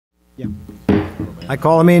Yeah. I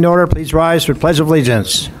call the meeting to order. Please rise for the Pledge of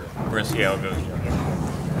Allegiance. Briscoe goes.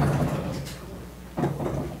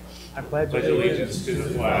 I pledge Allegiance to the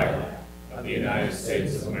flag of the United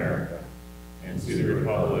States of America and to the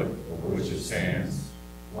republic for which it stands,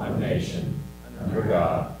 one nation, under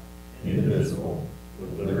God, indivisible,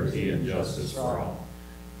 with liberty and justice for all.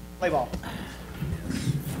 Play ball.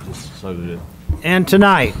 So did it. And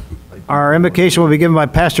tonight, our invocation will be given by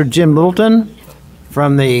Pastor Jim Littleton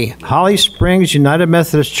from the Holly Springs United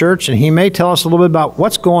Methodist Church, and he may tell us a little bit about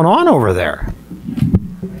what's going on over there.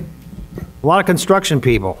 A lot of construction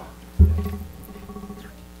people.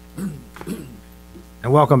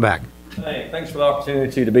 And welcome back. Hey, thanks for the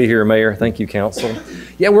opportunity to be here, Mayor. Thank you, Council.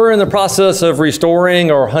 Yeah, we're in the process of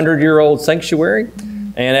restoring our 100-year-old sanctuary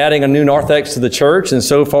and adding a new narthex to the church. And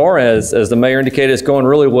so far, as the Mayor indicated, it's going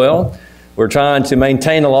really well. We're trying to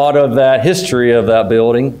maintain a lot of that history of that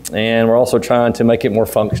building, and we're also trying to make it more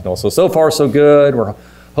functional. So far, so good. We're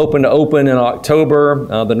hoping to open in October.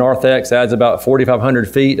 The narthex adds about 4,500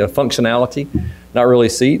 feet of functionality, not really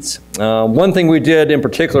seats. One thing we did in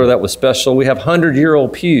particular that was special, we have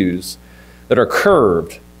 100-year-old pews that are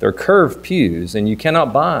curved. They're curved pews, and you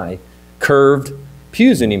cannot buy curved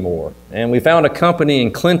pews anymore. And we found a company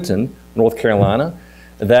in Clinton, North Carolina,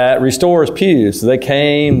 that restores pews. So they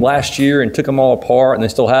came last year and took them all apart, and they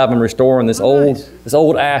still have them restoring this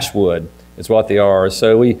old ash wood is what they are.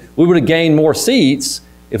 So we would have gained more seats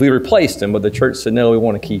if we replaced them, but the church said, no, we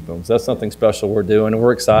want to keep them. So that's something special we're doing, and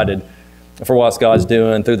we're excited for what God's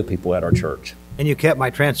doing through the people at our church. And you kept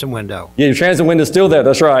my transom window. Yeah, your transom window's still there.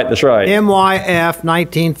 That's right. That's right. MYF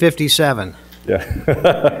 1957.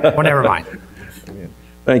 Yeah. Well, never mind.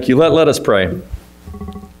 Thank you. Let us pray.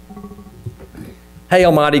 Hey,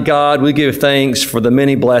 Almighty God, we give thanks for the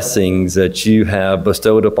many blessings that you have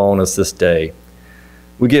bestowed upon us this day.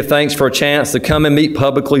 We give thanks for a chance to come and meet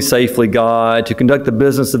publicly safely, God, to conduct the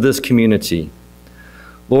business of this community.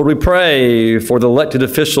 Lord, we pray for the elected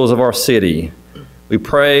officials of our city. We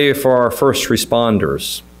pray for our first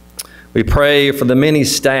responders. We pray for the many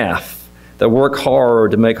staff that work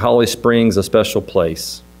hard to make Holly Springs a special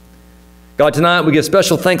place. God, tonight we give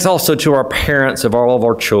special thanks also to our parents of all of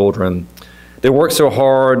our children. They work so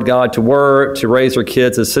hard, God, to work, to raise their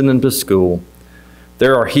kids, to send them to school.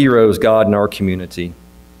 They're our heroes, God, in our community.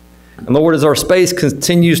 And Lord, as our space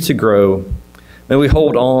continues to grow, may we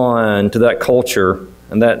hold on to that culture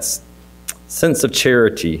and that sense of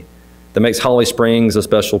charity that makes Holly Springs a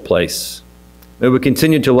special place. May we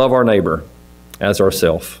continue to love our neighbor as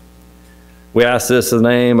ourselves. We ask this in the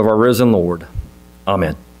name of our risen Lord.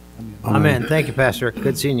 Amen. Amen. Thank you, Pastor.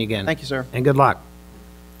 Good seeing you again. Thank you, sir. And good luck.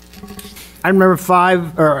 Item number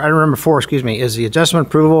 4, is the adjustment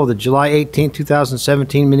approval of the July 18,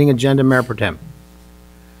 2017 meeting agenda, Mayor Pro Tem.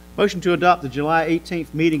 Motion to adopt the July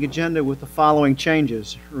 18th meeting agenda with the following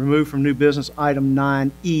changes. Remove from new business item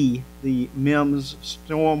 9E, the MIMS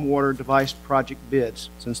Stormwater Device Project bids,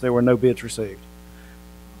 since there were no bids received.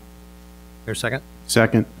 Here, second.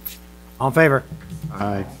 Second. All in favor?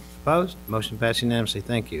 Aye. Opposed? Motion passed unanimously.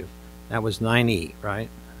 Thank you. That was 9E, right?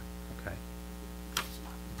 Okay.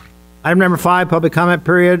 Item number 5, public comment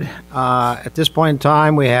period. At this point in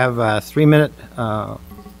time, we have a 3-minute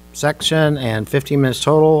section and 15 minutes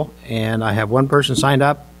total, and I have one person signed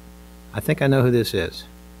up. I think I know who this is.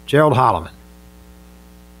 Gerald Holloman.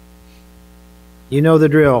 You know the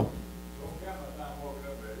drill.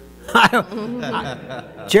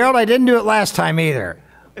 Gerald, I didn't do it last time either.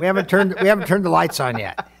 We haven't turned the lights on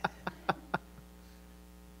yet.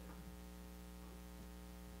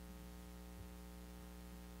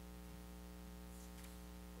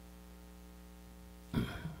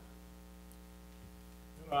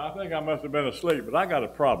 I think I must have been asleep, but I got a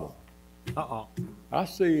problem. Uh-oh. I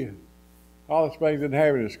see Holly Springs didn't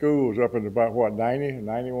have any schools up in about, what, 90,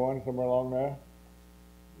 91, somewhere along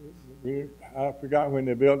there? I forgot when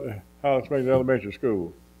they built the Holly Springs Elementary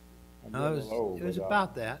School. No, it was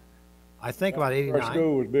about that. I think about 89. First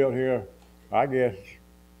school was built here, I guess,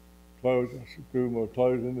 school was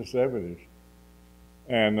closed in the 70s.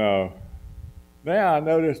 And now I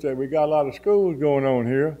noticed that we got a lot of schools going on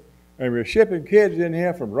here, and we're shipping kids in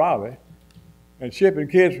here from Raleigh and shipping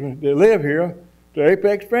kids that live here to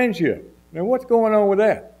Apex Friendship. Now, what's going on with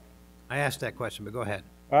that? I asked that question, but go ahead.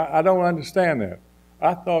 I don't understand that.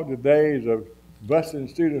 I thought the days of busing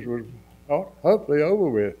students was hopefully over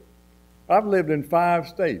with. I've lived in 5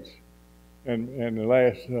 states in the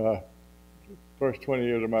last first 20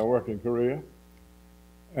 years of my working career.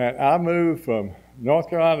 And I moved from North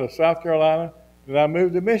Carolina to South Carolina, and I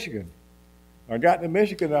moved to Michigan. I got to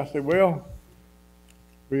Michigan, I said, well,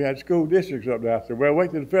 we had school districts up there. I said, well,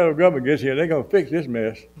 wait till the federal government gets here. They're going to fix this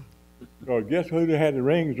mess. Because guess who they had the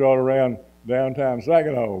rings all around downtown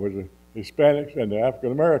Saginaw was the Hispanics and the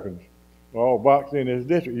African Americans, all boxed in this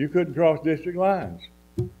district. You couldn't cross district lines.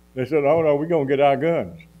 They said, oh no, we're gonna get our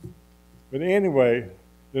guns. But anyway,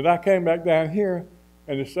 then I came back down here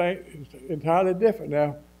and the same, it's entirely different.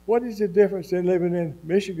 Now, what is the difference in living in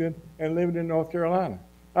Michigan and living in North Carolina?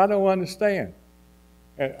 I don't understand.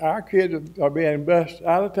 And our kids are being bused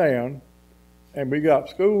out of town, and we got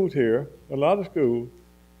schools here, a lot of schools,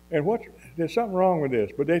 and there's something wrong with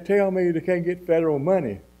this, but they tell me they can't get federal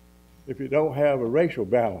money if you don't have a racial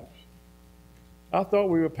balance. I thought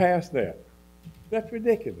we were past that. That's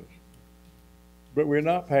ridiculous. But we're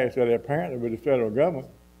not past that apparently with the federal government.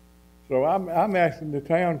 So I'm asking the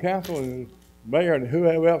town council and the mayor and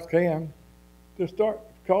whoever else can to start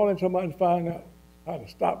calling somebody to find out how to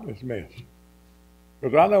stop this mess.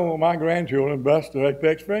 Because I don't want my grandchildren bused to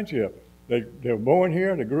Apex Friendship. They were born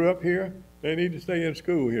here, they grew up here, they need to stay in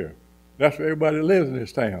school here. That's where everybody lives in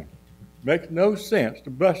this town. Makes no sense to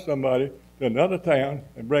bus somebody to another town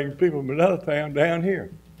and bring people from another town down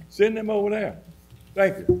here. Send them over there.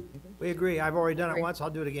 Thank you. We agree. I've already done it once. I'll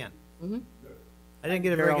do it again. I didn't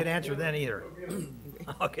get a very good answer then either.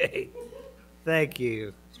 Okay. Thank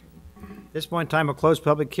you. At this point in time, we'll close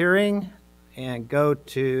public hearing and go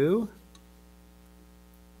to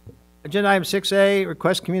agenda item 6A,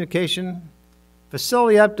 request communication,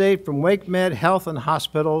 facility update from Wake Med Health and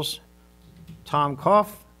Hospitals. Tom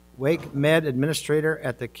Koff, Wake Med Administrator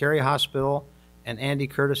at the Cary Hospital, and Andy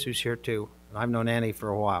Curtis, who's here too. I've known Andy for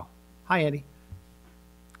a while. Hi, Andy.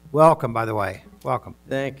 Welcome, by the way. Welcome.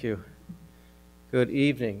 Thank you. Good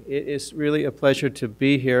evening. It is really a pleasure to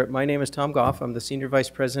be here. My name is Tom Goff. I'm the Senior Vice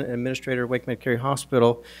President and Administrator of Wake Med Cary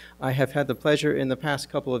Hospital. I have had the pleasure in the past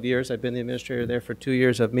couple of years, I've been the administrator there for 2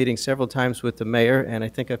 years, of meeting several times with the mayor, and I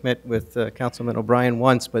think I've met with Councilman O'Brien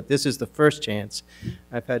once, but this is the first chance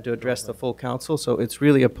I've had to address the full council, so it's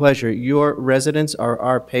really a pleasure. Your residents are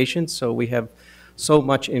our patients, so we have so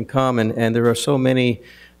much in common, and there are so many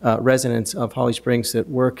residents of Holly Springs that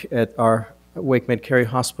work at our Wake Med Cary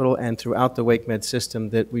Hospital and throughout the Wake Med system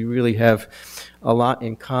that we really have a lot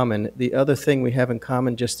in common. The other thing we have in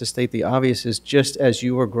common, just to state the obvious, is just as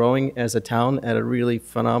you are growing as a town at a really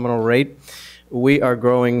phenomenal rate, we are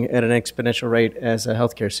growing at an exponential rate as a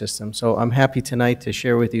healthcare system. So I'm happy tonight to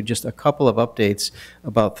share with you just a couple of updates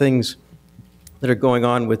about things that are going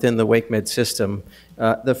on within the Wake Med system.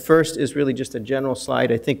 The first is really just a general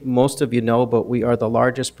slide. I think most of you know, but we are the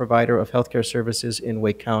largest provider of healthcare services in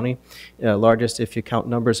Wake County. Largest if you count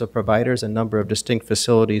numbers of providers and number of distinct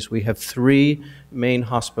facilities. We have 3 main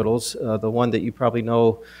hospitals. The one that you probably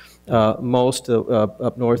know most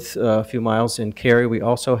up north a few miles in Cary. We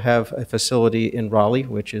also have a facility in Raleigh,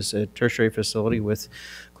 which is a tertiary facility with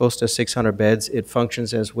close to 600 beds. It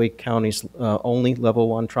functions as Wake County's only level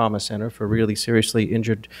 1 trauma center for really seriously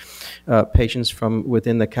injured patients from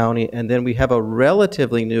within the county. And then we have a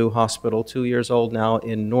relatively new hospital, 2 years old now,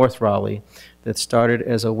 in North Raleigh, that started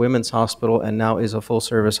as a women's hospital and now is a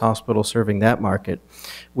full-service hospital serving that market.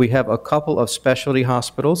 We have a couple of specialty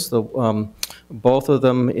hospitals, both of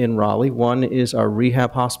them in Raleigh. One is our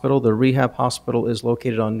rehab hospital. The rehab hospital is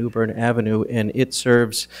located on New Bern Avenue, and it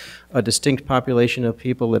serves a distinct population of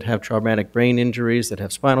people that have traumatic brain injuries, that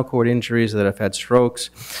have spinal cord injuries, that have had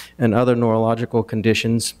strokes, and other neurological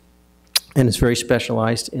conditions. And it's very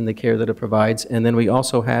specialized in the care that it provides. And then we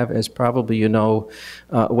also have, as probably you know,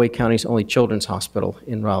 Wake County's only children's hospital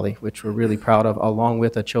in Raleigh, which we're really proud of, along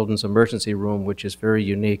with a children's emergency room, which is very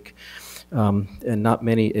unique. And not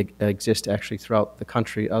many exist actually throughout the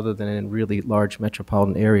country other than in really large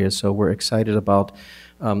metropolitan areas. So we're excited about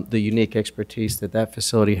the unique expertise that that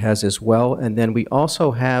facility has as well. And then we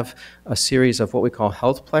also have a series of what we call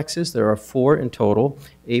health plexes. There are 4 in total.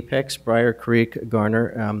 Apex, Briar Creek,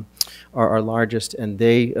 Garner are our largest, and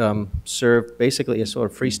they serve basically as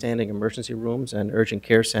sort of freestanding emergency rooms and urgent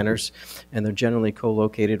care centers, and they're generally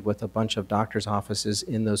co-located with a bunch of doctors' offices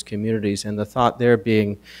in those communities. And the thought there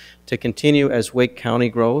being to continue as Wake County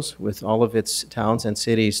grows with all of its towns and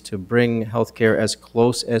cities to bring healthcare as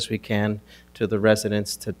close as we can to the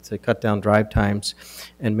residents, to cut down drive times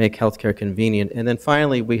and make healthcare convenient. And then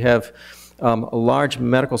finally, we have a large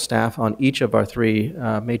medical staff on each of our 3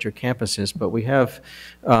 major campuses, but we have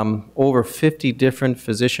over 50 different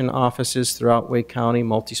physician offices throughout Wake County,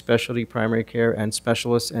 multi-specialty primary care and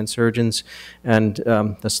specialists and surgeons. And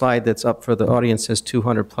the slide that's up for the audience says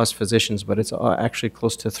 200 plus physicians, but it's actually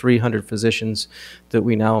close to 300 physicians that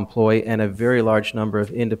we now employ, and a very large number of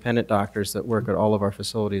independent doctors that work at all of our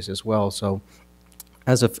facilities as well. So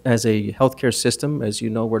As a healthcare system, as you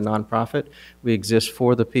know, we're nonprofit. We exist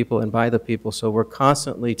for the people and by the people, so we're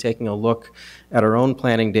constantly taking a look at our own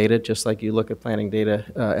planning data, just like you look at planning data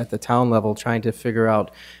at the town level, trying to figure out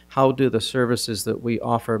how do the services that we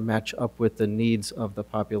offer match up with the needs of the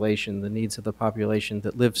population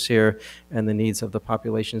that lives here, and the needs of the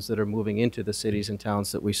populations that are moving into the cities and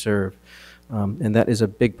towns that we serve. And that is a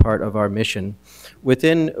big part of our mission.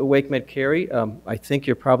 Within WakeMed Cary, I think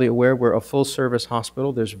you're probably aware we're a full-service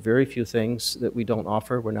hospital. There's very few things that we don't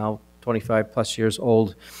offer. We're now 25 plus years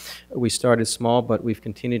old. We started small, but we've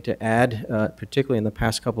continued to add, particularly in the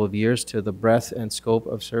past couple of years, to the breadth and scope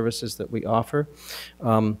of services that we offer.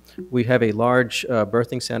 We have a large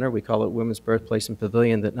birthing center. We call it Women's Birthplace and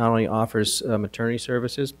Pavilion, that not only offers maternity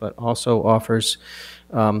services, but also offers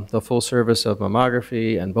the full service of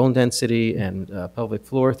mammography and bone density and pelvic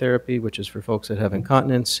floor therapy, which is for folks that have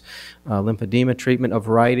incontinence, lymphedema treatment, a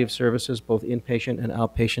variety of services, both inpatient and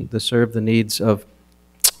outpatient, that serve the needs of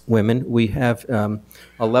women. We have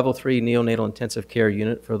a level 3 neonatal intensive care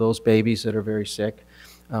unit for those babies that are very sick,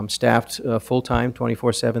 staffed full-time,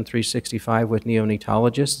 24/7, 365 with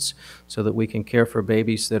neonatologists, so that we can care for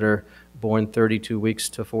babies that are born 32 weeks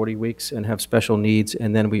to 40 weeks and have special needs.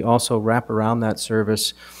 And then we also wrap around that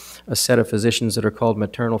service a set of physicians that are called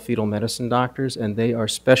maternal fetal medicine doctors, and they are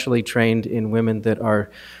specially trained in women that are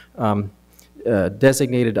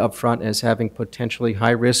designated up front as having potentially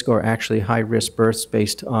high risk or actually high risk births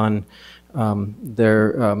based on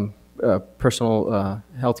their personal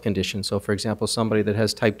health conditions. So for example, somebody that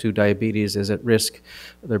has type 2 diabetes is at risk,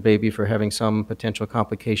 their baby, for having some potential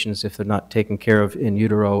complications if they're not taken care of in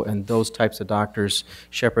utero, and those types of doctors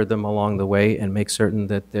shepherd them along the way and make certain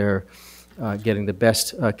that they're getting the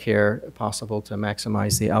best care possible to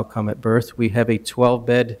maximize the outcome at birth. We have a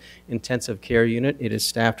 12-bed intensive care unit. It is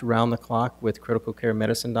staffed around the clock with critical care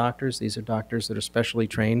medicine doctors. These are doctors that are specially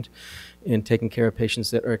trained in taking care of patients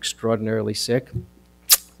that are extraordinarily sick.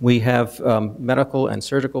 We have medical and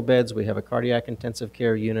surgical beds. We have a cardiac intensive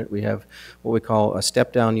care unit. We have what we call a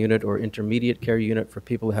step-down unit or intermediate care unit for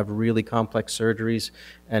people who have really complex surgeries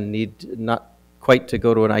and need not quite to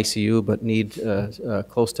go to an ICU, but need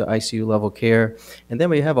close to ICU level care. And then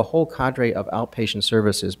we have a whole cadre of outpatient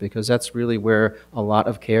services, because that's really where a lot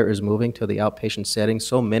of care is moving, to the outpatient setting.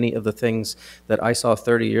 So many of the things that I saw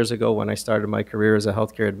 30 years ago when I started my career as a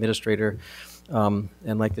healthcare administrator,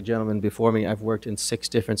 and like the gentleman before me, I've worked in 6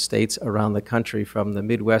 different states around the country, from the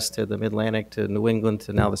Midwest to the Mid-Atlantic to New England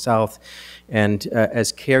to now the South. And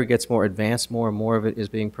as care gets more advanced, more and more of it is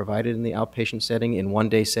being provided in the outpatient setting, in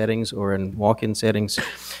one-day settings or in walk-in settings.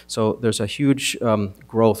 So there's a huge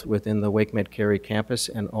growth within the WakeMed Cary campus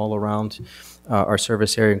and all around our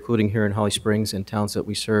service area, including here in Holly Springs and towns that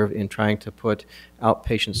we serve, in trying to put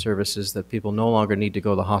outpatient services that people no longer need to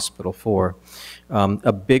go to the hospital for.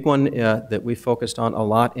 A big one that we focused on a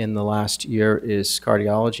lot in the last year is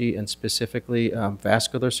cardiology, and specifically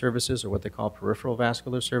vascular services, or what they call peripheral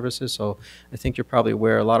vascular services. So I think you're probably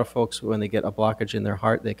aware, a lot of folks, when they get a blockage in their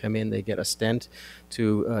heart, they come in, they get a stent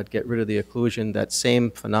to get rid of the occlusion. That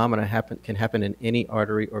same phenomena can happen in any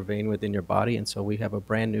artery or vein within your body, and so we have a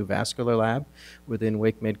brand new vascular lab within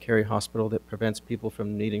WakeMed Cary Hospital that prevents people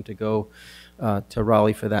from needing to go to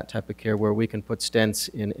Raleigh for that type of care, where we can put stents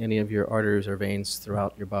in any of your arteries or veins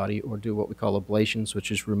throughout your body, or do what we call ablations,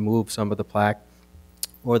 which is remove some of the plaque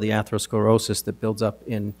or the atherosclerosis that builds up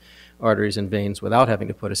in arteries and veins without having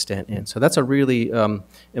to put a stent in. So that's a really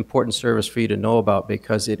important service for you to know about,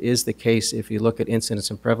 because it is the case, if you look at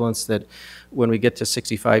incidence and prevalence, that when we get to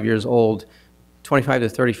 65 years old, 25 to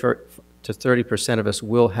 30% of us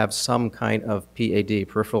will have some kind of PAD,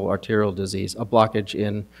 peripheral arterial disease, a blockage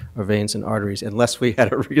in our veins and arteries, unless we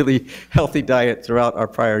had a really healthy diet throughout our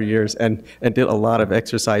prior years and did a lot of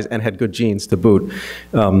exercise and had good genes to boot.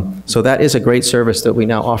 So that is a great service that we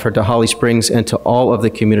now offer to Holly Springs and to all of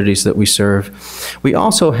the communities that we serve. We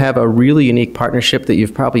also have a really unique partnership that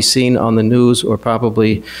you've probably seen on the news, or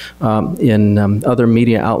probably in other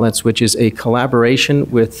media outlets, which is a collaboration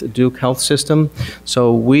with Duke Health System.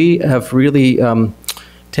 So we have really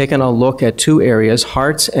taken a look at 2 areas,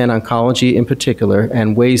 hearts and oncology in particular,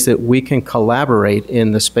 and ways that we can collaborate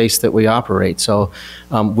in the space that we operate. So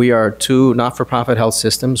we are 2 not-for-profit health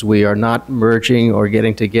systems. We are not merging or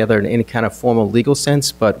getting together in any kind of formal legal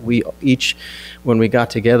sense, but we each, when we got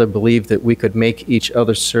together, believed that we could make each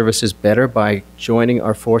other's services better by joining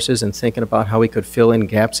our forces and thinking about how we could fill in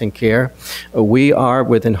gaps in care. We are,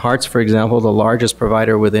 within hearts, for example, the largest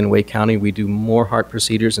provider within Wake County. We do more heart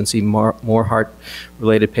procedures and see more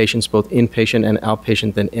heart-related patients, both inpatient and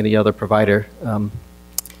outpatient, than any other provider.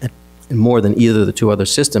 more than either of the two other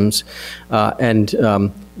systems.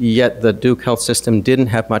 Yet the Duke Health System didn't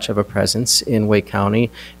have much of a presence in Wake County.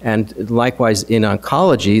 And likewise, in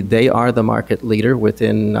oncology, they are the market leader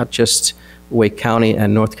within not just Wake County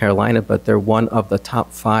and North Carolina, but they're one of the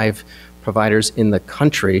top 5 providers in the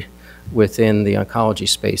country within the oncology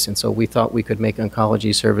space. And so we thought we could make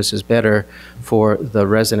oncology services better for the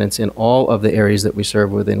residents in all of the areas that we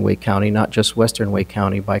serve within Wake County, not just Western Wake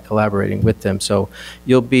County, by collaborating with them. So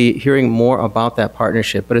you'll be hearing more about that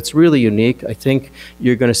partnership, but it's really unique. I think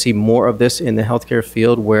you're going to see more of this in the healthcare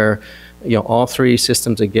field where, you know, all 3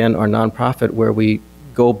 systems, again, are nonprofit, where we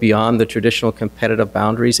go beyond the traditional competitive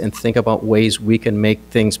boundaries and think about ways we can make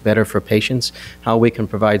things better for patients, how we can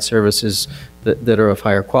provide services that are of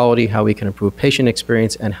higher quality, how we can improve patient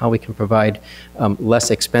experience, and how we can provide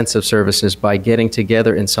less expensive services by getting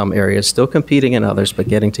together in some areas, still competing in others, but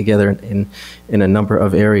getting together in a number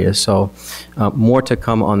of areas. So more to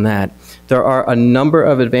come on that. There are a number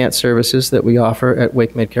of advanced services that we offer at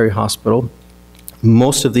Wake Med-Cary Hospital.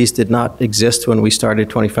 Most of these did not exist when we started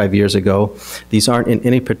 25 years ago. These aren't in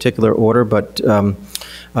any particular order, but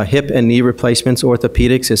hip and knee replacements,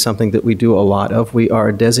 orthopedics is something that we do a lot of. We are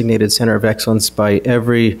a designated center of excellence by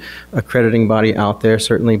every accrediting body out there,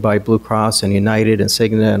 certainly by Blue Cross and United and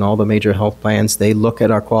Cigna and all the major health plans. They look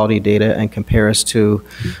at our quality data and compare us to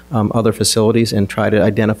other facilities and try to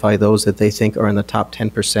identify those that they think are in the top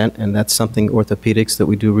 10%, and that's something orthopedics that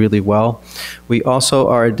we do really well. We also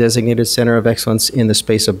are a designated center of excellence in the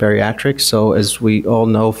space of bariatrics. So as we all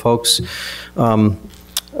know, folks,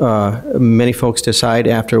 many folks decide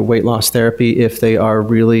after weight loss therapy if they are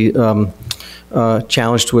really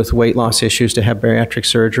challenged with weight loss issues to have bariatric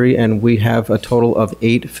surgery, and we have a total of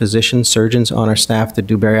 8 physician surgeons on our staff that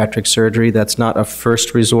do bariatric surgery. That's not a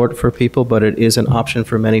first resort for people, but it is an option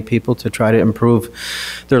for many people to try to improve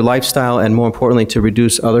their lifestyle and, more importantly, to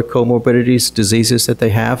reduce other comorbidities, diseases that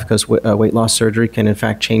they have, because weight loss surgery can in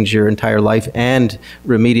fact change your entire life and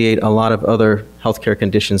remediate a lot of other healthcare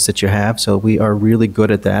conditions that you have. So we are really good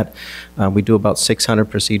at that. We do about 600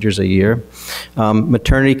 procedures a year.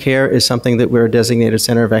 Maternity care is something that we're a designated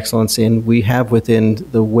center of excellence in. We have within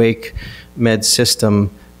the Wake Med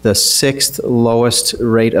system the 6th lowest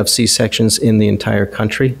rate of C-sections in the entire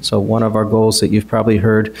country. So one of our goals that you've probably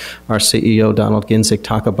heard our CEO, Donald Ginzik,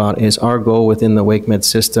 talk about is our goal within the Wake Med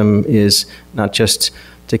system is not just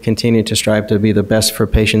to continue to strive to be the best for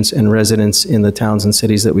patients and residents in the towns and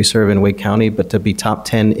cities that we serve in Wake County, but to be top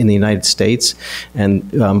 10 in the United States.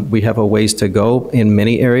 And we have a ways to go in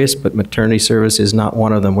many areas, but maternity service is not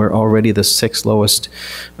one of them. We're already the 6th lowest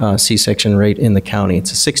C-section rate in the county.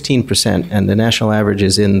 It's a 16%, and the national average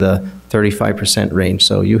is in the 35% range.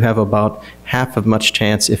 So you have about half of much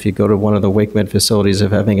chance if you go to one of the Wake Med facilities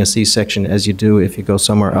of having a C-section as you do if you go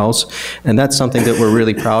somewhere else. And that's something that we're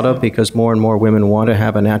really proud of, because more and more women want to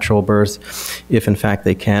have a natural birth if in fact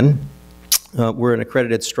they can. We're an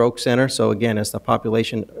accredited stroke center, so again, as the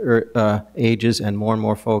population ages and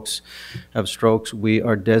more folks have strokes, we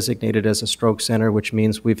are designated as a stroke center, which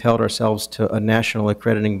means we've held ourselves to a national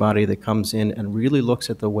accrediting body that comes in and really looks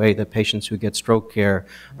at the way that patients who get stroke care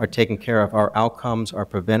are taken care of, our outcomes, our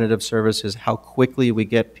preventative services, how quickly we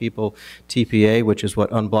get people TPA, which is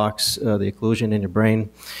what unblocks the occlusion in your brain.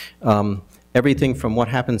 Everything from what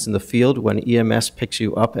happens in the field when EMS picks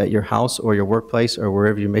you up at your house or your workplace or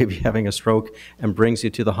wherever you may be having a stroke and brings you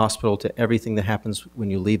to the hospital, to everything that happens when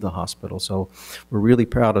you leave the hospital. So we're really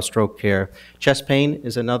proud of stroke care. Chest pain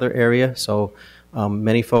is another area. So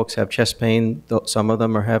many folks have chest pain. Some of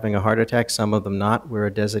them are having a heart attack, some of them not. We're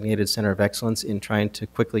a designated center of excellence in trying to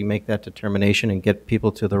quickly make that determination and get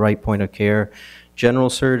people to the right point of care. General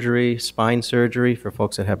surgery, spine surgery for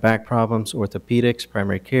folks that have back problems, orthopedics,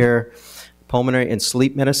 primary care, pulmonary and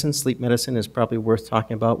sleep medicine. Sleep medicine is probably worth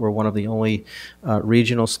talking about. We're one of the only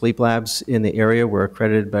regional sleep labs in the area. We're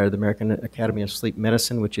accredited by the American Academy of Sleep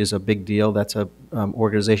Medicine, which is a big deal. That's an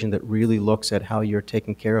organization that really looks at how you're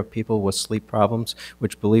taking care of people with sleep problems,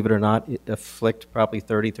 which, believe it or not, it afflict probably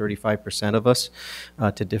 30–35% of us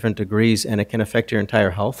to different degrees, and it can affect your entire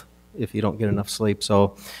health if you don't get enough sleep.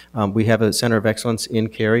 So we have a center of excellence in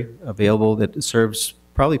Cary available that serves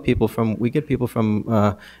probably people from, we get people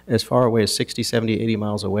from as far away as 60, 70, 80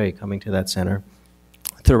 miles away coming to that center.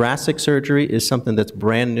 Thoracic surgery is something that's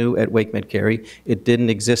brand new at Wake Med-Cary. It didn't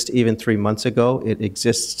exist even 3 months ago. It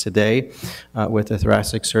exists today with a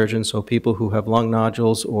thoracic surgeon. So people who have lung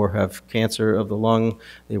nodules or have cancer of the lung,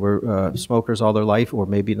 they were smokers all their life, or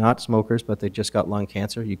maybe not smokers, but they just got lung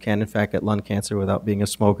cancer. You can, in fact, get lung cancer without being a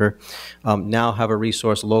smoker. Now have a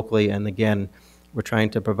resource locally, and again, we're trying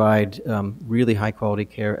to provide really high quality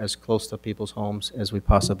care as close to people's homes as we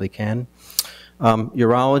possibly can.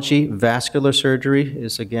 Urology, vascular surgery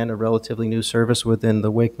is again a relatively new service within the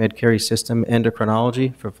Wake Med Cary system.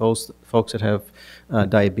 Endocrinology for folks that have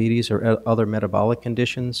diabetes or other metabolic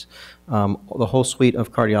conditions. The whole suite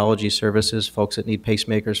of cardiology services, folks that need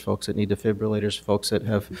pacemakers, folks that need defibrillators, folks that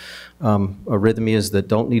have arrhythmias that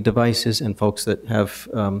don't need devices, and folks that have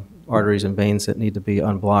arteries and veins that need to be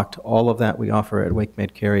unblocked. All of that we offer at Wake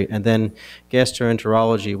Med Cary. And then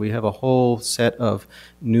gastroenterology, we have a whole set of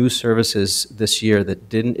new services this year that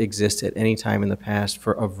didn't exist at any time in the past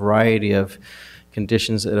for a variety of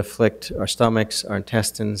conditions that afflict our stomachs, our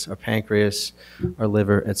intestines, our pancreas, our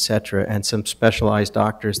liver, etc., and some specialized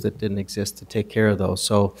doctors that didn't exist to take care of those.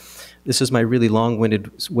 So this is my really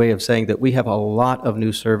long-winded way of saying that we have a lot of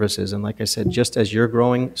new services, and like I said, just as you're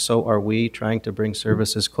growing, so are we trying to bring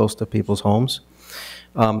services close to people's homes.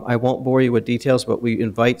 I won't bore you with details, but we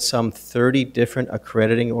invite some 30 different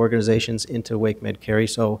accrediting organizations into Wake Med Cary.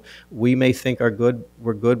 So we may think we're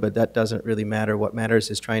good, but that doesn't really matter. What matters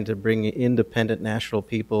is trying to bring independent national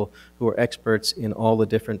people who are experts in all the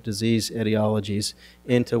different disease etiologies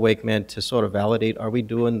into Wake Med to sort of validate, are we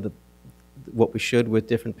doing what we should with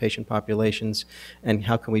different patient populations, and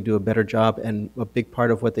how can we do a better job? And a big part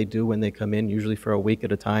of what they do when they come in, usually for a week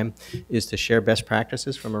at a time, is to share best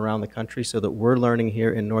practices from around the country so that we're learning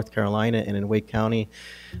here in North Carolina and in Wake County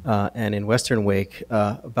and in Western Wake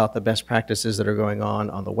about the best practices that are going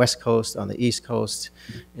on the West Coast, on the East Coast,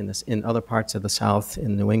 in other parts of the South,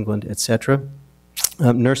 in New England, etc.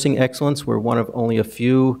 Nursing excellence, we're one of only a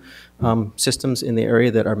few systems in the area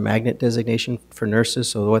that are magnet designation for nurses.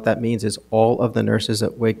 So what that means is all of the nurses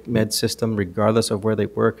at Wake Med system, regardless of where they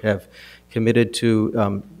work, have committed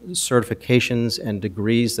to certifications and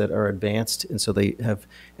degrees that are advanced, and so they have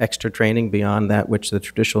extra training beyond that which the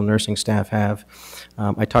traditional nursing staff have.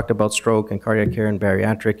 I talked about stroke and cardiac care and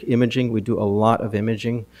bariatric imaging. We do a lot of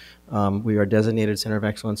imaging. We are designated Center of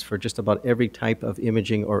Excellence for just about every type of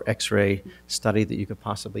imaging or x-ray study that you could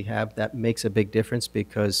possibly have. That makes a big difference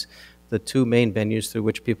because the two main venues through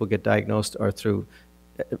which people get diagnosed are through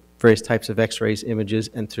various types of x-rays, images,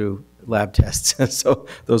 and through lab tests. So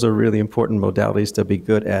those are really important modalities to be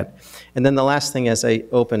good at. And then the last thing as I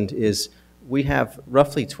opened is we have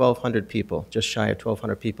roughly 1,200 people, just shy of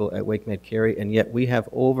 1,200 people at Wake Med Cary, and yet we have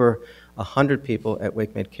over 100 people at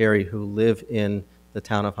Wake Med Cary who live in the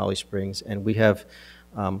town of Holly Springs, and we have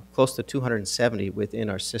close to 270 within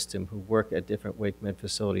our system who work at different Wake Med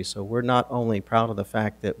facilities. So we're not only proud of the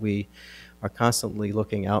fact that we are constantly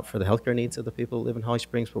looking out for the healthcare needs of the people who live in Holly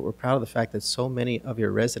Springs, but we're proud of the fact that so many of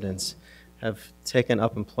your residents have taken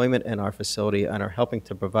up employment in our facility and are helping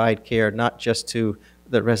to provide care not just to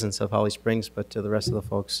the residents of Holly Springs, but to the rest of the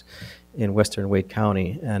folks in Western Wake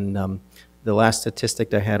County. And the last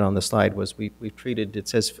statistic I had on the slide was we've treated, it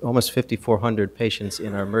says, almost 5,400 patients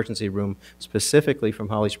in our emergency room, specifically from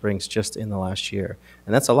Holly Springs, just in the last year.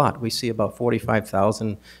 And that's a lot. We see about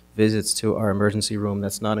 45,000 visits to our emergency room.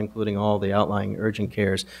 That's not including all the outlying urgent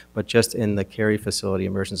cares, but just in the Cary facility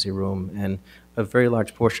emergency room. And a very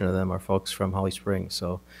large portion of them are folks from Holly Springs.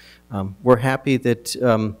 So we're happy that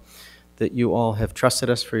that you all have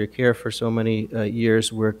trusted us for your care for so many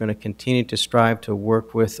years. We're going to continue to strive to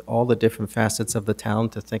work with all the different facets of the town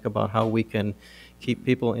to think about how we can keep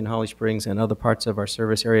people in Holly Springs and other parts of our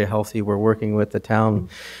service area healthy. We're working with the town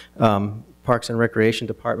Parks and Recreation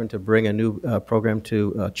Department to bring a new program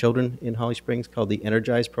to children in Holly Springs called the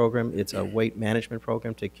Energize program. It's a weight management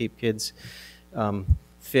program to keep kids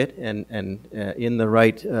fit and in the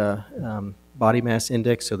right body mass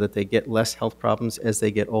index so that they get less health problems as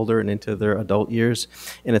they get older and into their adult years.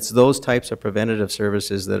 And it's those types of preventative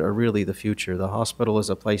services that are really the future. The hospital is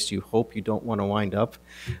a place you hope you don't want to wind up,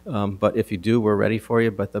 but if you do, we're ready for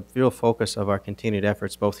you. But the real focus of our continued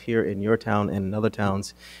efforts, both here in your town and in other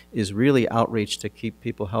towns, is really outreach to keep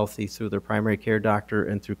people healthy through their primary care doctor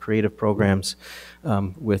and through creative programs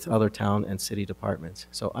with other town and city departments.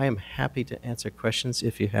 So I am happy to answer questions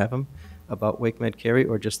if you have them about Wake Med Cary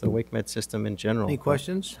or just the Wake Med system in general. Any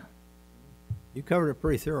questions? You covered it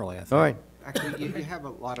pretty thoroughly, I think. All right. Actually, you have a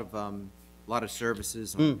lot of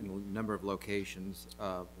services in a number of locations,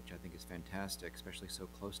 which I think is fantastic, especially so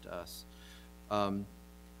close to us.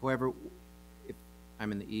 However, if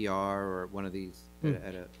I'm in the ER or one of these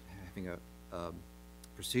having a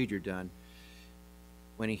procedure done,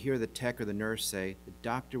 when you hear the tech or the nurse say, the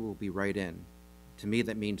doctor will be right in, to me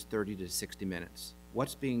that means 30 to 60 minutes.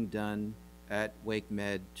 What's being done at Wake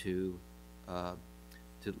Med to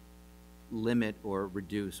limit or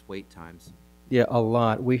reduce wait times? Yeah, a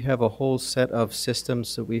lot. We have a whole set of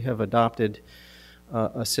systems that we have adopted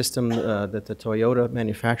a system that the Toyota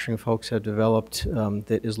manufacturing folks have developed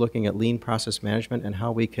that is looking at lean process management and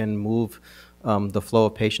how we can move the flow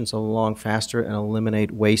of patients along faster and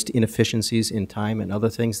eliminate waste, inefficiencies in time and other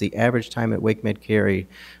things. The average time at WakeMed Cary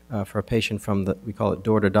for a patient from the, we call it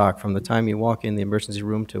door to doc, from the time you walk in the emergency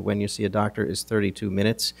room to when you see a doctor is 32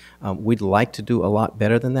 minutes. We'd like to do a lot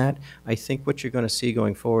better than that. I think what you're going to see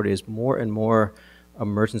going forward is more and more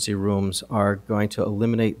emergency rooms are going to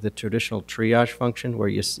eliminate the traditional triage function where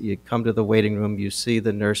you come to the waiting room, you see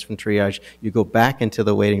the nurse from triage, you go back into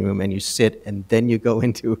the waiting room and you sit, and then you go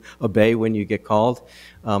into a bay when you get called.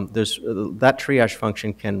 That triage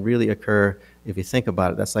function can really occur, if you think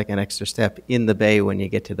about it, that's like an extra step in the bay when you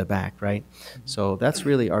get to the back, right? So that's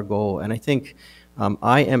really our goal. And I think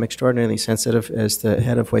I am extraordinarily sensitive as the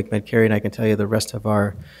head of WakeMed Cary, and I can tell you the rest of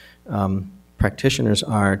our practitioners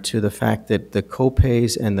are, to the fact that the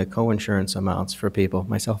co-pays and the co-insurance amounts for people,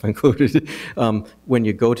 myself included, when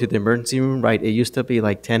you go to the emergency room, right, it used to be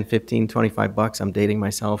like 10, 15, 25 bucks, I'm dating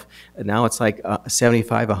myself, and now it's like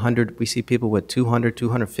 75, 100, we see people with $200,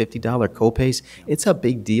 $250 co-pays. It's a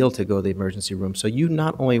big deal to go to the emergency room. So you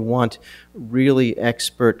not only want really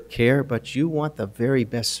expert care, but you want the very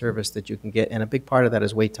best service that you can get, and a big part of that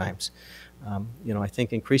is wait times. You know, I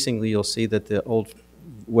think increasingly you'll see that the old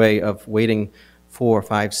way of waiting 4,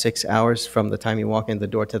 5, 6 hours from the time you walk in the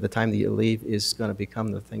door to the time that you leave is going to become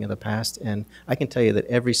the thing of the past. And I can tell you that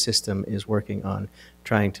every system is working on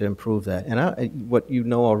trying to improve that. And what you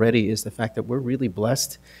know already is the fact that we're really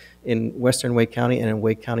blessed in Western Wake County and in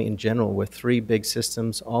Wake County in general with 3 big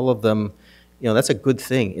systems, all of them, you know, that's a good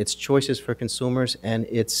thing. It's choices for consumers, and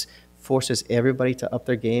it's forces everybody to up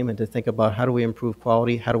their game and to think about how do we improve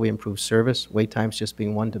quality, how do we improve service, wait times just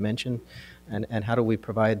being one dimension, and how do we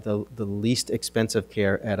provide the least expensive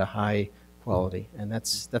care at a high quality. And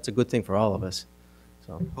that's a good thing for all of us.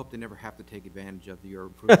 So Hope they never have to take advantage of your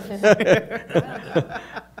improvements.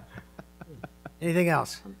 Anything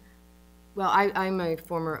else? Well, I'm a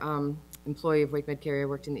former employee of WakeMed Cary. I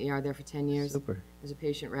worked in the ER there for 10 years Super. as a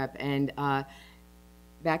patient rep. And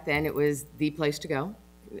back then, it was the place to go.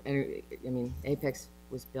 And, I mean, Apex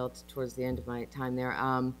was built towards the end of my time there.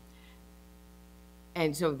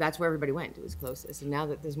 And so that's where everybody went. It was closest. And now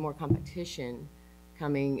that there's more competition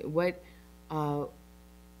coming, you have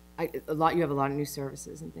a lot of new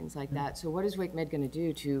services and things like that. So what is WakeMed going to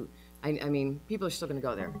do to, I mean, people are still going to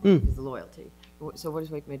go there because of the loyalty. So what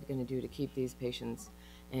is WakeMed going to do to keep these patients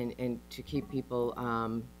and to keep people,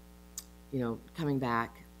 you know, coming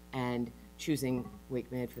back and choosing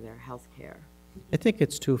WakeMed for their health care? I think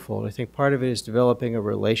it's twofold. I think part of it is developing a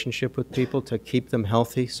relationship with people to keep them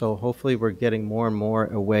healthy. So hopefully we're getting more and more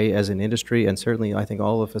away as an industry, and certainly I think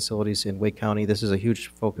all the facilities in Wake County, this is a huge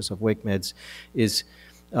focus of WakeMed's, is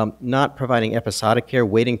not providing episodic care,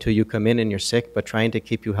 waiting till you come in and you're sick, but trying to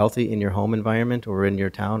keep you healthy in your home environment or in your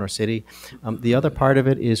town or city. The other part of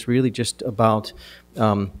it is really just about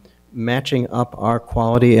matching up our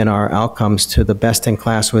quality and our outcomes to the best in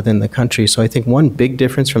class within the country. So I think one big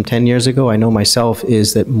difference from 10 years ago, I know myself,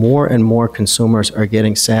 is that more and more consumers are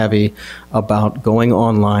getting savvy about going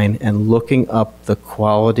online and looking up the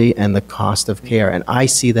quality and the cost of care. And I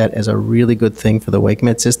see that as a really good thing for the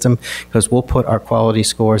WakeMed system, because we'll put our quality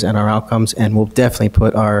scores and our outcomes, and we'll definitely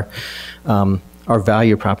put our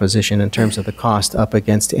value proposition in terms of the cost up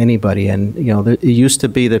against anybody. And, you know, it used to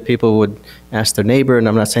be that people would ask their neighbor, and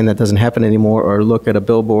I'm not saying that doesn't happen anymore, or look at a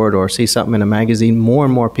billboard or see something in a magazine. More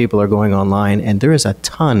and more people are going online, and there is a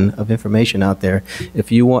ton of information out there.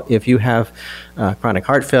 If you have chronic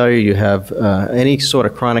heart failure, you have any sort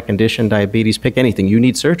of chronic condition, diabetes, pick anything. You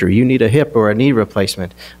need surgery, you need a hip or a knee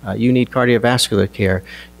replacement, you need cardiovascular care,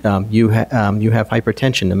 you have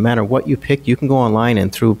hypertension. No matter what you pick, you can go online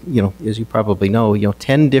and through, you know, as you probably know,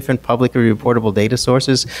 10 different publicly reportable data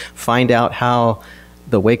sources, find out how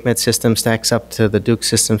the WakeMed system stacks up to the Duke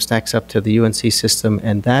system, stacks up to the UNC system,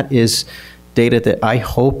 and that is data that I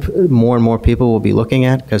hope more and more people will be looking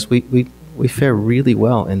at, because we fare really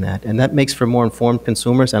well in that, and that makes for more informed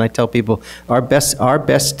consumers. And I tell people our best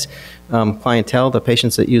clientele, the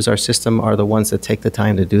patients that use our system, are the ones that take the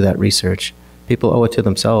time to do that research. People owe it to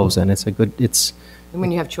themselves, and it's. And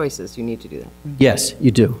when you have choices, you need to do that. Yes,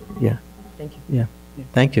 you do. Yeah. Thank you. Yeah.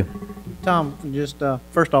 Thank you. Tom, just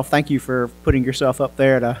first off, thank you for putting yourself up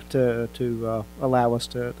there to allow us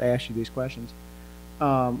to ask you these questions.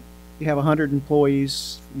 You have 100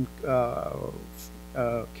 employees,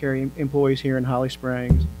 Cary employees here in Holly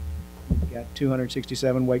Springs. You've got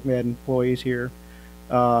 267 WakeMed employees here.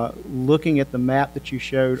 Looking at the map that you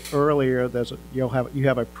showed earlier, you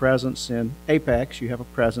have a presence in Apex, you have a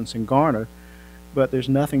presence in Garner. but there's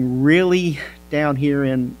nothing really down here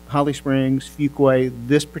in Holly Springs, Fuquay,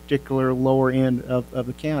 this particular lower end of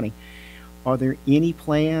the county. Are there any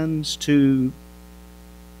plans to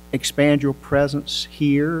expand your presence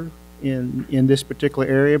here in this particular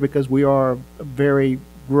area? Because we are a very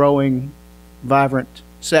growing, vibrant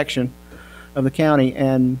section of the county,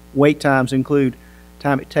 and wait times include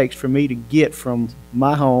time it takes for me to get from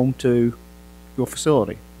my home to your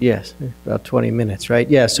facility. Yes, about 20 minutes, right?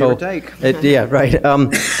 Yeah, so. Give or take. Yeah, right.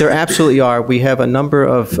 There absolutely are. We have a number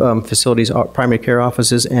of facilities, primary care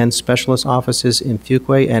offices and specialist offices in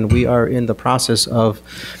Fuquay, and we are in the process of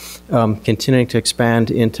continuing to expand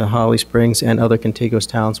into Holly Springs and other contiguous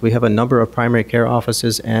towns. We have a number of primary care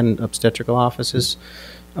offices and obstetrical offices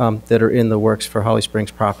that are in the works for Holly Springs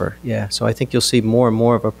proper. Yeah, so I think you'll see more and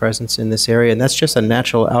more of a presence in this area, and that's just a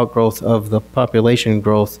natural outgrowth of the population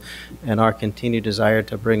growth and our continued desire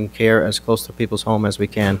to bring care as close to people's home as we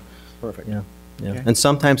can. Perfect. Yeah. Yeah. Okay. And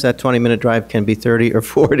sometimes that 20-minute drive can be 30 or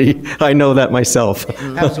 40. I know that myself.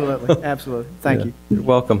 Absolutely, absolutely. Thank Yeah. you. You're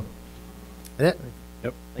welcome. That's it?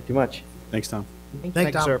 Yep. Thank you much. Thanks, Tom. Thank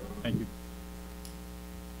you, Tom. sir. Thank you.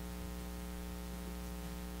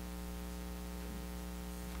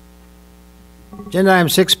 Agenda item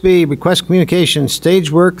 6B, request communication, stage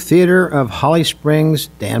work, Theater of Holly Springs,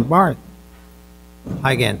 Dan Barth.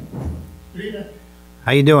 Hi again. Good evening.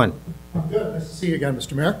 How you doing? Good. Nice to see you again,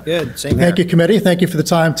 Mr. Mayor. Good, same here. Thank you, committee. Thank you for the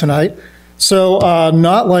time tonight. So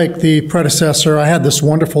not like the predecessor, I had this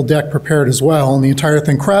wonderful deck prepared as well, and the entire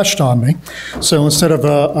thing crashed on me. So instead of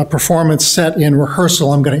a performance set in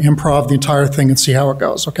rehearsal, I'm going to improv the entire thing and see how it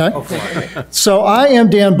goes, okay? So I am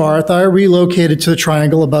Dan Barth. I relocated to the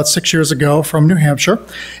Triangle about 6 years ago from New Hampshire,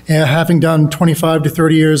 having done 25 to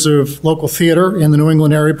 30 years of local theater in the New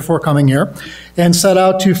England area before coming here, and set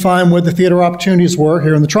out to find where the theater opportunities were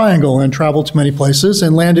here in the Triangle, and traveled to many places,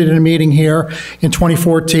 and landed in a meeting here in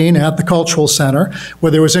 2014 at the Cultural Center, where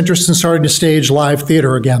there was interest in starting to stage live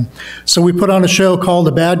theater again. So we put on a show called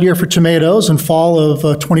A Bad Year for Tomatoes in fall of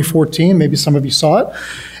 2014. Maybe some of you saw it.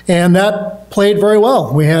 And that played very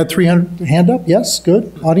well. We had 300, hand up, yes,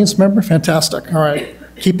 good. Audience member, fantastic. All right.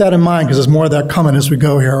 Keep that in mind because there's more of that coming as we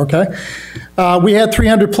go here, okay? We had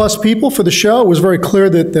 300 plus people for the show. It was very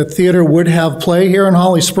clear that theater would have play here in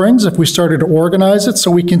Holly Springs if we started to organize it,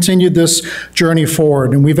 so we continued this journey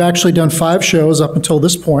forward. And we've actually done 5 shows up until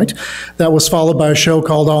this point. That was followed by a show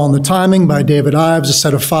called All in the Timing by David Ives, a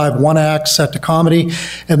set of 5 one-acts set to comedy,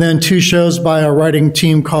 and then 2 shows by a writing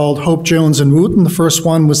team called Hope Jones and Wooten. The first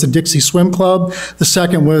one was the Dixie Swim Club. The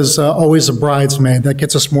second was Always a Bridesmaid. That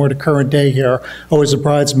gets us more to current day here. Always a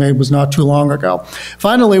Bridesmaid was not too long ago.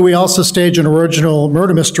 Finally, we also staged an original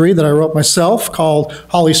murder mystery that I wrote myself called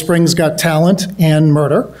Holly Springs Got Talent and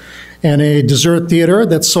Murder, and a dessert theater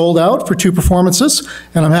that sold out for 2 performances.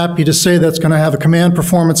 And I'm happy to say that's going to have a command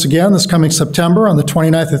performance again this coming September on the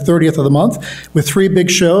 29th and 30th of the month with 3 big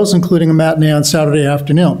shows, including a matinee on Saturday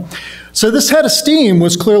afternoon. So this head of steam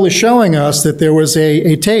was clearly showing us that there was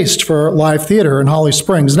a taste for live theater in Holly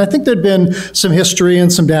Springs. And I think there'd been some history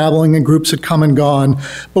and some dabbling, and groups had come and gone.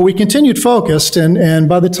 But we continued focused, and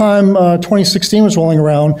by the time 2016 was rolling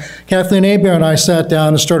around, Kathleen Aber and I sat down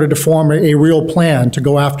and started to form a real plan to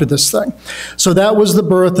go after this thing. So that was the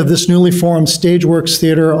birth of this newly formed Stageworks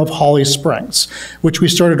Theater of Holly Springs, which we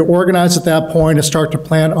started to organize at that point and start to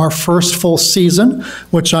plan our first full season,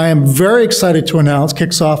 which I am very excited to announce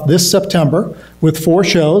kicks off this September with 4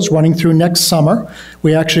 shows running through next summer.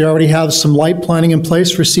 We actually already have some light planning in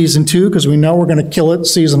place for season 2 because we know we're going to kill it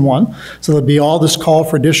season 1. So there'll be all this call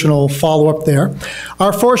for additional follow-up there.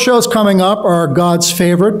 Our 4 shows coming up are God's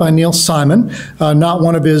Favorite by Neil Simon, not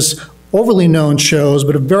one of his overly known shows,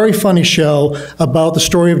 but a very funny show about the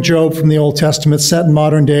story of Job from the Old Testament set in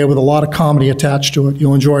modern day with a lot of comedy attached to it.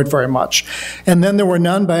 You'll enjoy it very much. And then There Were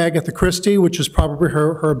None by Agatha Christie, which is probably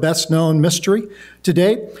her best-known mystery to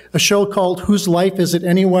date. A show called Whose Life Is It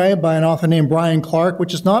Anyway by an author named Brian Clark,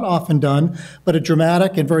 which is not often done, but a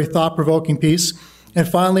dramatic and very thought-provoking piece. And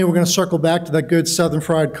finally, we're going to circle back to that good Southern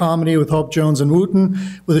fried comedy with Hope Jones and Wooten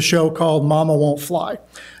with a show called Mama Won't Fly.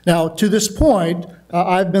 Now, to this point,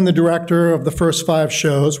 I've been the director of the first 5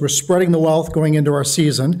 shows. We're spreading the wealth going into our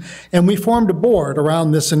season. And we formed a board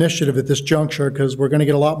around this initiative at this juncture because we're going to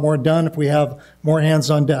get a lot more done if we have more hands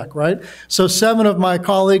on deck, right? So 7 of my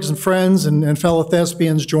colleagues and friends and fellow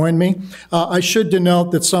thespians joined me. I should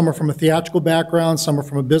denote that some are from a theatrical background, some are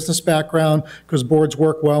from a business background, because boards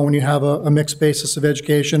work well when you have a mixed basis of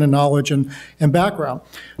education and knowledge and background.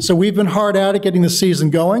 So we've been hard at it getting the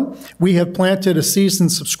season going. We have planted a season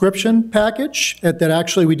subscription package that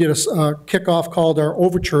actually we did a kickoff called our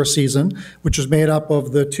Overture season, which was made up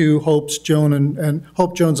of the 2 Hope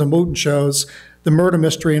Jones and Wooten shows the murder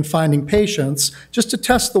mystery and finding patients, just to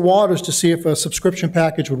test the waters to see if a subscription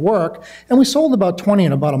package would work. And we sold about 20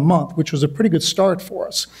 in about a month, which was a pretty good start for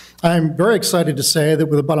us. I'm very excited to say that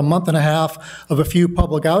with about a month and a half of a few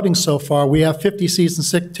public outings so far, we have 50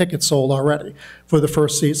 season tickets sold already for the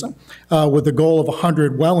first season, with the goal of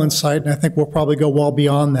 100 well in sight, and I think we'll probably go well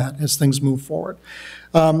beyond that as things move forward.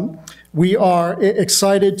 We are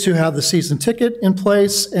excited to have the season ticket in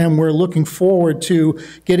place, and we're looking forward to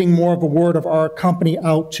getting more of a word of our company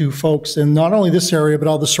out to folks in not only this area, but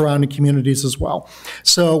all the surrounding communities as well.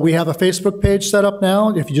 So we have a Facebook page set up now.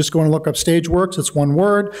 If you just go and look up Stageworks, it's one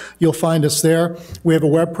word. You'll find us there. We have a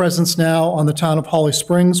web presence now on the Town of Holly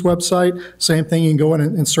Springs website. Same thing, you can go in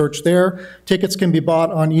and search there. Tickets can be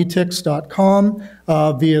bought on etix.com.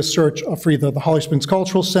 Via search for either the Holly Springs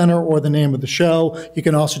Cultural Center or the name of the show. You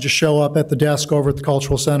can also just show up at the desk over at the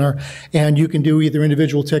Cultural Center, and you can do either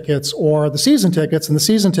individual tickets or the season tickets. And the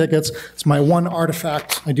season tickets, it's my one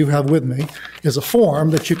artifact I do have with me, is a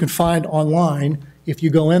form that you can find online if you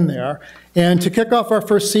go in there. And to kick off our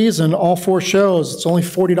first season, all 4 shows, it's only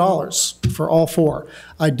 $40 for all 4.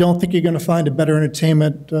 I don't think you're going to find a better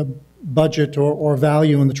entertainment budget or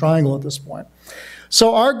value in the Triangle at this point.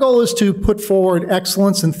 So our goal is to put forward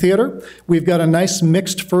excellence in theater. We've got a nice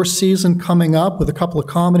mixed first season coming up with a couple of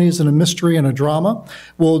comedies and a mystery and a drama.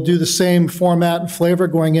 We'll do the same format and flavor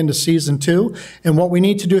going into season 2. And what we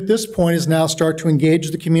need to do at this point is now start to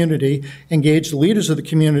engage the community, engage the leaders of the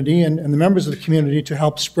community and the members of the community to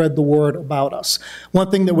help spread the word about us. One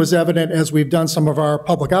thing that was evident as we've done some of our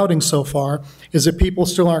public outings so far is that people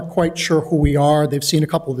still aren't quite sure who we are. They've seen a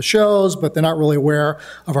couple of the shows, but they're not really aware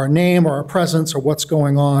of our name or our presence or what's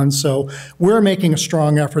going on. So we're making a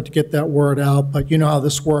strong effort to get that word out, but you know how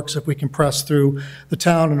this works. If we can press through the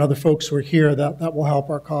town and other folks who are here, that will help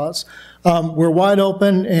our cause. We're wide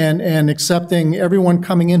open and accepting everyone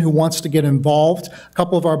coming in who wants to get involved. A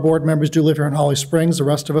couple of our board members do live here in Holly Springs. The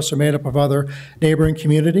rest of us are made up of other neighboring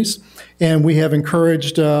communities. And we have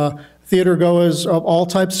encouraged theater goers of all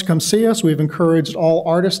types to come see us. We've encouraged all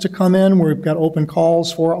artists to come in. We've got open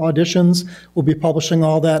calls for auditions. We'll be publishing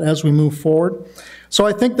all that as we move forward. So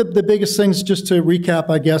I think that the biggest things, just to recap,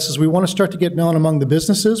 I guess, is we want to start to get known among the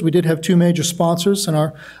businesses. We did have 2 major sponsors in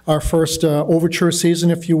our first overture season,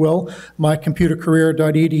 if you will.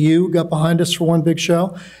 MyComputerCareer.edu got behind us for one big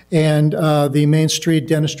show, and the Main Street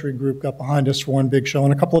Dentistry Group got behind us for one big show,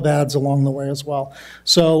 and a couple of ads along the way as well.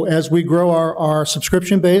 So as we grow our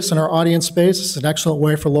subscription base and our audience base, it's an excellent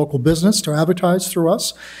way for local business to advertise through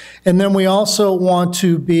us. And then we also want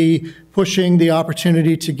to be pushing the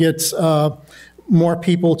opportunity to get more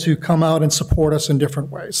people to come out and support us in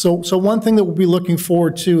different ways. So one thing that we'll be looking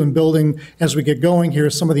forward to and building as we get going here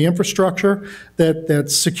is some of the infrastructure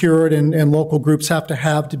that's secured and local groups have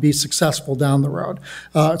to be successful down the road.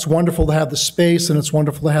 It's wonderful to have the space, and it's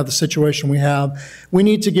wonderful to have the situation we have. We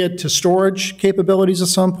need to get to storage capabilities at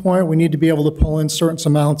some point. We need to be able to pull in certain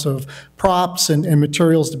amounts of props and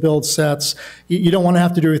materials to build sets. You don't want to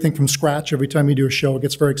have to do everything from scratch every time you do a show. It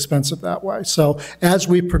gets very expensive that way. So as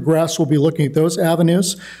we progress, we'll be looking at those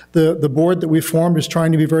avenues. The board that we formed is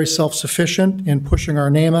trying to be very self-sufficient in pushing our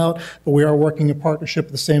name out, but we are working in partnership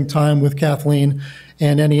at the same time with Kathleen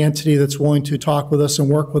and any entity that's willing to talk with us and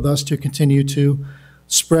work with us to continue to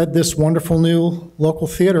spread this wonderful new local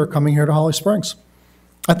theater coming here to Holly Springs.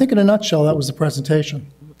 I think in a nutshell, that was the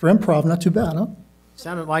presentation. For improv, not too bad, huh?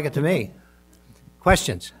 Sounded like it to me.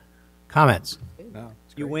 Questions? Comments?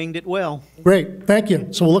 You winged it well. Great, thank you.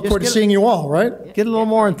 So we'll look forward to seeing you all, right? Get a little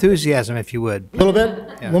more enthusiasm, if you would. A little bit?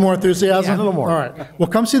 A little more enthusiasm? Yeah, a little more. All right. Well,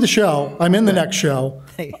 come see the show. I'm in the next show.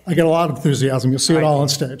 I get a lot of enthusiasm. You'll see it all on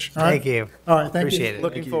stage. All right? Thank you. All right, thank Appreciate you. it.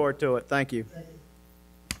 Looking forward to it. Thank you.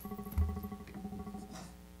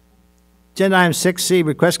 Agenda item 6C,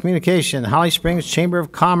 request communication, Holly Springs Chamber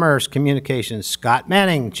of Commerce Communications. Scott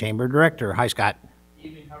Manning, Chamber Director. Hi, Scott.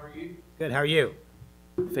 Evening, how are you? Good, how are you?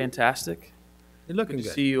 Fantastic. You're looking Good to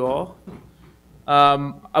good. see you all.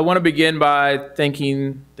 I want to begin by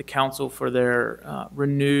thanking the council for their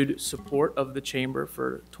renewed support of the Chamber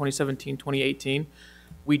for 2017-2018.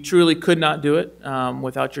 We truly could not do it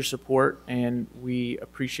without your support, and we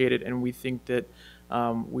appreciate it, and we think that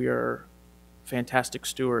we are fantastic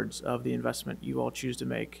stewards of the investment you all choose to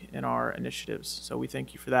make in our initiatives. So we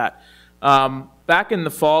thank you for that. Back in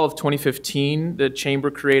the fall of 2015, the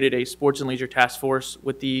Chamber created a sports and leisure task force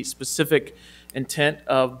with the specific intent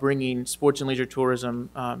of bringing sports and leisure tourism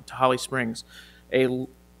to Holly Springs. A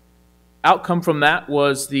outcome from that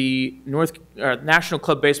was the National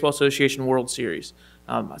Club Baseball Association World Series.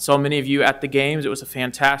 I saw many of you at the games. It was a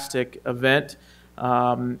fantastic event.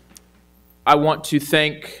 I want to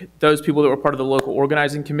thank those people that were part of the local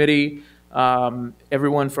organizing committee,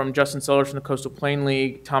 Everyone from Justin Sellers from the Coastal Plain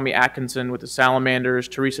League, Tommy Atkinson with the Salamanders,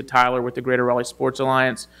 Teresa Tyler with the Greater Raleigh Sports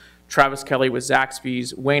Alliance, Travis Kelly with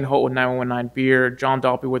Zaxby's, Wayne Holt with 919 Beer, John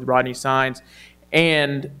Dalpy with Rodney Signs,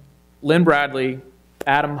 and Lynn Bradley,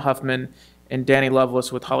 Adam Huffman, and Danny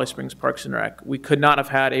Lovelace with Holly Springs Parks and Rec. We could not have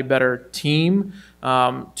had a better team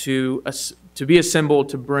to be assembled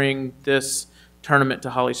to bring this tournament to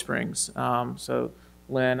Holly Springs. So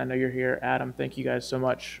Lynn, I know you're here. Adam, thank you guys so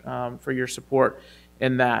much for your support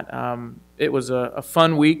in that. It was a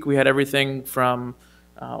fun week. We had everything from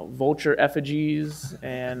vulture effigies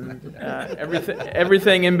and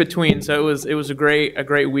everything in between. So it was a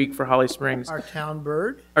great week for Holly Springs. Our town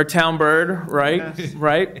bird. Our town bird, right? Yes.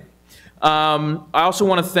 Right. I also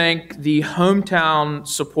want to thank the hometown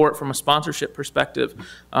support from a sponsorship perspective.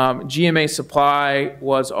 GMA Supply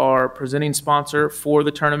was our presenting sponsor for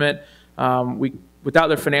the tournament. Without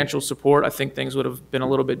their financial support, I think things would have been a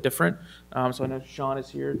little bit different. So I know Sean is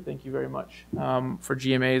here. Thank you very much for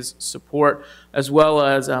GMA's support, as well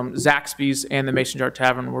as Zaxby's and the Mason Jar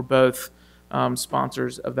Tavern were both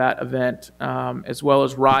sponsors of that event, as well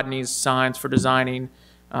as Rodney's Signs for designing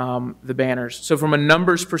the banners. So from a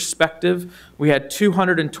numbers perspective, we had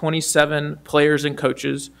 227 players and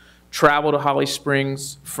coaches travel to Holly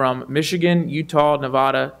Springs from Michigan, Utah,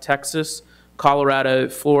 Nevada, Texas, Colorado,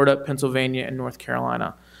 Florida, Pennsylvania, and North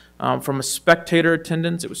Carolina. From a spectator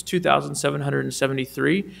attendance, it was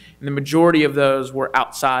 2,773, and the majority of those were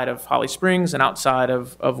outside of Holly Springs and outside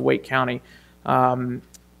of Wake County. Another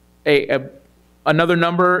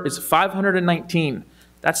number is 519.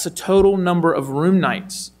 That's the total number of room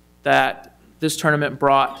nights that this tournament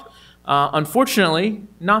brought. Unfortunately,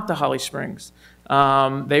 not to Holly Springs.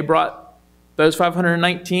 They brought those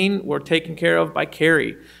 519 were taken care of by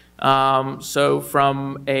Cary. So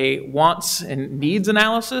from a wants and needs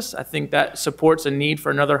analysis, I think that supports a need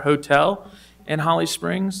for another hotel in Holly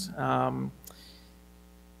Springs. I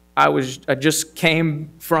just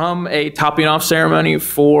came from a topping off ceremony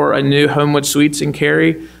for a new Homewood Suites in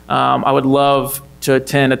Cary. I would love to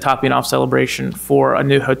attend a topping off celebration for a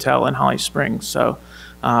new hotel in Holly Springs. So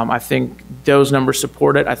I think those numbers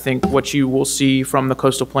support it. I think what you will see from the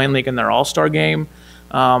Coastal Plain League in their All-Star game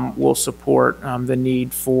will support the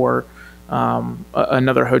need for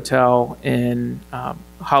another hotel in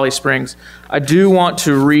Holly Springs. I do want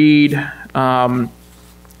to read a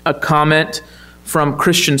comment from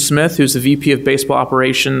Christian Smith, who's the VP of Baseball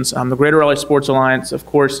Operations. The Greater Raleigh Sports Alliance, of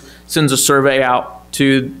course, sends a survey out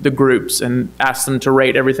to the groups and asks them to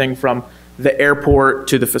rate everything from the airport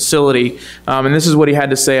to the facility. And this is what he had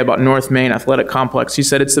to say about North Main Athletic Complex. He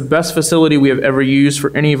said, "It's the best facility we have ever used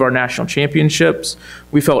for any of our national championships.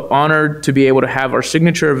 We felt honored to be able to have our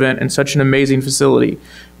signature event in such an amazing facility.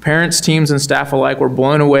 Parents, teams, and staff alike were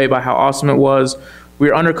blown away by how awesome it was. We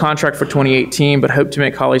are under contract for 2018, but hope to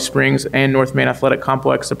make Holly Springs and North Main Athletic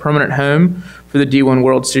Complex a permanent home for the D1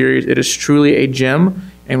 World Series. It is truly a gem,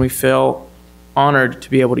 and we feel honored to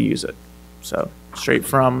be able to use it." So straight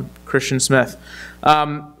from Christian Smith.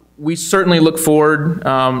 We certainly look forward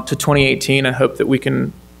to 2018 and hope that we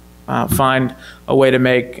can find a way to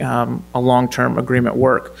make a long-term agreement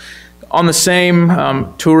work. On the same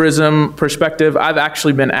tourism perspective, I've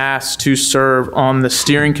actually been asked to serve on the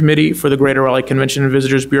steering committee for the Greater Raleigh Convention and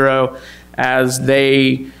Visitors Bureau as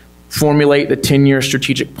they formulate the 10-year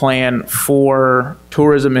strategic plan for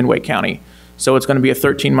tourism in Wake County. So it's going to be a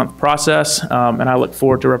 13-month process, and I look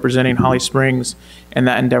forward to representing Holly Springs in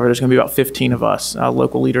that endeavor. There's going to be about 15 of us,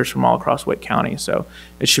 local leaders from all across Wake County. So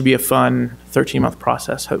it should be a fun 13-month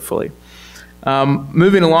process, hopefully.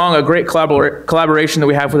 Moving along, a great collaboration that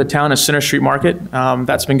we have with the town is Center Street Market.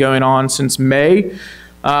 That's been going on since May.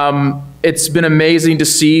 It's been amazing to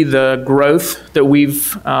see the growth that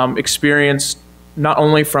we've experienced, not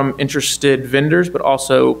only from interested vendors, but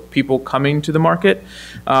also people coming to the market.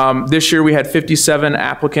 This year we had 57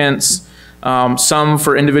 applicants, some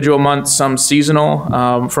for individual months, some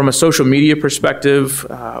seasonal. From a social media perspective,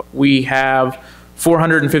 we have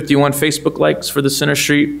 451 Facebook likes for the Center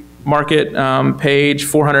Street Market page,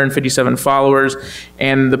 457 followers,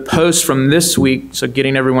 and the post from this week, so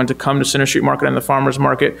getting everyone to come to Center Street Market and the Farmers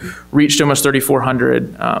Market, reached almost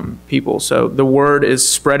 3,400 people. So the word is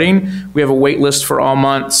spreading. We have a wait list for all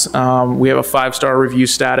months. We have a 5-star review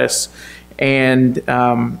status, and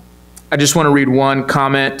I just want to read one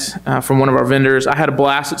comment from one of our vendors. "I had a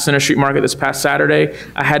blast at Center Street Market this past Saturday.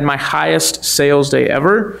 I had my highest sales day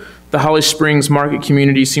ever. The Holly Springs market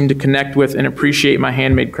community seemed to connect with and appreciate my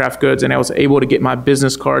handmade craft goods, and I was able to get my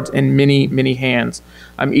business cards in many, many hands.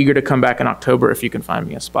 I'm eager to come back in October if you can find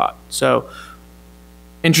me a spot." So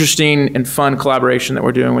interesting and fun collaboration that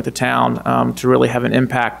we're doing with the town to really have an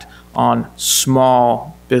impact on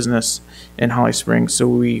small business in Holly Springs. So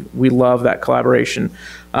we love that collaboration.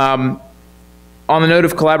 On the note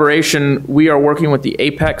of collaboration, we are working with the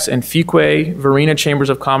Apex and Fuquay Varina Chambers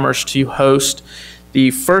of Commerce to host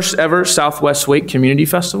the first ever Southwest Wake Community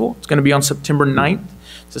Festival. It's going to be on September 9th.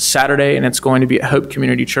 It's a Saturday, and it's going to be at Hope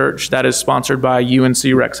Community Church. That is sponsored by UNC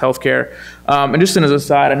Rex Healthcare. And just as an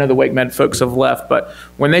aside, I know the WakeMed folks have left, but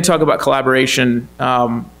when they talk about collaboration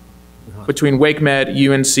between WakeMed,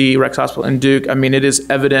 UNC, Rex Hospital, and Duke, I mean, it is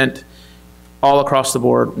evident all across the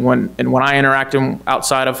board. When I interact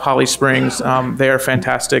outside of Holly Springs, they are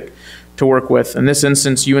fantastic to work with. In this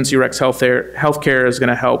instance, UNC Rex Healthcare is going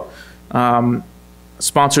to help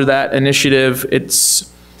sponsor that initiative. It's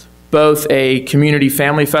both a community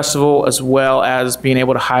family festival as well as being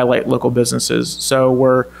able to highlight local businesses. So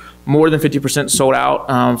we're more than 50% sold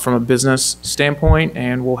out from a business standpoint,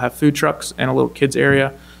 and we'll have food trucks and a little kids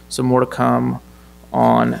area. So more to come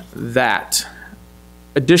on that.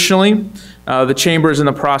 Additionally, the chamber is in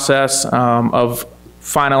the process of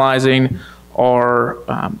finalizing our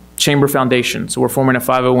chamber foundation. So we're forming a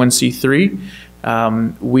 501c3.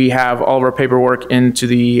 We have all of our paperwork into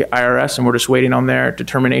the IRS, and we're just waiting on their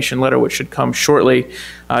determination letter, which should come shortly.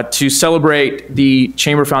 To celebrate the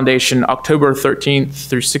Chamber Foundation, October 13th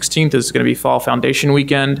through 16th is going to be Fall Foundation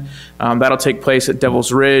Weekend. That'll take place at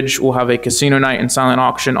Devil's Ridge. We'll have a casino night and silent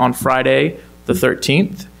auction on Friday, the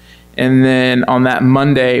 13th. And then on that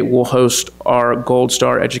Monday, we'll host our Gold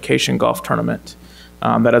Star Education Golf Tournament.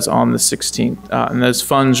 That is on the 16th. And those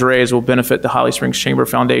funds raised will benefit the Holly Springs Chamber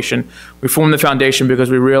Foundation. We formed the foundation because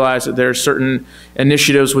we realized that there are certain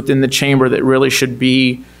initiatives within the chamber that really should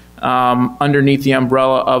be underneath the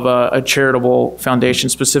umbrella of a charitable foundation,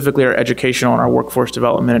 specifically our educational and our workforce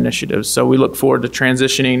development initiatives. So we look forward to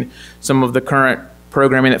transitioning some of the current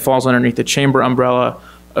programming that falls underneath the chamber umbrella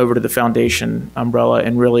over to the foundation umbrella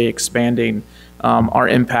and really expanding our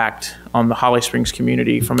impact on the Holly Springs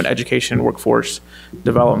community from an education and workforce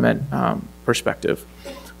development perspective.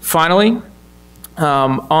 Finally,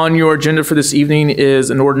 on your agenda for this evening is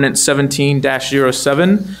an ordinance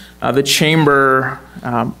 17-07. The chamber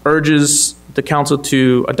urges the council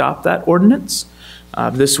to adopt that ordinance.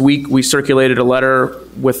 This week we circulated a letter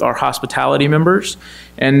with our hospitality members,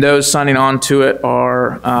 and those signing on to it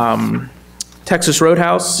are Texas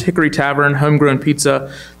Roadhouse, Hickory Tavern, Homegrown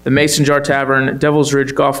Pizza, the Mason Jar Tavern, Devil's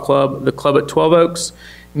Ridge Golf Club, the Club at 12 Oaks,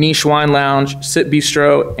 Niche Wine Lounge, Sit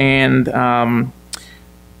Bistro, and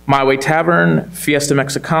My Way Tavern, Fiesta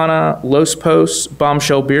Mexicana, Los Pos,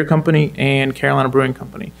 Bombshell Beer Company, and Carolina Brewing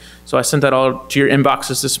Company. So I sent that all to your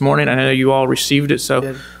inboxes this morning. I know you all received it,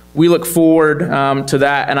 so we look forward to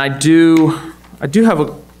that. And I do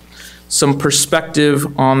have some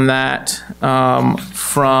perspective on that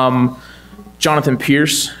from Jonathan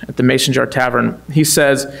Pierce at the Mason Jar Tavern. He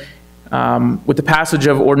says, with the passage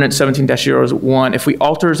of Ordinance 17-01, if we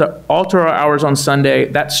alter our hours on Sunday,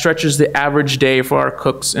 that stretches the average day for our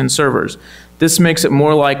cooks and servers. This makes it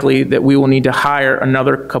more likely that we will need to hire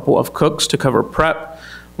another couple of cooks to cover prep,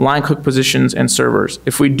 line cook positions, and servers.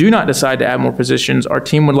 If we do not decide to add more positions, our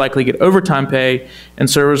team would likely get overtime pay, and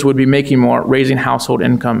servers would be making more, raising household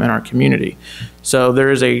income in our community. So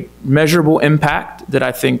there is a measurable impact that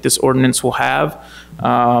I think this ordinance will have,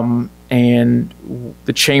 and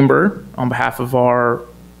the chamber, on behalf of our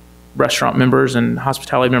restaurant members and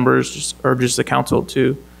hospitality members, just urges the council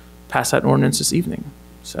to pass that ordinance this evening.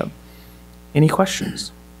 So, any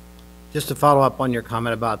questions? Just to follow up on your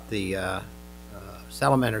comment about the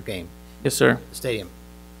Salamander game. Yes, sir. Stadium.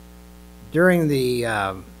 During the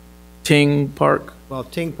Ting Park. Well,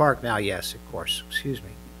 Ting Park now, yes, of course. Excuse me.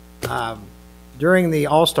 During the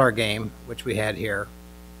All-Star game, which we had here,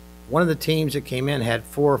 one of the teams that came in had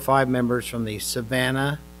 4 or 5 members from the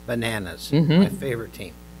Savannah Bananas, my favorite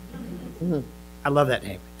team. I love that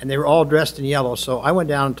name. And they were all dressed in yellow, so I went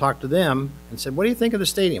down and talked to them and said, what do you think of the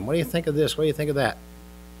stadium? What do you think of this? What do you think of that?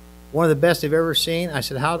 One of the best they've ever seen. I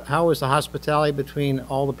said, how is the hospitality between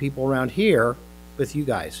all the people around here with you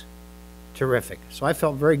guys? Terrific. So I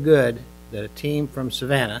felt very good that a team from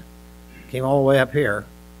Savannah came all the way up here,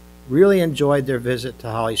 really enjoyed their visit to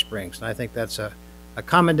Holly Springs. And I think that's a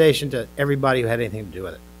commendation to everybody who had anything to do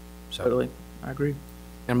with it. So, Totally. I agree.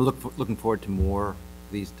 And I'm looking forward to more of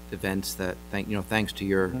these events that, thanks to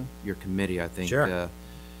your committee, I think Sure.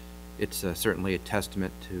 it's certainly a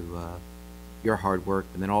testament to your hard work,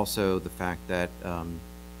 and then also the fact that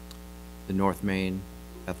the North Main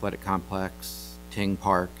Athletic Complex, Ting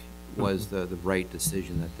Park, was the right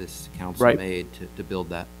decision that this council Right. made to build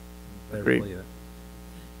that. I Agreed. believe it.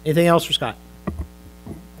 Anything else for Scott?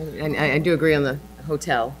 I do agree on the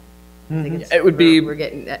hotel. I think it's, It would be- we're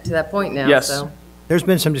getting to that point now, Yes. so. There's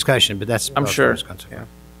been some discussion, but that's. I'm sure. Yeah.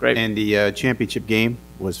 Great. And the championship game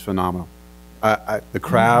was phenomenal. The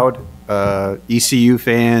crowd, ECU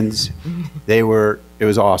fans, it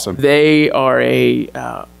was awesome. They are a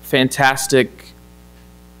fantastic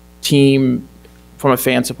team from a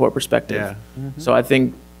fan support perspective. Yeah. So I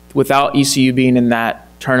think without ECU being in that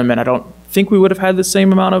tournament, I don't think we would have had the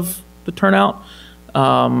same amount of the turnout.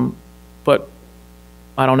 But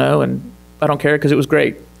I don't know, and I don't care because it was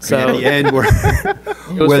great. So At the end, it was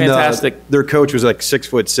fantastic. Their coach was like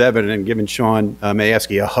 6'7" and giving Sean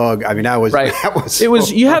Mayevsky a hug. I mean, that was Right. It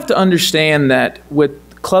was. You have to understand that with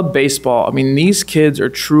club baseball, I mean, these kids are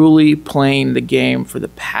truly playing the game for the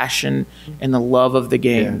passion and the love of the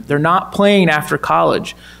game. Yeah. They're not playing after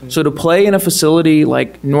college. So to play in a facility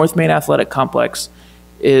like North Main Athletic Complex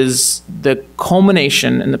is the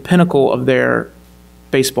culmination and the pinnacle of their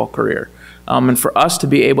baseball career. And for us to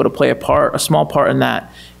be able to play a small part in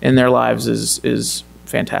that in their lives is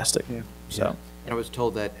fantastic. Yeah. So. And I was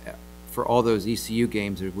told that for all those ECU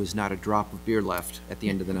games, there was not a drop of beer left at the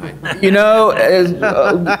end of the night. You know,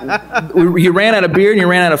 you ran out of beer and you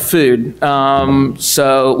ran out of food.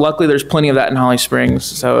 So luckily, there's plenty of that in Holly Springs.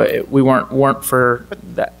 So we weren't for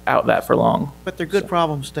that for long. But they're good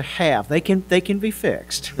problems to have. They can be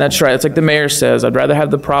fixed. That's right. It's like the mayor says. I'd rather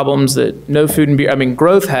have the problems that no food and beer. I mean,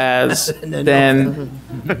 growth has than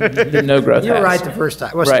no growth. You were has. right the first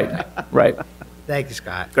time. Right. Right. Thank you,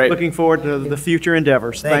 Scott. Great. Looking forward to the future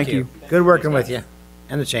endeavors. Thank you. Good working with you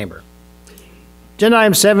and the chamber. Agenda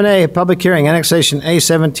item 7A, public hearing, annexation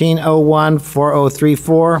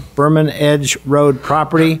A17014034, Berman Edge Road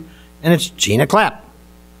property, and it's Gina Clapp.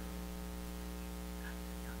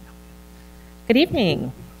 Good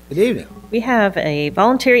evening. Good evening. We have a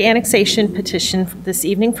voluntary annexation petition this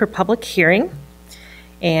evening for public hearing,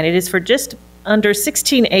 and it is for just under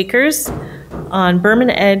 16 acres on Berman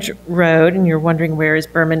Edge Road, and you're wondering where is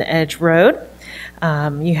Berman Edge Road.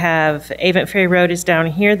 You have Avent Ferry Road is down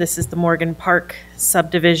here. This is the Morgan Park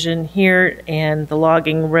subdivision here, and the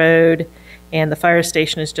logging road and the fire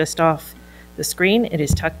station is just off the screen. It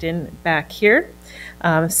is tucked in back here.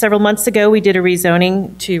 Several months ago, we did a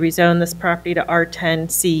rezoning to rezone this property to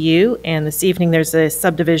R10 CU, and this evening there's a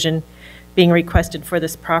subdivision being requested for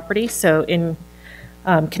this property. So in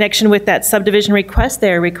connection with that subdivision request,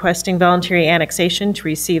 they're requesting voluntary annexation to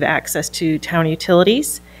receive access to town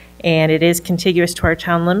utilities, and it is contiguous to our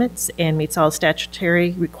town limits and meets all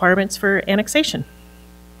statutory requirements for annexation.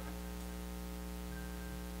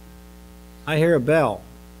 I hear a bell,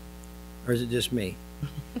 or is it just me?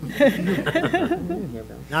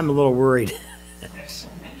 I'm a little worried.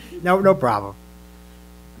 No problem.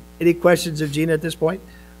 Any questions of Gina at this point?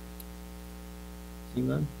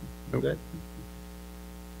 None? Nope. Good.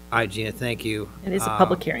 All right, Gina, thank you. It is a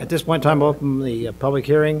public hearing. At this point in time, I'll open the public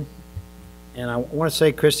hearing. And I want to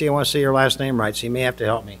say, Christy, I want to say your last name right, so you may have to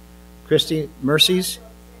help me. Christy Mercies?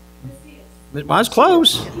 Well, that's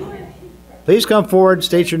close. Please come forward,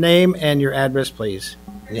 state your name and your address, please.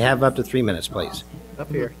 And you have up to 3 minutes, please.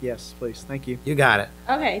 Up here, yes, please. Thank you. You got it.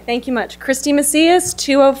 Okay, thank you much. Christy Macias,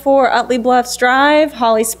 204 Utley Bluffs Drive,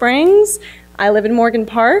 Holly Springs. I live in Morgan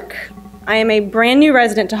Park. I am a brand new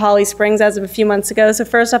resident to Holly Springs as of a few months ago. So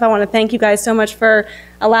first off, I want to thank you guys so much for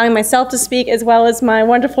allowing myself to speak, as well as my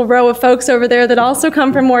wonderful row of folks over there that also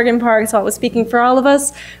come from Morgan Park. So I was speaking for all of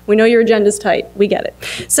us. We know your agenda's tight. We get it.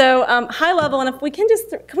 So high level, and if we can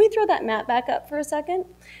can we throw that map back up for a second?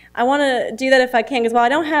 I want to do that if I can, because while I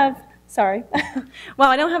don't have Sorry. Well,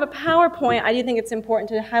 I don't have a PowerPoint. I do think it's important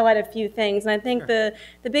to highlight a few things. And I think the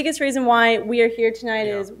biggest reason why we are here tonight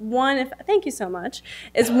is one, thank you so much,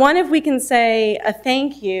 is one, if we can say a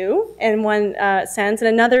thank you in one sense, and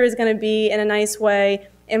another is going to be in a nice way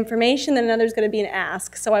information, and another is going to be an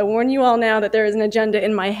ask. So I warn you all now that there is an agenda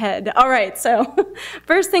in my head. All right, so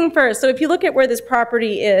first thing first. So if you look at where this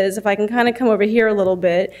property is, if I can kind of come over here a little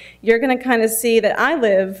bit, you're going to kind of see that I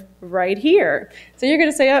live right here. So you're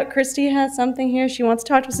going to say, oh, Christy has something here she wants to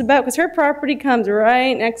talk to us about, because her property comes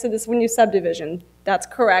right next to this new subdivision. That's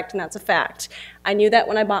correct, and that's a fact. I knew that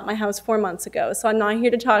when I bought my house 4 months ago, so I'm not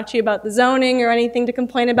here to talk to you about the zoning or anything to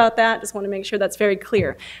complain about that. Just want to make sure that's very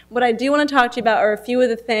clear. What I do want to talk to you about are a few of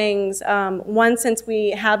the things. One, since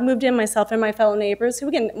we have moved in, myself and my fellow neighbors, who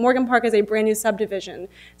again, Morgan Park is a brand new subdivision.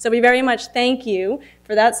 So we very much thank you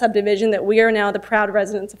for that subdivision, that we are now the proud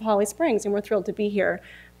residents of Holly Springs, and we're thrilled to be here.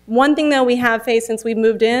 One thing, though, we have faced since we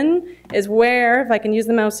moved in is where, if I can use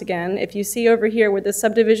the mouse again, if you see over here where this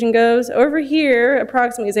subdivision goes, over here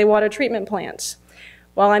approximately is a water treatment plant.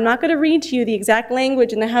 While I'm not going to read to you the exact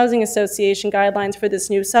language in the Housing Association guidelines for this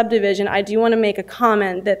new subdivision, I do want to make a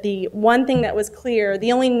comment that the one thing that was clear,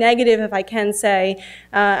 the only negative, if I can say,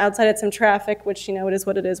 outside of some traffic, which, you know, it is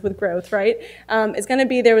what it is with growth, right, is going to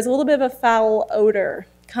be there was a little bit of a foul odor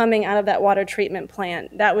coming out of that water treatment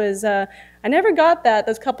plant. That was, I never got that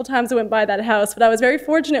those couple times I went by that house, but I was very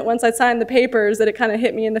fortunate once I signed the papers that it kind of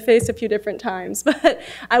hit me in the face a few different times. But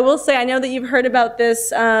I will say, I know that you've heard about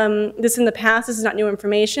this, this in the past. This is not new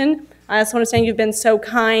information. I also want to say you've been so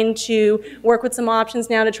kind to work with some options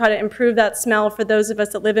now to try to improve that smell for those of us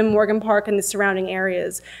that live in Morgan Park and the surrounding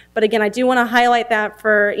areas. But again, I do want to highlight that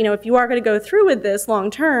for, you know, if you are going to go through with this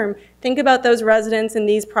long term, think about those residents and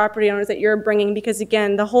these property owners that you're bringing, because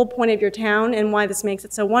again, the whole point of your town and why this makes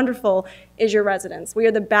it so wonderful is your residents. We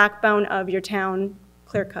are the backbone of your town,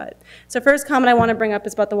 clear cut. So first comment I want to bring up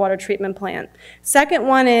is about the water treatment plant. Second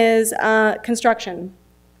one is construction.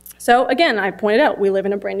 So again, I pointed out, we live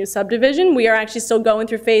in a brand new subdivision. We are actually still going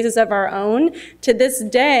through phases of our own. To this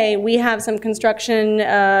day, we have some construction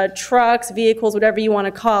trucks, vehicles, whatever you want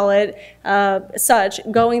to call it, such,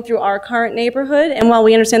 going through our current neighborhood. And while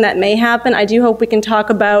we understand that may happen, I do hope we can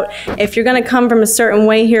talk about, if you're going to come from a certain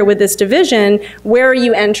way here with this division, where are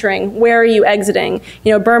you entering? Where are you exiting?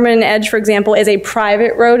 You know, Berman Edge, for example, is a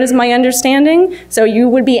private road, is my understanding. So you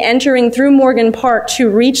would be entering through Morgan Park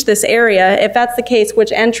to reach this area. If that's the case,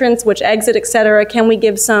 which entrance, which exit, et cetera, can we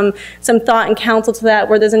give some thought and counsel to that,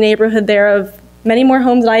 where there's a neighborhood there of many more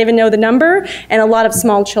homes than I even know the number, and a lot of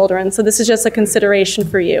small children. So this is just a consideration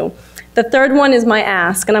for you. The third one is my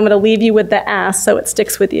ask, and I'm going to leave you with the ask so it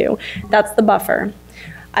sticks with you. That's the buffer.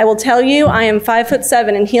 I will tell you, I am 5'7",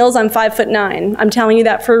 in heels I'm 5'9". I'm telling you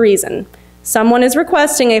that for a reason. Someone is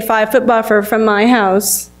requesting a 5-foot buffer from my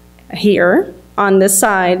house here on this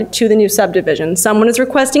side to the new subdivision. Someone is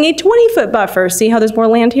requesting a 20-foot buffer. See how there's more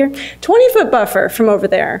land here? 20-foot buffer from over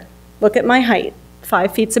there. Look at my height.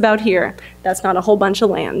 5 feet's about here. That's not a whole bunch of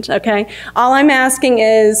land, okay? All I'm asking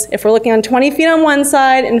is, if we're looking on 20 feet on one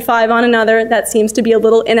side and 5 on another, that seems to be a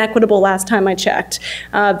little inequitable last time I checked.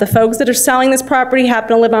 The folks that are selling this property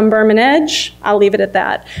happen to live on Berman Edge. I'll leave it at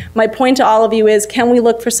that. My point to all of you is, can we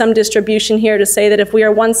look for some distribution here to say that if we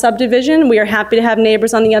are one subdivision, we are happy to have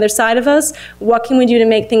neighbors on the other side of us? What can we do to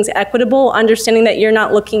make things equitable, understanding that you're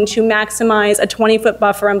not looking to maximize a 20-foot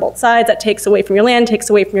buffer on both sides? That takes away from your land, takes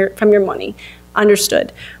away from your money.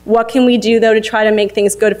 Understood. What can we do, though, to try to make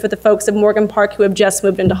things good for the folks of Morgan Park who have just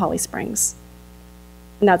moved into Holly Springs?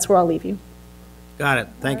 And that's where I'll leave you. Got it.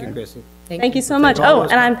 Thank you, Chrissy. Thank you so much. Oh,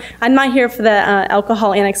 and I'm not here for the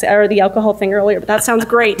alcohol annex or the alcohol thing earlier, but that sounds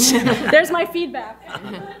great. There's my feedback. All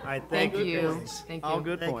right, Thank you. Thank you. All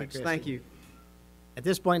good points. Thank you. At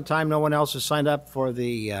this point in time, no one else has signed up for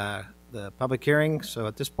the public hearing, so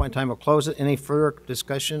at this point in time, we'll close it. Any further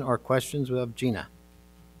discussion or questions of Gina?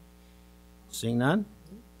 Seeing none,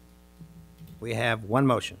 we have one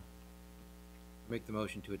motion. Make the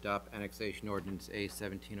motion to adopt annexation ordinance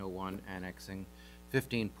A-1701, annexing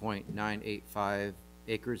 15.985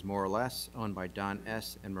 acres, more or less, owned by Don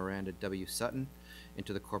S. and Miranda W. Sutton,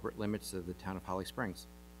 into the corporate limits of the town of Holly Springs.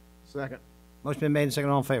 Second. Motion been made and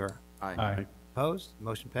seconded. All in favor? Aye. Opposed?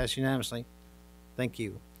 Motion passed unanimously. Thank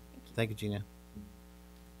you. Thank you, Gina.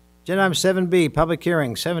 Agenda item 7B, public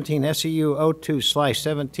hearing, 17 SEU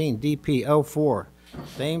 02/17 DP 04,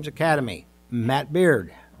 Thames Academy. Matt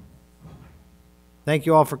Beard. Thank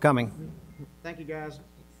you all for coming. Thank you, guys.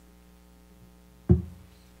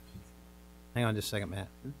 Hang on just a second, Matt.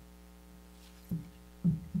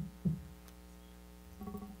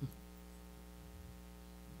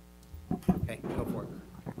 Okay, go for it.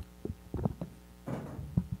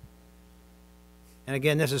 And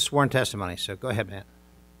again, this is sworn testimony, so go ahead, Matt.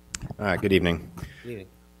 Good evening. Good evening.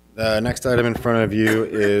 The next item in front of you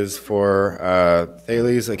is for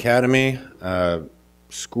Thales Academy,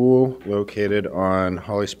 school located on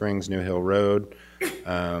Holly Springs New Hill Road.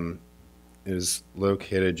 It is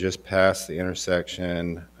located just past the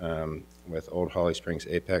intersection with Old Holly Springs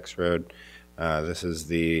Apex Road. This is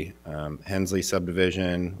the Hensley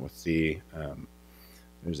subdivision with the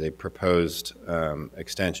there's a proposed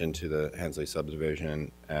extension to the Hensley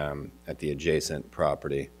subdivision at the adjacent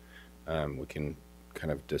property. We can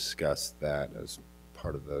kind of discuss that as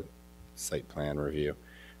part of the site plan review.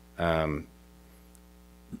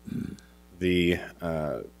 The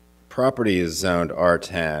property is zoned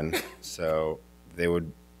R10, so they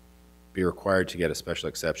would be required to get a special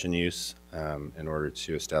exception use in order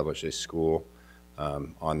to establish a school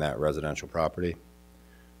on that residential property.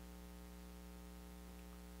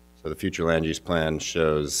 So the future land use plan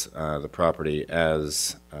shows the property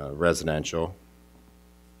as residential,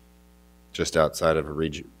 just outside of a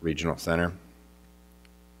regional center.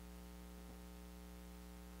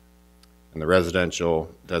 And the residential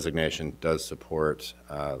designation does support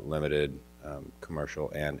limited commercial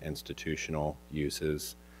and institutional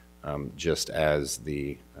uses, just as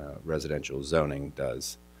the residential zoning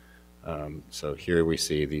does. So here we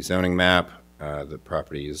see the zoning map. The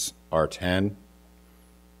property is R10.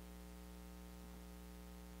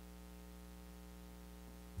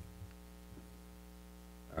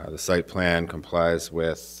 The site plan complies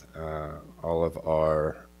with all of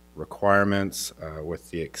our requirements, with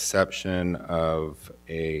the exception of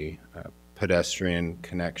a pedestrian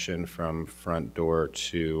connection from front door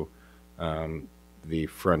to the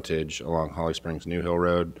frontage along Holly Springs New Hill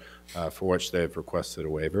Road, for which they've requested a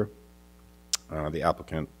waiver. The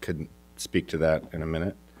applicant could speak to that in a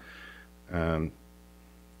minute.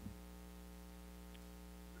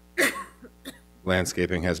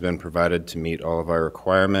 Landscaping has been provided to meet all of our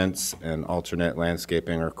requirements. An alternate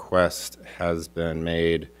landscaping request has been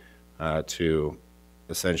made to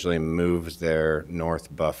essentially move their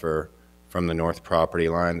north buffer from the north property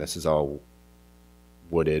line. This is all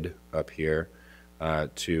wooded up here,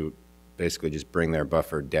 to basically just bring their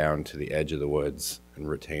buffer down to the edge of the woods and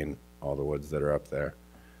retain all the woods that are up there.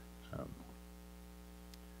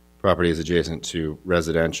 Property is adjacent to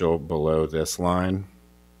residential below this line.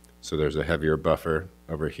 So there's a heavier buffer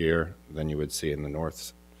over here than you would see in the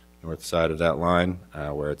north side of that line,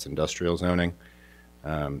 where it's industrial zoning.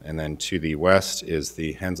 And then to the west is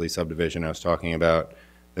the Hensley subdivision I was talking about.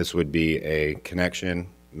 This would be a connection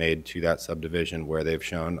made to that subdivision where they've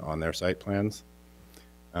shown on their site plans.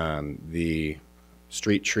 The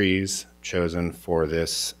street trees chosen for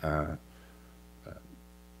this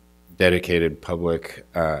dedicated public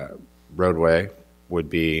roadway would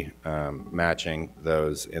be matching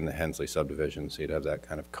those in the Hensley subdivision, so you'd have that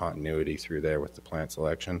kind of continuity through there with the plant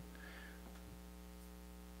selection.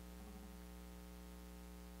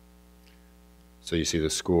 So you see the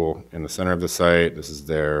school in the center of the site. This is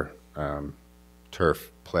their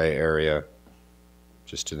turf play area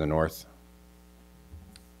just to the north.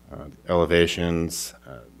 Elevations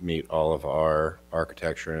meet all of our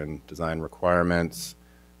architecture and design requirements.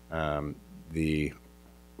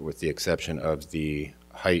 With the exception of the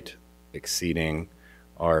height exceeding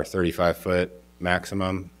our 35-foot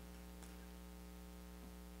maximum,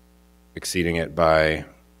 exceeding it by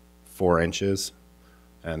 4 inches,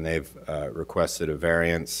 and they've requested a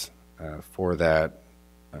variance for that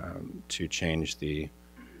to change the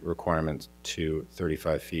requirement to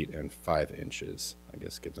 35 feet and 5 inches. I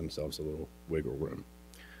guess give themselves a little wiggle room.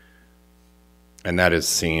 And that is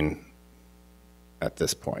seen at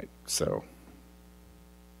this point, so.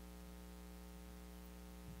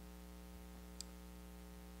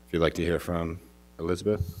 If you'd like to hear from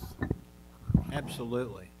Elizabeth?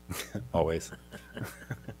 Absolutely. Always.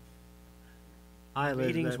 Hi,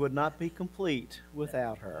 Elizabeth. Meetings would not be complete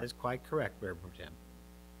without her. That's quite correct, Mayor Pro Tem.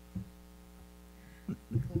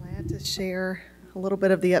 Glad to share a little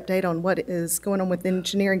bit of the update on what is going on with the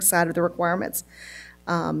engineering side of the requirements.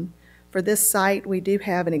 For this site, we do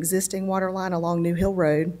have an existing water line along New Hill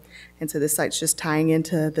Road, and so this site's just tying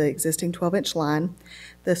into the existing 12-inch line.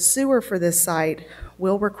 The sewer for this site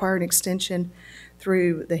will require an extension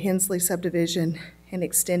through the Hensley subdivision and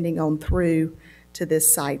extending on through to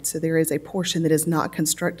this site. So there is a portion that is not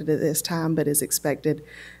constructed at this time, but is expected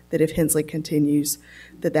that if Hensley continues,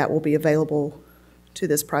 that will be available to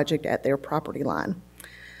this project at their property line.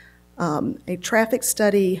 A traffic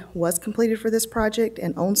study was completed for this project,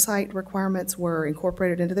 and on-site requirements were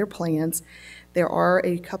incorporated into their plans. There are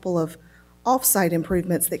a couple of off-site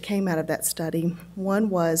improvements that came out of that study. One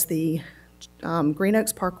was the Green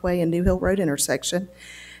Oaks Parkway and New Hill Road intersection.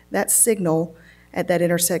 That signal at that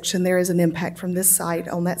intersection, there is an impact from this site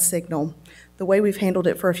on that signal. The way we've handled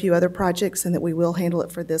it for a few other projects, and that we will handle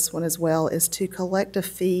it for this one as well, is to collect a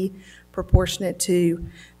fee proportionate to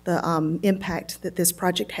the impact that this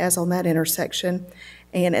project has on that intersection,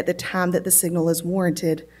 and at the time that the signal is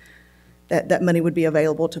warranted, that money would be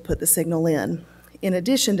available to put the signal in. In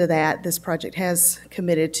addition to that, this project has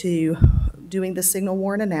committed to doing the signal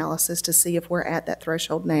warrant analysis to see if we're at that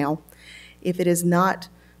threshold now. If it is not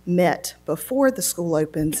met before the school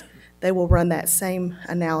opens, they will run that same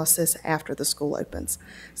analysis after the school opens.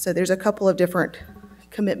 So there's a couple of different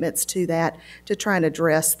commitments to that to try and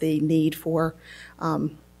address the need for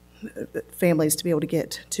families to be able to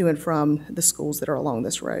get to and from the schools that are along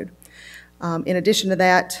this road. In addition to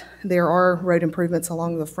that, there are road improvements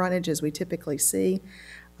along the frontage as we typically see.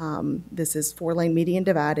 This is 4-lane median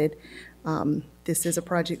divided. This is a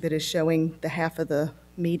project that is showing the half of the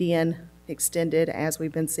median extended as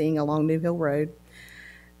we've been seeing along New Hill Road.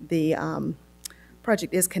 The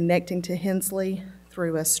project is connecting to Hensley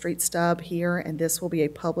through a street stub here, and this will be a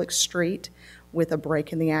public street with a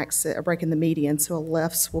break in the median, so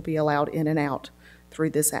lefts will be allowed in and out through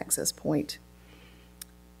this access point.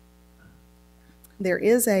 There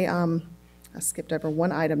is a, I skipped over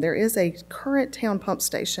one item. There is a current town pump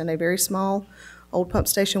station, a very small old pump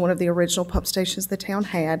station, one of the original pump stations the town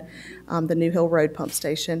had, the New Hill Road pump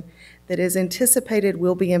station, that is anticipated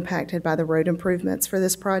will be impacted by the road improvements for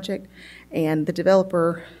this project. And the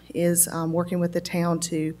developer is working with the town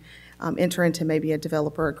to enter into maybe a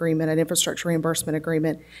developer agreement, an infrastructure reimbursement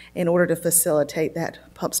agreement, in order to facilitate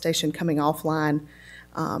that pump station coming offline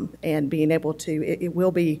and being able to, it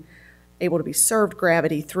will be able to be served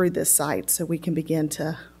gravity through this site, so we can begin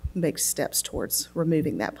to make steps towards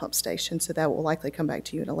removing that pump station. So that will likely come back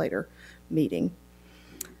to you in a later meeting.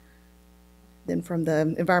 Then from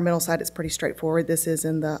the environmental side, it's pretty straightforward. This is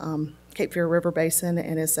in the Cape Fear River Basin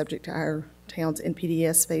and is subject to our town's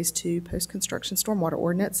NPDES Phase 2 post-construction stormwater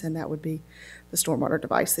ordinance, and that would be the stormwater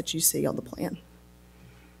device that you see on the plan.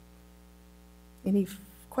 Any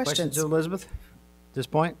questions? Elizabeth, at this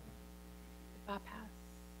point?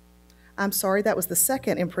 I'm sorry, that was the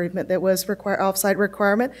second improvement that was off-site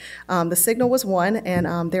requirement. The signal was one,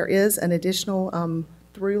 and there is an additional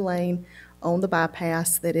through lane on the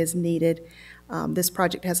bypass that is needed. This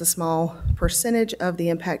project has a small percentage of the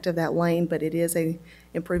impact of that lane, but it is an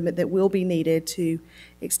improvement that will be needed to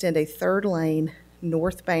extend a third lane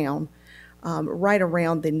northbound right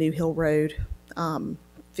around the New Hill Road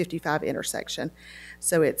 55 intersection.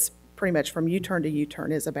 So it's pretty much from U-turn to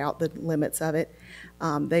U-turn is about the limits of it.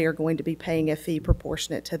 They are going to be paying a fee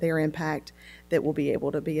proportionate to their impact that will be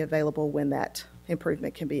able to be available when that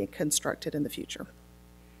improvement can be constructed in the future.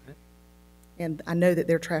 And I know that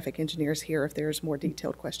their traffic engineers here if there's more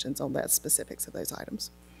detailed questions on that specifics of those items.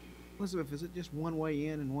 Elizabeth, is it just one way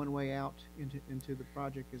in and one way out into the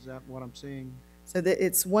project? Is that what I'm seeing? So that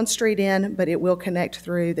it's one street in, but it will connect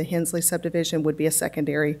through the Hensley subdivision would be a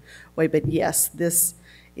secondary way. But yes, this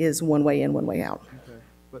is one way in, one way out. Okay.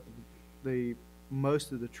 But the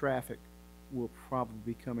most of the traffic will probably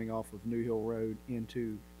be coming off of New Hill Road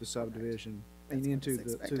into the subdivision and into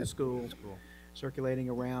the school, circulating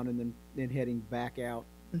around and then heading back out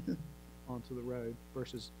onto the road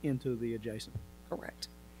versus into the adjacent. Correct.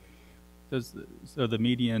 So the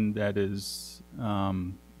median that is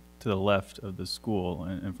to the left of the school,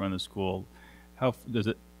 in front of the school, how does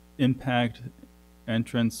it impact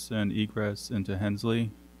entrance and egress into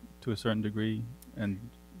Hensley to a certain degree? And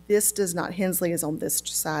this does not. Hensley is on this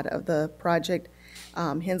side of the project.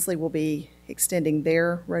 Hensley will be extending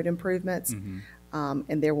their road improvements,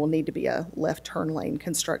 and there will need to be a left turn lane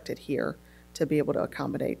constructed here to be able to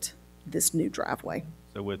accommodate this new driveway.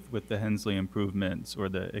 So with the Hensley improvements or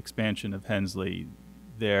the expansion of Hensley,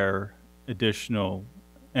 their additional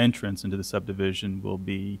entrance into the subdivision will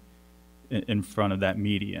be in front of that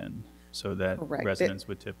median, so that Correct. Residents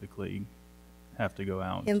would typically have to go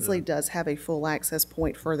out. Hensley does have a full access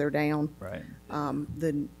point further down. Right.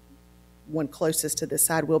 The one closest to this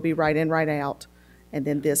side will be right in, right out, and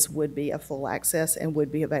then this would be a full access and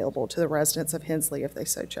would be available to the residents of Hensley if they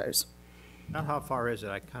so chose. Now, how far is it?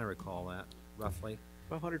 I kind of recall that, roughly.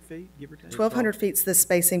 1,200 feet, give or take? 1,200 feet's the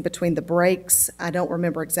spacing between the breaks. I don't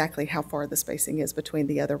remember exactly how far the spacing is between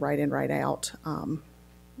the other right in, right out. And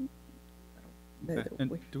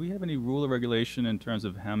do we have any rule or regulation in terms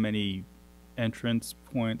of how many entrance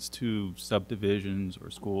points to subdivisions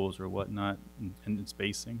or schools or whatnot and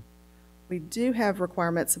spacing? We do have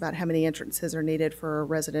requirements about how many entrances are needed for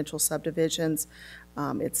residential subdivisions.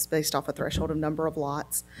 It's based off a threshold of number of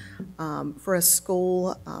lots. For a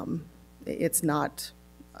school, it's not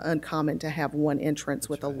uncommon to have one entrance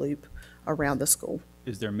with a loop around the school.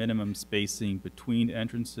 Is there minimum spacing between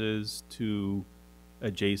entrances to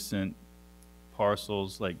adjacent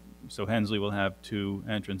parcels? Like, so Hensley will have 2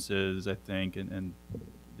 entrances, I think, and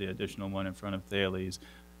the additional one in front of Thales.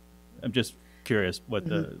 I'm just curious what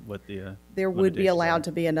the there would be allowed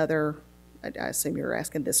to be another. I assume you're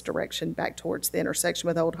asking this direction back towards the intersection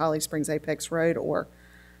with Old Holly Springs Apex Road, or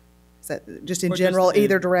is that just in general,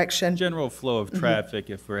 either direction? General flow of traffic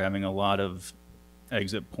if we're having a lot of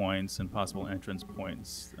exit points and possible entrance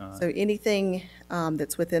points. So anything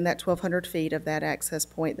that's within that 1,200 feet of that access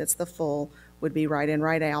point that's the full would be right in,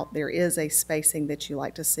 right out. There is a spacing that you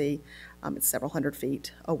like to see. It's several hundred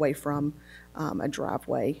feet away from a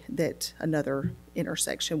driveway that another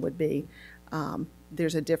intersection would be.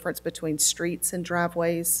 There's a difference between streets and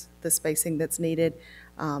driveways, the spacing that's needed.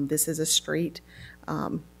 This is a street.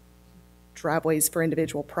 Driveways for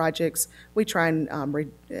individual projects. We try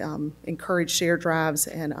and encourage shared drives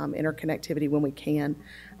and interconnectivity when we can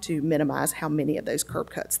to minimize how many of those curb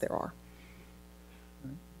cuts there are.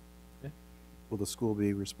 Will the school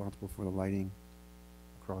be responsible for the lighting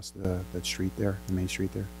across that street there, the main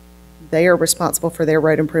street there? They are responsible for their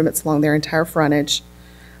road improvements along their entire frontage,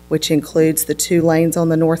 which includes the 2 lanes on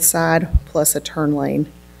the north side, plus a turn lane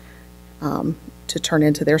to turn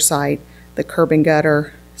into their site, the curb and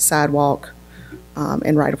gutter, sidewalk,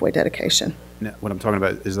 and right-of-way dedication. No, what I'm talking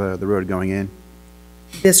about is the road going in?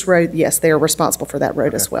 This road, yes, they are responsible for that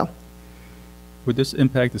road as well. Would this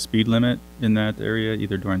impact the speed limit in that area,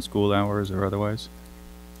 either during school hours or otherwise?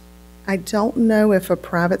 I don't know if a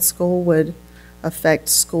private school would affect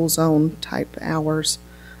school zone type hours.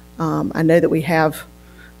 I know that we have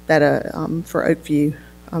that for Oakview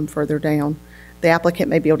further down. The applicant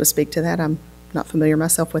may be able to speak to that. I'm not familiar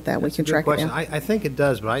myself with that. We can track it down. I think it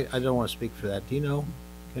does, but I don't want to speak for that. Do you know,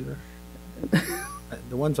 Kendra?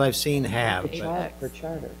 The ones I've seen have. But, For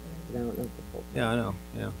charter. I don't know for full. yeah, I know.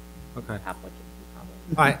 Yeah. Okay. Applicant,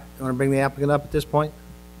 probably. All right. You want to bring the applicant up at this point?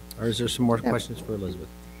 Or is there some more questions for Elizabeth?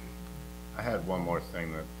 I had one more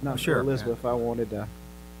thing that. Not Sure. sure, Elizabeth, I wanted to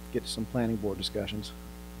get to some planning board discussions.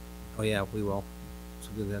 Oh, yeah, we will. So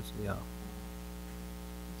that's, yeah.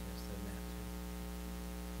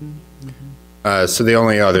 So the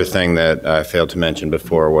only other thing that I failed to mention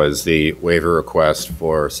before was the waiver request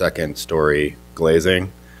for second-story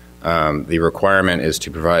glazing. The requirement is to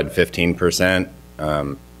provide 15%.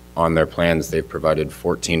 On their plans, they've provided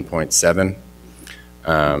 14.7.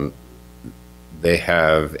 They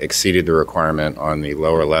have exceeded the requirement on the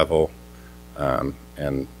lower level,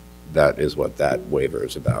 and that is what that waiver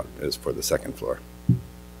is about, is for the second floor.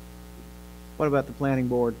 What about the planning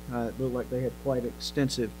board? It looked like they had quite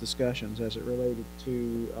extensive discussions as it related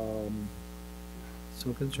to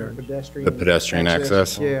some concerns. Pedestrian. The pedestrian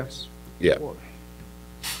access? Yes. Yeah.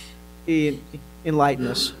 Enlighten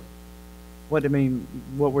us. What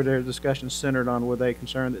were their discussions centered on? Were they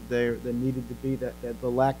concerned that there needed to be that the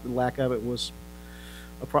lack of it was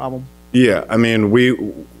a problem? Yeah, I mean, we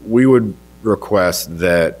would request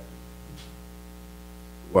that,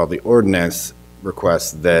 well, the ordinance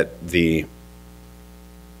requests that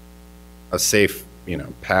a safe,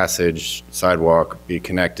 passage sidewalk be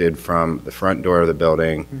connected from the front door of the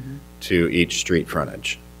building to each street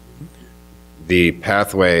frontage. The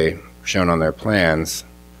pathway shown on their plans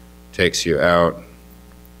takes you out,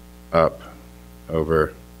 up,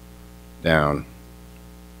 over, down,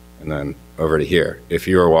 and then over to here. If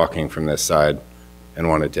you were walking from this side and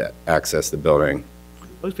wanted to access the building.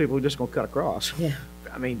 Those people are just going to cut across. Yeah.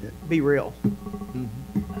 I mean, be real.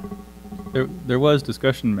 There was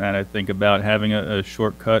discussion, Matt, I think, about having a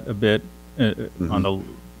shortcut a bit on the,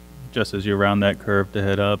 just as you're around that curve to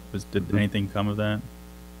head up. Did anything come of that?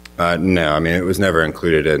 No, I mean, it was never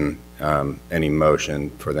included in any motion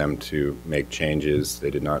for them to make changes. They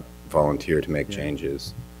did not volunteer to make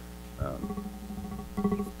changes.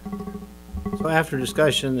 So after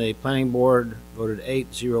discussion, the planning board voted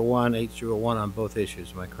 8-0-1 on both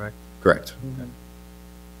issues. Am I correct? Correct. Okay.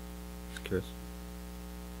 Just curious.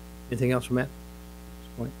 Anything else from Matt at this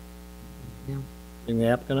point? No. Bring the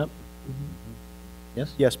applicant up?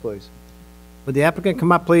 Yes? Yes, please. Would the applicant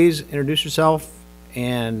come up, please, introduce yourself,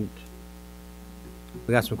 and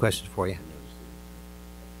we got some questions for you.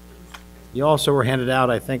 You also were handed out,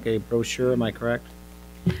 I think, a brochure, am I correct?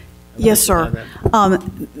 Yes, sir.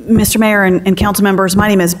 Mr. Mayor and council members, my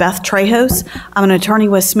name is Beth Trejos. I'm an attorney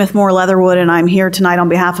with Smith Moore Leatherwood, and I'm here tonight on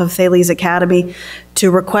behalf of Thales Academy to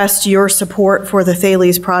request your support for the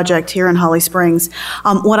Thales project here in Holly Springs.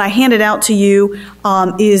 What I handed out to you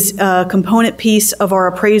is a component piece of our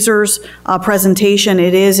appraiser's presentation.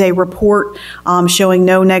 It is a report showing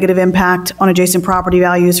no negative impact on adjacent property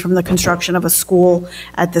values from the construction of a school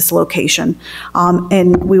at this location.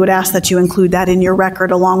 And we would ask that you include that in your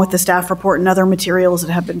record along with the staff report and other materials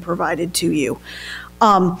that have been provided to you.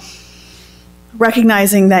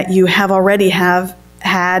 Recognizing that you have already had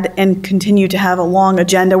and continue to have a long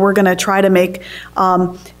agenda, we're going to try to make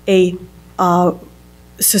a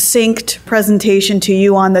succinct presentation to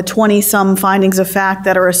you on the 20-some findings of fact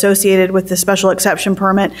that are associated with the special exception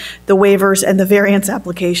permit, the waivers, and the variance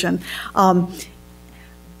application.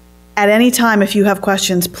 At any time, if you have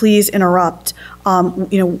questions, please interrupt.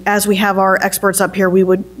 As we have our experts up here, we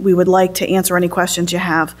would like to answer any questions you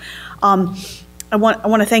have. I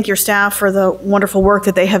want to thank your staff for the wonderful work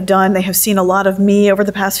that they have done. They have seen a lot of me over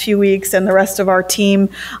the past few weeks and the rest of our team,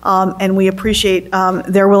 and we appreciate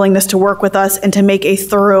their willingness to work with us and to make a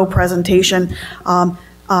thorough presentation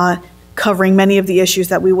covering many of the issues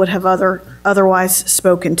that we would have otherwise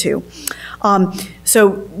spoken to.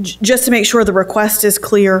 So just to make sure the request is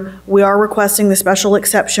clear, we are requesting the special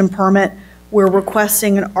exception permit we're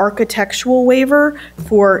requesting an architectural waiver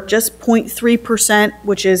for just 0.3%,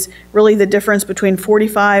 which is really the difference between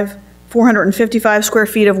 455 square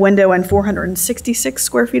feet of window and 466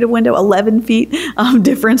 square feet of window, 11 feet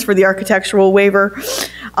difference for the architectural waiver.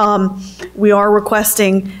 We are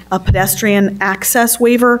requesting a pedestrian access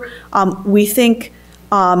waiver. We think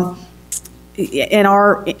in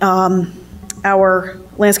our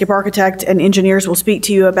landscape architect and engineers will speak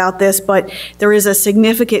to you about this, but there is a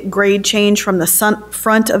significant grade change from the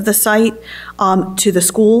front of the site to the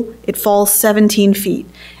school. It falls 17 feet.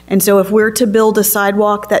 And so if we're to build a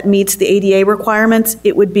sidewalk that meets the ADA requirements,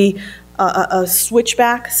 it would be a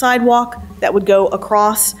switchback sidewalk that would go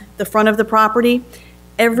across the front of the property.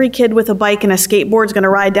 Every kid with a bike and a skateboard is going to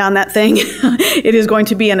ride down that thing. It is going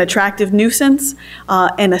to be an attractive nuisance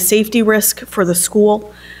and a safety risk for the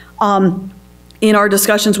school. In our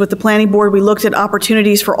discussions with the planning board, we looked at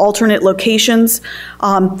opportunities for alternate locations.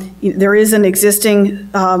 There is an existing,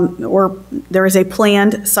 or there is a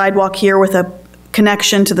planned sidewalk here with a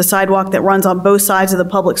connection to the sidewalk that runs on both sides of the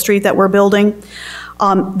public street that we're building.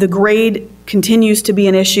 The grade continues to be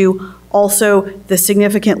an issue. Also, the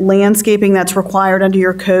significant landscaping that's required under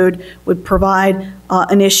your code would provide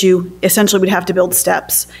an issue. Essentially, we'd have to build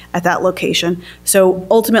steps at that location. So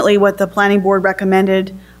ultimately, what the planning board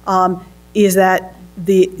recommended is that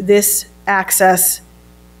this access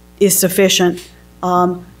is sufficient,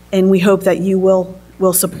 and we hope that you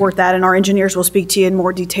will support that, and our engineers will speak to you in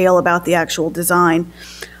more detail about the actual design.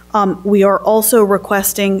 We are also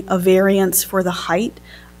requesting a variance for the height.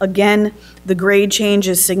 Again, the grade change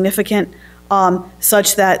is significant,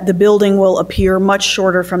 such that the building will appear much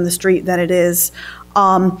shorter from the street than it is.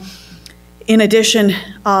 In addition,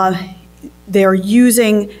 they're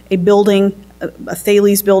using a building, a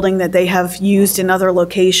Thales building that they have used in other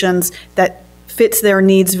locations that fits their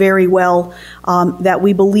needs very well, that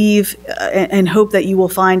we believe and hope that you will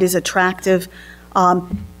find is attractive.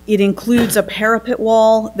 It includes a parapet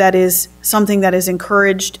wall that is something that is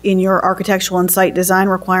encouraged in your architectural and site design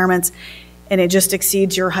requirements, and it just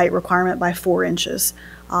exceeds your height requirement by 4 inches.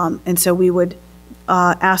 And so we would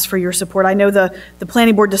ask for your support. I know the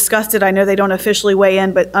planning board discussed it. I know they don't officially weigh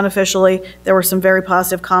in, but unofficially, there were some very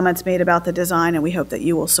positive comments made about the design, and we hope that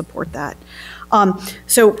you will support that.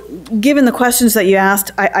 So given the questions that you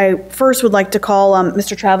asked, I first would like to call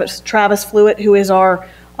Mr. Travis Flewitt, who is our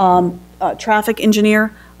traffic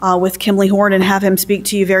engineer with Kimley Horn, and have him speak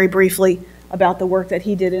to you very briefly about the work that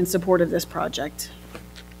he did in support of this project.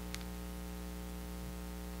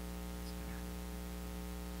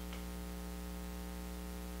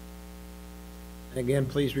 Again,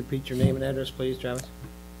 please repeat your name and address, please, Travis.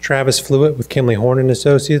 Travis Flewitt with Kimley Horn and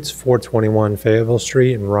Associates, 421 Fayetteville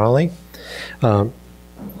Street in Raleigh. I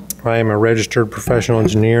am a registered professional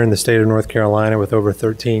engineer in the state of North Carolina with over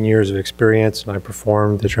 13 years of experience, and I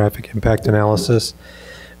performed the traffic impact analysis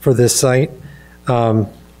for this site.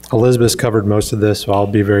 Elizabeth covered most of this, so I'll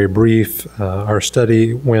be very brief. Our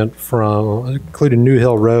study included New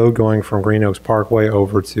Hill Road going from Green Oaks Parkway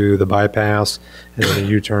over to the bypass, and then the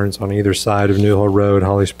U-turns on either side of New Hill Road,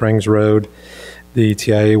 Holly Springs Road. The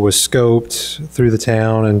TIA was scoped through the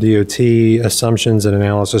town, and DOT assumptions and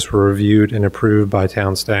analysis were reviewed and approved by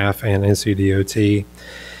town staff and NCDOT.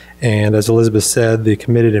 And as Elizabeth said, the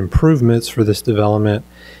committed improvements for this development,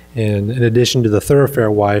 in addition to the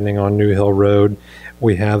thoroughfare widening on New Hill Road,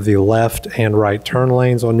 we have the left and right turn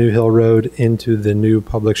lanes on New Hill Road into the new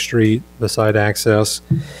public street beside access,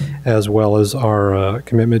 as well as our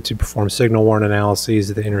commitment to perform signal warrant analyses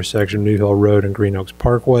at the intersection of New Hill Road and Green Oaks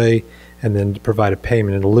Parkway, and then to provide a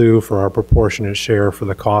payment in lieu for our proportionate share for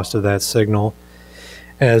the cost of that signal,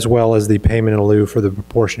 as well as the payment in lieu for the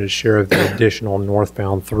proportionate share of the additional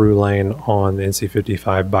northbound through lane on the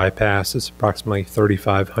NC-55 bypass. It's approximately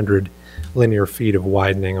 3,500 linear feet of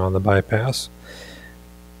widening on the bypass.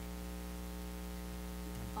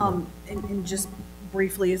 And just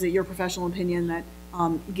briefly, is it your professional opinion that,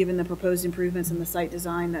 given the proposed improvements in the site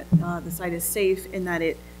design, that the site is safe and that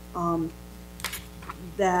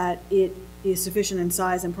it is sufficient in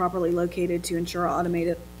size and properly located to ensure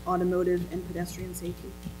automotive and pedestrian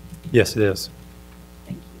safety? Yes, it is.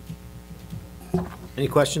 Thank you. Any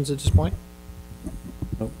questions at this point?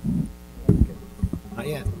 Nope. Not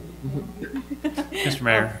yet.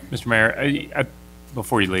 Mr. Mayor,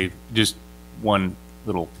 before you leave, just one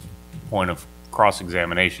little point of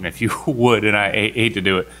cross-examination, if you would, and I hate to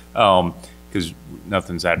do it because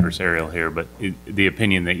nothing's adversarial here, but the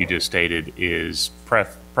opinion that you just stated is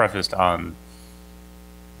prefaced on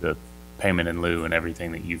the payment in lieu and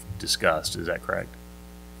everything that you've discussed. Is that correct?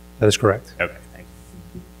 That is correct. Okay, thank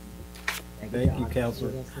you. Thank you,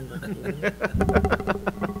 Counselor.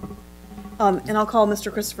 And I'll call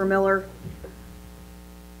Mr. Christopher Miller.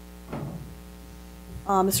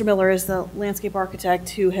 Mr. Miller is the landscape architect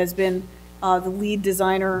who has been the lead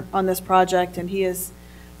designer on this project, and he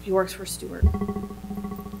works for Stewart.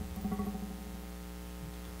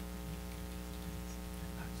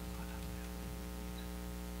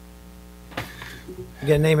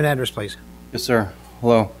 Again, name and address, please. Yes, sir.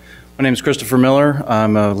 Hello. My name is Christopher Miller.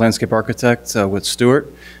 I'm a landscape architect with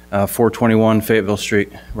Stewart, 421 Fayetteville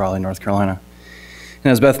Street, Raleigh, North Carolina.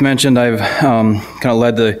 And as Beth mentioned, I've kind of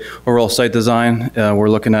led the overall site design. We're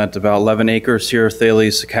looking at about 11 acres here.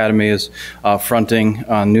 Thales Academy is fronting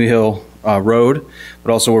on New Hill Road,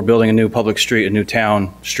 but also we're building a new public street, a new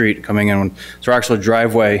town street coming in. So our actual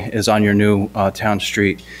driveway is on your new town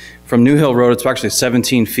street. From New Hill Road, it's actually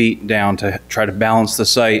 17 feet down to try to balance the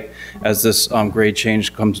site as this grade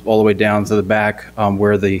change comes all the way down to the back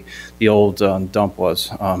where the old dump was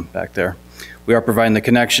back there. We are providing the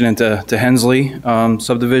connection into Hensley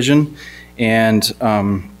subdivision, and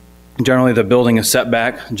generally the building is set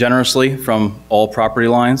back generously from all property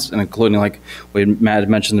lines, and including, like Matt had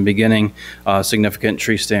mentioned in the beginning, significant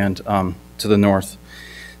tree stand to the north.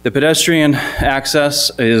 The pedestrian access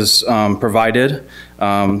is provided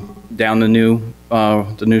down the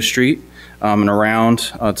new street and around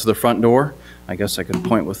to the front door. I guess I could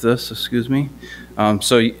point with this, excuse me.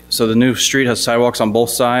 So the new street has sidewalks on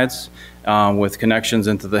both sides with connections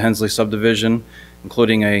into the Hensley subdivision,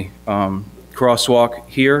 including a crosswalk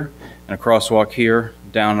here and a crosswalk here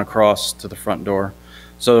down across to the front door.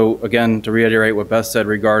 So again, to reiterate what Beth said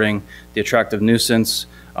regarding the attractive nuisance,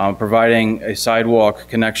 providing a sidewalk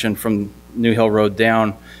connection from New Hill Road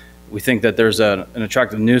down, we think that there's an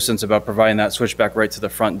attractive nuisance about providing that switchback right to the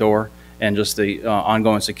front door, and just the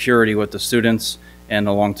ongoing security with the students and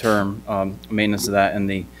the long-term maintenance of that and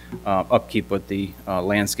the upkeep with the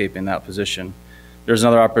landscape in that position. There's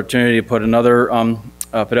another opportunity to put another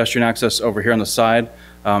pedestrian access over here on the side.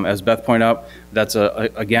 As Beth pointed out, that's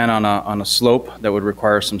again on a slope that would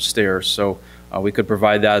require some stairs. So we could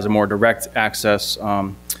provide that as a more direct access,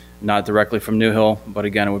 not directly from New Hill, but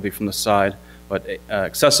again, it would be from the side. But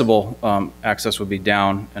accessible access would be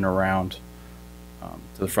down and around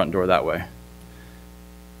to the front door that way.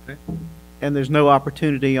 Okay. And there's no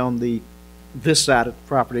opportunity on this side of the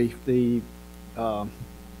property, the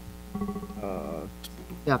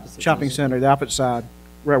shopping center, the opposite side,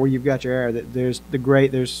 right where you've got your area. That there's the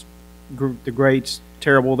the grade's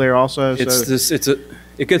terrible there also.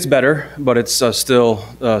 It gets better, but it's still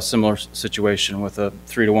a similar situation with a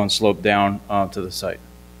 3-to-1 slope down to the site.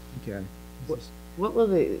 Okay. What will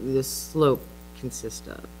the slope consist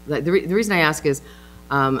of? Like, the reason I ask is,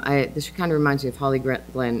 this kind of reminds me of Holly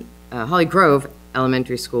Grove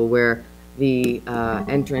Elementary School, where the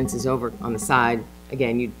entrance is over on the side.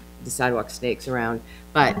 Again, the sidewalk snakes around,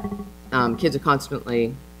 but kids are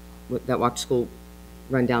constantly that walk to school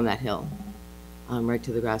run down that hill right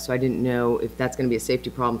to the grass. So I didn't know if that's going to be a safety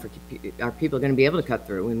problem are people going to be able to cut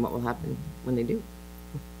through, and what will happen when they do?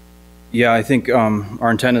 Yeah, I think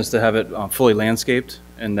our intent is to have it fully landscaped,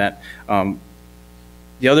 and that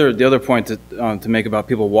the other point to make about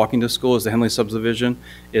people walking to school is the Henley subdivision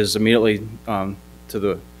is immediately to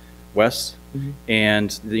the west, and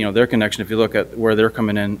their connection. If you look at where they're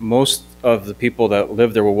coming in, most of the people that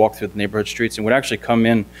live there will walk through the neighborhood streets and would actually come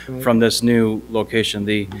in from this new location.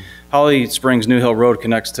 The Holly Springs New Hill Road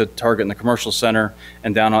connects to Target and the commercial center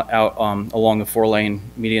and down out along the 4-lane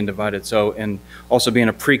median divided. So, and also being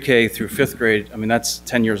a pre-K through 5th grade, I mean, that's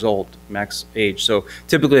 10 years old, max age. So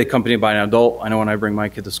typically accompanied by an adult. I know when I bring my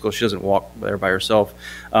kid to school, she doesn't walk there by herself.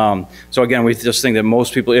 So again, we just think that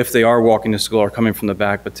most people, if they are walking to school, are coming from the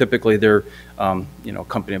back, but typically they're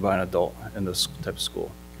accompanied by an adult in this type of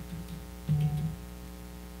school.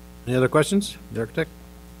 Any other questions? The architect?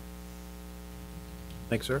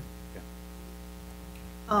 Thanks, sir.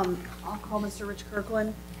 I'll call Mr. Rich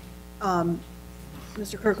Kirkland.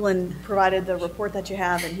 Mr. Kirkland provided the report that you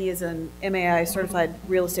have, and he is an MAI certified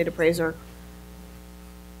real estate appraiser.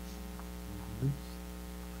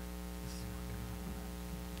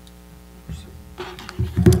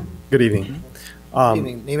 Good evening. Good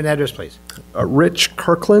evening. Name and address, please. Rich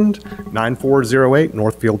Kirkland, 9408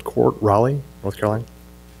 Northfield Court, Raleigh, North Carolina.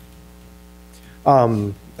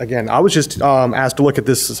 Again, I was just asked to look at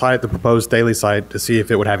this site, the proposed Daly site, to see if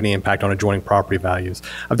it would have any impact on adjoining property values.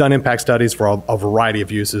 I've done impact studies for a variety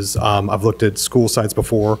of uses. I've looked at school sites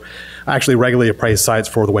before. I actually regularly appraise sites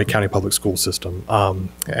for the Wake County Public School System.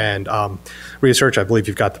 Research, I believe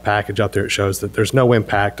you've got the package up there. It shows that there's no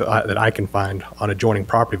impact that I can find on adjoining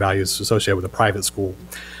property values associated with a private school.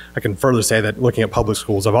 I can further say that looking at public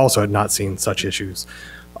schools, I've also not seen such issues.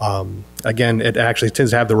 Again, it actually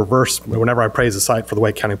tends to have the reverse. Whenever I praise the site for the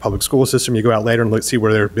Wake County Public School System, you go out later and see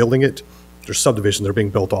where they're building it. There's subdivisions that are being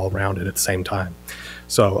built all around it at the same time.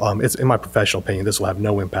 So it's, in my professional opinion, this will have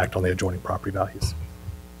no impact on the adjoining property values.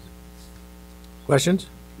 Questions?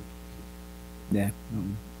 Yeah,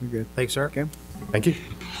 we're good. Thanks, sir. Okay. Thank you.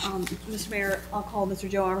 Mr. Mayor, I'll call Mr.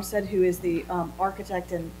 Joe Armstead, who is the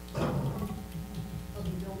architect of the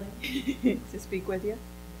building, to speak with you.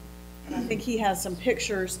 And I think he has some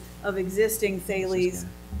pictures of existing Thales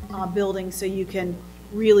buildings, so you can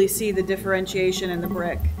really see the differentiation in the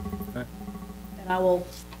brick. Okay. And I'll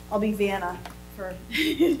be Vanna for.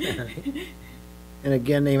 And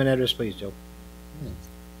again, name and address, please, Joe.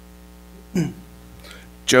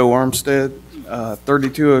 Joe Armstead,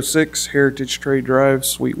 3206 Heritage Trade Drive,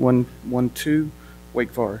 Suite 112,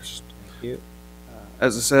 Wake Forest. Thank you.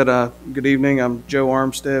 As I said, good evening. I'm Joe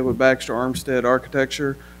Armstead with Baxter Armstead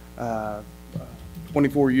Architecture.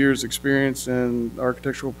 24 years experience in the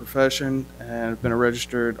architectural profession, and I've been a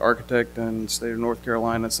registered architect in the state of North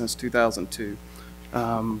Carolina since 2002.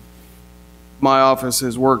 My office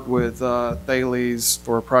has worked with Thales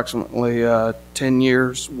for approximately 10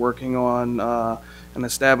 years, working on and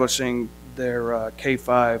establishing their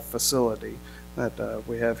K-5 facility that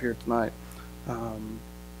we have here tonight.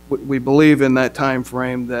 We believe in that time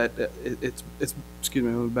frame that it's excuse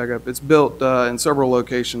me, let me back up. It's built in several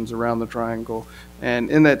locations around the triangle,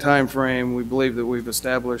 and in that time frame, we believe that we've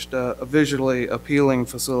established a visually appealing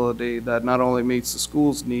facility that not only meets the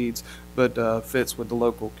school's needs but fits with the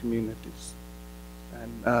local communities.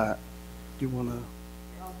 And do you want to?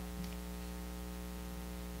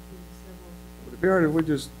 Would it be all right if we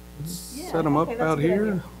just set them up out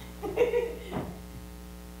here?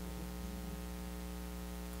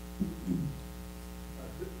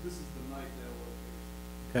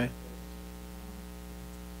 Okay.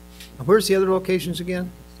 Now, where's the other locations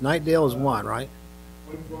again? Nightdale is one, right?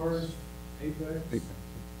 Wake Forest, Apex,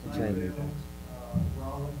 Nightdale,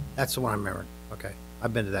 That's the one I remember. Okay.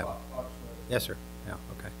 I've been to that one. Yes, sir. Yeah,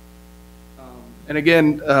 okay. And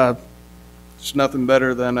again, it's nothing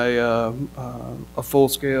better than a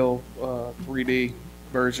full-scale 3D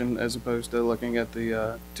version as opposed to looking at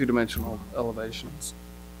the two-dimensional elevations.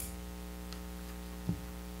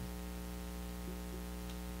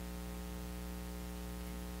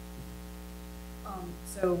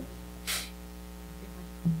 So if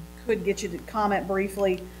I could get you to comment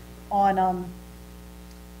briefly on,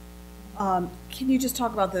 can you just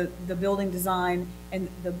talk about the building design and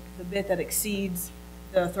the bit that exceeds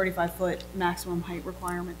the 35-foot maximum height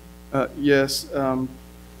requirement? Yes.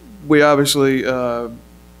 We obviously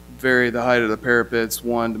vary the height of the parapets,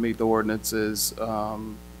 one, to meet the ordinances,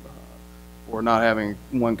 for not having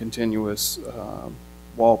one continuous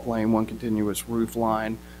wall plane, one continuous roof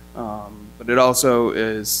line. But it also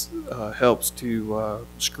helps to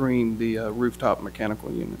screen the rooftop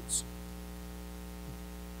mechanical units.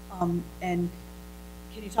 And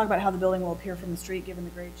can you talk about how the building will appear from the street given the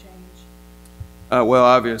grade change? Well,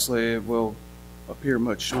 obviously, it will appear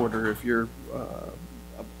much shorter if you're, I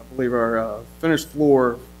believe our finished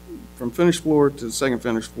floor, from finished floor to the second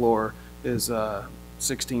finished floor is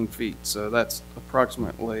 16 feet. So that's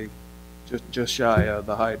approximately just shy of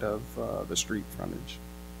the height of the street frontage.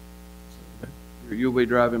 You'll be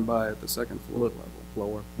driving by at the second floor level.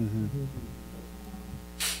 Lower. Mm-hmm.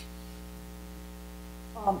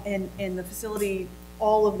 In the facility,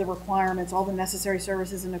 all of the requirements, all the necessary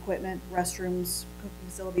services and equipment, restrooms, cooking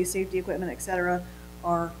facilities, safety equipment, et cetera,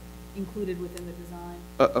 are included within the design?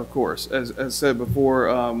 Of course. As said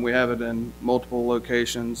before, we have it in multiple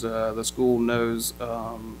locations. The school knows,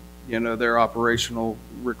 their operational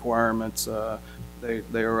requirements.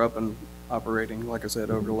 They are up and operating, like I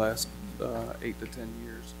said, over the last 8 to 10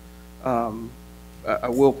 years. I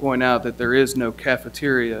will point out that there is no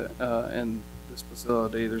cafeteria in this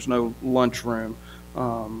facility. There's no lunchroom.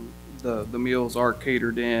 The meals are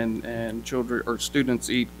catered in, and children or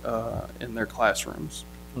students eat in their classrooms.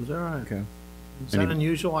 Is that right? Okay. Is that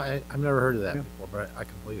unusual? I've never heard of that before, but I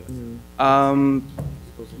can believe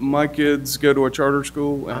it. My kids go to a charter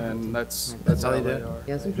school, and that's how they do it?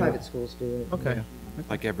 Yeah, some private schools do it. Okay.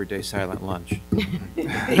 Like everyday silent lunch.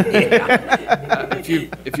 If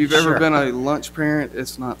you've ever been a lunch parent,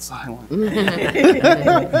 it's not silent.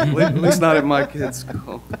 At least not at my kids'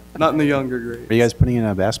 school. Not in the younger grades. Are you guys putting in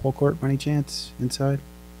a basketball court by any chance inside?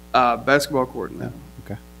 Basketball court now.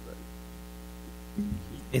 Okay.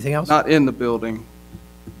 Anything else? Not in the building.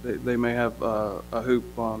 They may have a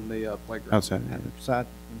hoop on the playground. Outside. Outside.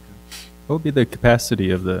 What would be the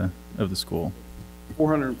capacity of the school?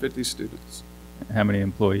 450 students. How many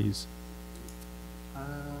employees? I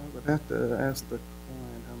would have to ask the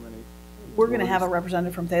client how We're going to have a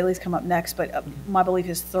representative from Thales come up next, but my belief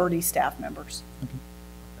is 30 staff members. And,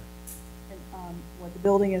 the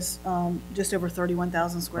building is just over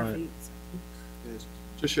 31,000 square Right. feet. It's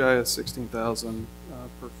just shy of 16,000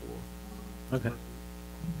 per floor. Okay.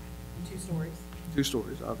 2 stories. 2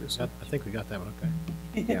 stories, obviously. I think we got that one,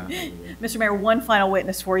 okay. Yeah. Mr. Mayor, one final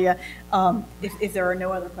witness for you, if there are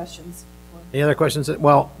no other questions. Any other questions?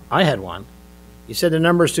 Well, I had one. You said the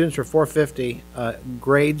number of students were 450.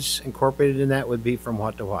 Grades incorporated in that would be from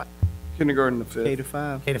what to what? Kindergarten to 5th. K to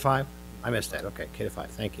 5. K to 5? I missed that. Okay, K to 5.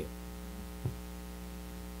 Thank you.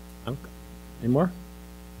 Any more?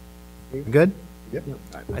 Good? Yep.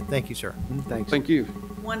 I thank you, sir. Thanks. Thank you.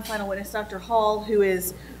 One final witness, Dr. Hall, who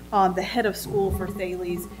is the head of school for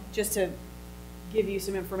Thales, just to give you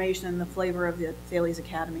some information and the flavor of the Thales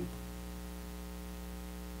Academy.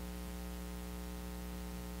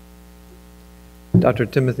 Dr.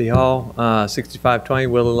 Timothy Hall, 6520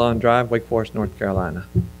 Willow Lawn Drive, Wake Forest, North Carolina.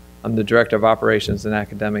 I'm the Director of Operations and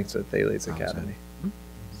Academics at Thales Academy.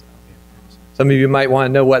 Some of you might want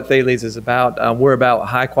to know what Thales is about. We're about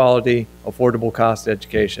high-quality, affordable cost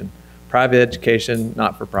education, private education,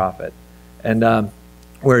 not-for-profit. And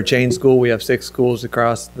we're a chain school. We have 6 schools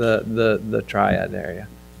across the Triad area.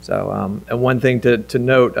 So, and one thing to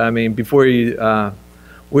note, I mean, before you,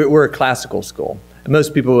 we're a classical school. And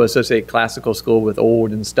most people associate classical school with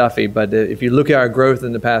old and stuffy, but if you look at our growth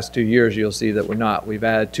in the past 2 years, you'll see that we're not. We've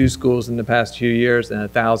added 2 schools in the past few years and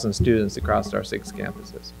 1,000 students across our 6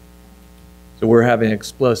 campuses. So we're having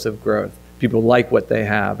explosive growth. People like what they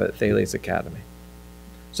have at Thales Academy.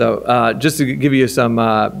 So just to give you some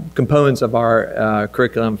components of our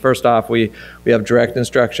curriculum, first off, we have direct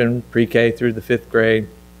instruction, pre-K through the 5th grade.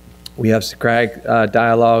 We have SCRAG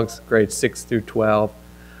dialogues, grades 6 through 12.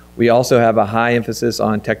 We also have a high emphasis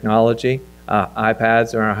on technology,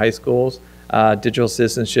 iPads in our high schools, digital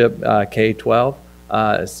citizenship, K-12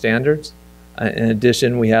 standards. In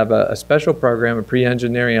addition, we have a special program, a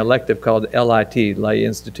pre-engineering elective called LIT, Light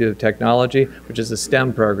Institute of Technology, which is a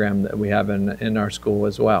STEM program that we have in our school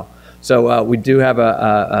as well. So we do have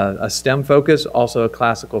a STEM focus, also a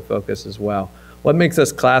classical focus as well. What makes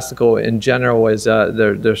us classical in general is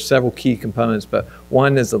there's several key components, but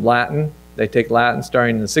one is the Latin. They take Latin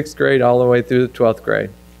starting in the 6th grade all the way through the 12th grade.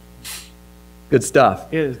 Good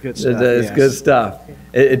stuff. It is good stuff. It's yes. good stuff.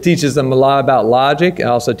 It teaches them a lot about logic. It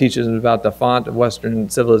also teaches them about the font of Western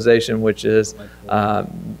civilization, which is the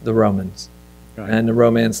Romans and the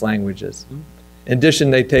Romance languages. In addition,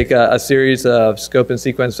 they take a series of scope and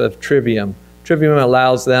sequence of trivium. Trivium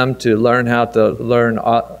allows them to learn how to learn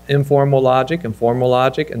informal logic and formal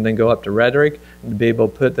logic, and then go up to rhetoric, and to be able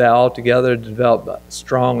to put that all together to develop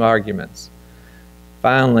strong arguments.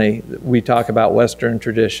 Finally, we talk about Western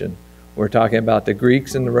tradition. We're talking about the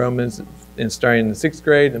Greeks and the Romans, and starting in the 6th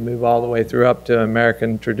grade and move all the way through up to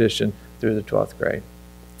American tradition through the 12th grade.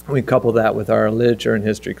 We couple that with our literature and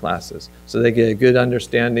history classes, so they get a good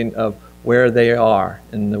understanding of where they are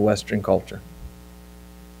in the Western culture.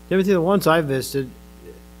 Timothy, the ones I visited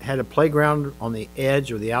had a playground on the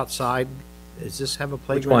edge or the outside. Does this have a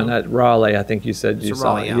playground? Which one? At Raleigh, I think you said It's you a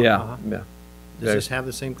saw. Raleigh, Yeah, uh-huh. yeah. Does this have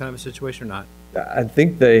the same kind of a situation or not? I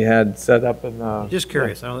think they had set up an. Just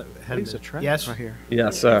curious. I don't, I think it's a track yes? right here.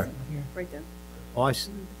 Yes, sir. Right there. Oh, is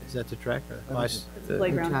that the track? Oh, I see. The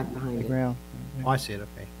playground. Track behind it. Playground. Oh, I see it.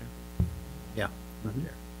 Okay. Yeah. Right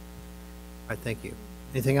there. All right. Thank you.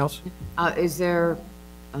 Anything else? Is there,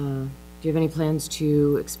 do you have any plans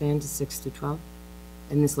to expand to 6 to 12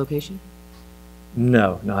 in this location?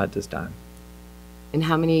 No, not at this time. And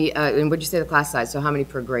how many, and what'd you say the class size? So how many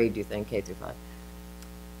per grade do you think, K through 5?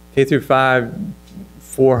 K through 5,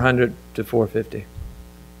 400 to 450.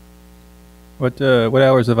 What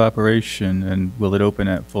hours of operation, and will it open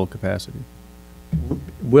at full capacity?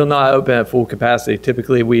 Will not open at full capacity.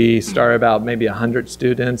 Typically, we start about maybe 100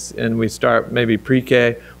 students, and we start maybe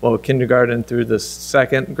pre-K. Well, kindergarten through the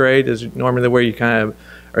 2nd grade is normally where you kind of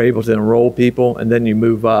are able to enroll people, and then you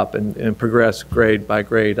move up and progress grade by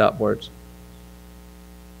grade upwards.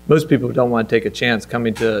 Most people don't want to take a chance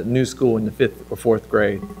coming to a new school in the 5th or 4th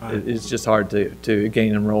grade. Right. It's just hard to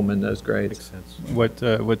gain enrollment in those grades. Makes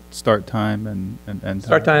sense. What start time and end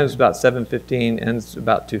Start time is about 7:15, ends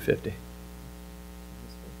about 2:50.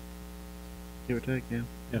 Give or take, yeah.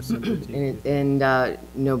 Yes. And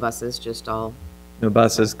no buses, just all? No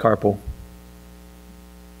buses, carpool.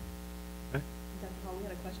 Dr. Hall, we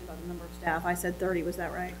had a question about the number of staff. I said 30, was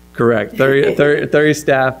that right? Correct. 30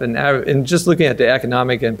 staff, and just looking at the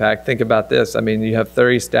economic impact, think about this. I mean, you have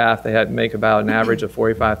 30 staff. They had to make about an average of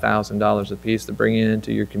 $45,000 a piece to bring it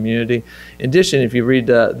into your community. In addition, if you read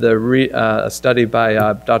a study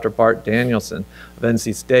by Dr. Bart Danielson of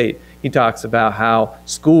NC State, he talks about how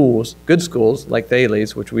schools, good schools like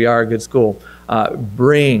Thales, which we are a good school,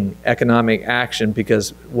 bring economic action, because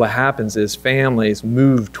what happens is families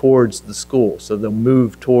move towards the school, so they'll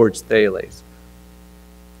move towards Thales.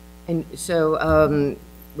 And so,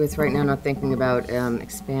 with right now not thinking about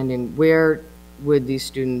expanding, where would these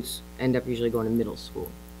students end up usually going to middle school?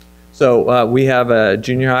 So we have a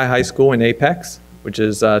junior high school in Apex, which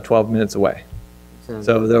is 12 minutes away.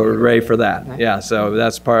 So they're ready for that. Okay. Yeah, so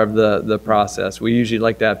that's part of the process. We usually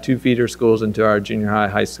like to have 2 feeder schools into our junior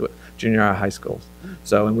high schools.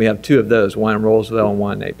 So, and we have 2 of those, one in Rollsville and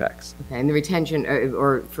one in Apex. Okay, and the retention,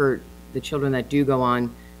 or for the children that do go on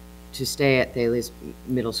to stay at Thales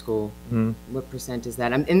Middle School, what % is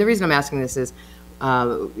that? And the reason I'm asking this is,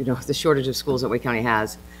 the shortage of schools that Wake County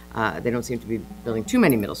has, they don't seem to be building too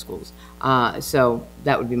many middle schools. So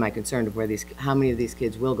that would be my concern of how many of these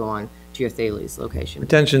kids will go on to your Thales location.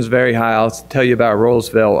 Retention's very high. I'll tell you about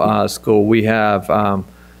Rollsville School. We have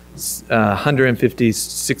 150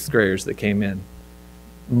 sixth graders that came in.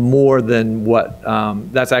 More than what,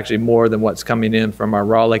 that's actually more than what's coming in from our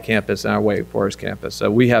Raleigh campus and our Wake Forest campus.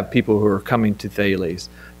 So we have people who are coming to Thales.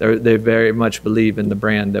 They very much believe in the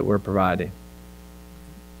brand that we're providing.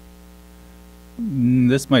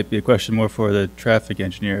 This might be a question more for the traffic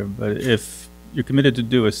engineer, but if you're committed to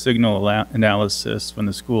do a signal analysis when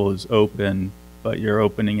the school is open, but you're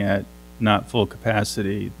opening at not full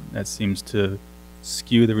capacity, that seems to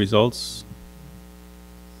skew the results?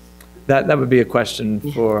 That would be a question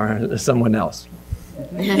for someone else.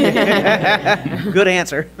 Good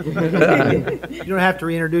answer. You don't have to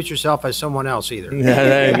reintroduce yourself as someone else either. Yeah,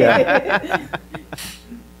 there you go.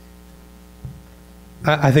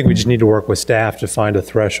 I think we just need to work with staff to find a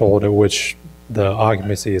threshold at which the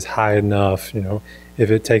occupancy is high enough. If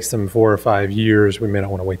it takes them 4 or 5 years, we may not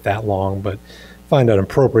want to wait that long, but find an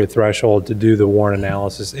appropriate threshold to do the warrant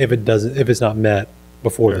analysis if it's not met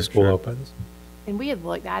before the school opens. And we had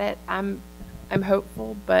looked at it. I'm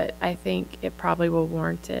hopeful, but I think it probably will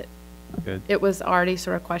warrant it. Good. It was already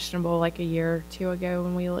sort of questionable like a year or 2 ago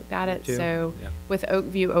when we looked at it. So with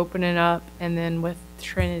Oakview opening up and then with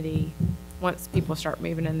Trinity, once people start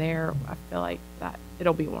moving in there, I feel like that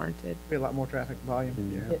it'll be warranted. Be a lot more traffic volume.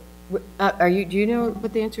 Do you know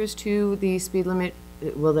what the answer is to the speed limit?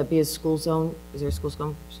 Will that be a school zone? Is there a school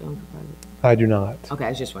zone for private? I do not. Okay, I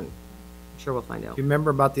was just wondering. I'm sure we'll find out. Do you remember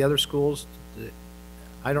about the other schools?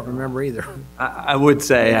 I don't remember either. I would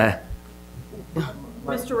say.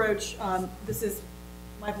 Mr. Roach, this is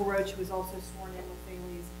Michael Roach, who was also sworn in with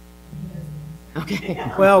Thales.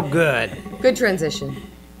 Okay. Well, good. Good transition.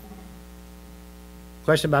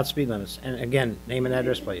 Question about speed limits. And again, name and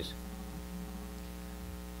address, please.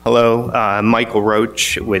 Hello, Michael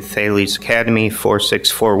Roach with Thales Academy,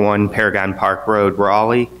 4641 Paragon Park Road,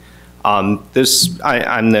 Raleigh. I'm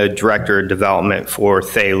the Director of Development for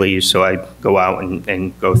Thales, so I go out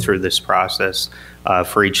and go through this process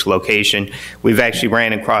for each location. We've actually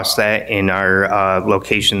ran across that in our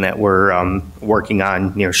location that we're working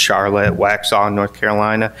on near Charlotte, Waxhaw, North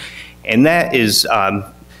Carolina. And that is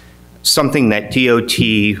something that DOT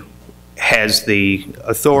has the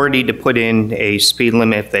authority to put in a speed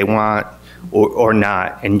limit if they want or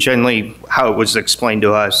not. And generally how it was explained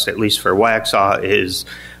to us, at least for Waxhaw, is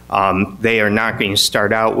they are not going to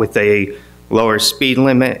start out with a lower speed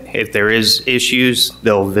limit. If there is issues,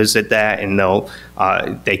 they'll visit that and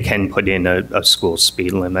they can put in a school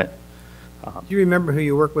speed limit. Do you remember who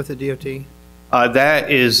you work with at DOT? That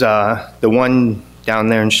is the one down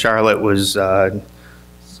there in Charlotte was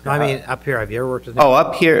I mean, up here, have you ever worked with them? Oh,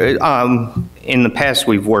 up here, in the past,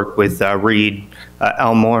 we've worked with Reed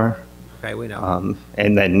Elmore. Okay, we know.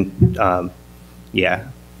 And then, yeah.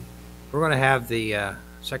 We're going to have the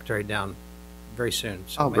secretary down very soon,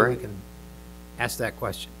 so Oh, maybe we great. can ask that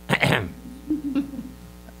question. Straight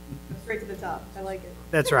to the top. I like it.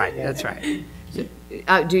 That's right, that's right.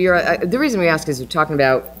 The reason we ask is we're talking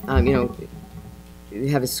about, you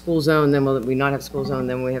have a school zone, then will we not have a school zone,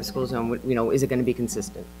 then we have a school zone, is it going to be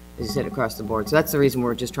consistent, as you said, across the board? So that's the reason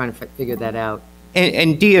we're just trying to figure that out.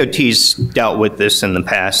 And DOT's dealt with this in the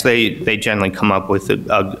past. They generally come up with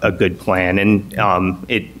a good plan, and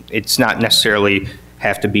it's not necessarily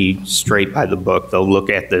have to be straight by the book. They'll look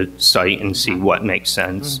at the site and see what makes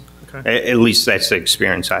sense. Okay. At least that's the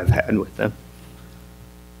experience I've had with them.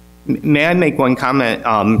 May I make one comment?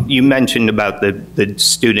 You mentioned about the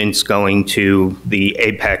students going to the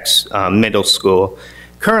Apex Middle School.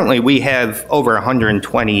 Currently, we have over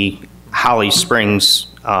 120 Holly Springs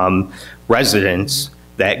residents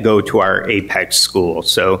that go to our Apex school.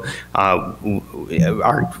 So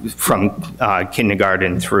from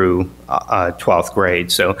kindergarten through 12th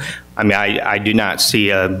grade. So, I mean, I do not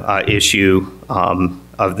see a issue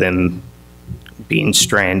of them being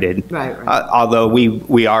stranded. Right. Although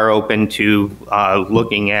we are open to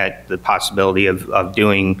looking at the possibility of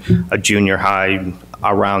doing a junior high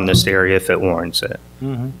around this area if it warrants it.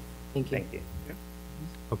 Mm-hmm. Thank you. Thank you.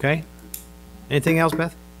 Okay. Anything else,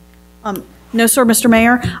 Beth? No, sir, Mr.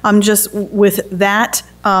 Mayor. Just with that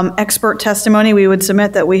expert testimony, we would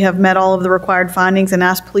submit that we have met all of the required findings and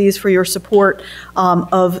ask please for your support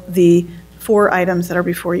of the 4 items that are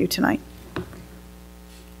before you tonight.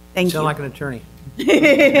 Thank you. Sound like an attorney.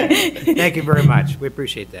 Thank you very much. We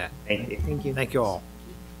appreciate that. Thank you. Thank you. Thank you all.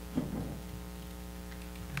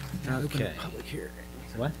 Okay. Public hearing.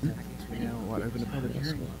 What? Open the public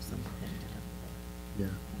hearing. Yeah.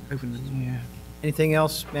 Open, yeah. Anything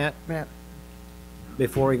else, Matt? Matt?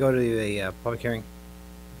 Before we go to the public hearing?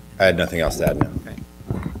 I had nothing else to add, no. Okay.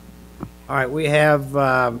 All right, we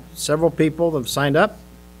have several people that have signed up.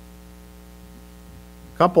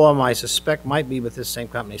 A couple of them I suspect might be with this same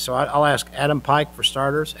company. So I'll ask Adam Pike for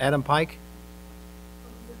starters. Adam Pike?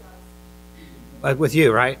 With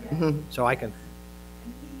you, right? Mm-hmm. So I can.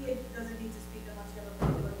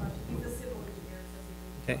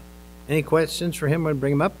 Okay. Any questions for him when we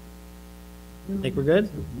bring him up? Think we're good?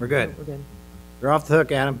 We're good. We're good. You're off the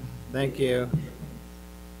hook, Adam. Thank you.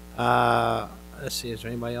 Let's see, is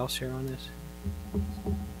there anybody else here on this?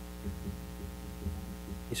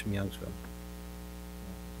 He's from Youngsville.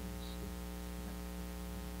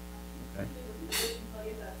 Okay.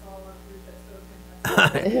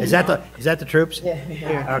 Is that the troops?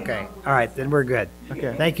 Yeah. Okay. All right, then we're good.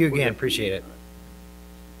 Okay. Thank you again. Appreciate it.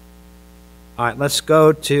 All right, let's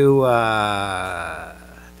go to, oh,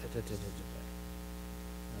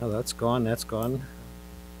 that's gone, that's gone.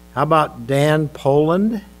 How about Dan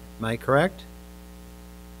Poland? Am I correct?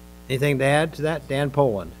 Anything to add to that? Dan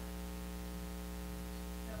Poland?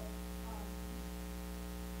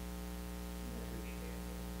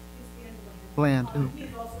 Bland.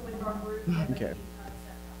 Okay.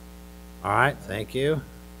 All right, thank you.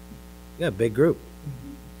 Yeah, big group.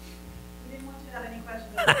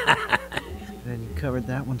 Then you covered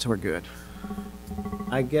that one, so we're good.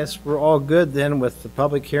 I guess we're all good then with the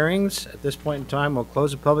public hearings. At this point in time, we'll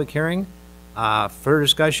close the public hearing. Further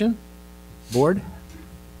discussion? Board?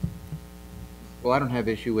 Well, I don't have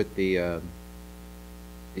issue with the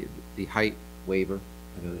height waiver,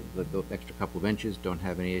 the extra couple of inches. Don't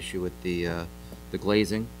have any issue with the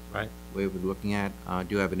glazing. Right. We were looking at.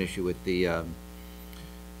 Do have an issue with the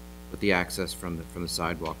access from the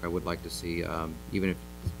sidewalk. I would like to see, even if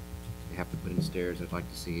they have to put in stairs, I'd like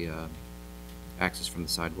to see access from the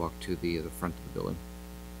sidewalk to the front of the building.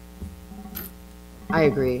 I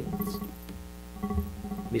agree.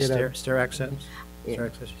 Be stair access? Yeah. Stair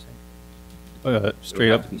access, you say?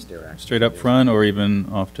 Straight up front, or even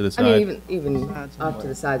off to the side? I mean, even off to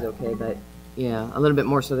the side's okay, but yeah, a little bit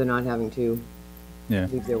more so they're not having to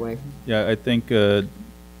leave their way. Yeah, I think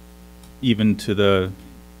even to the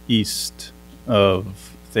east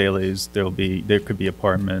of Thales, there could be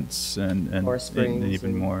apartments and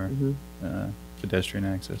even more pedestrian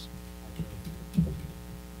access.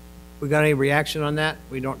 We got any reaction on that?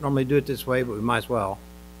 We don't normally do it this way, but we might as well.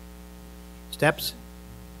 Steps?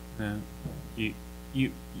 Yeah. You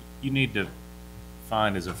need to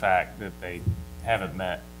find as a fact that they haven't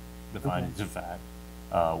met the findings of fact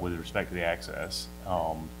with respect to the access.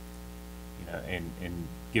 And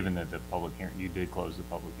given that the public hearing, you did close the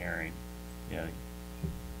public hearing,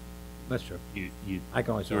 That's true. You I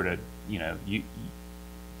can always sort of, you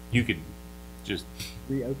could just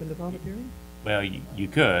reopen the public hearing? Well, you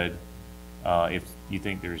could if you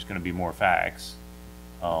think there's going to be more facts,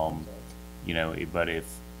 but if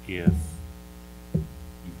you've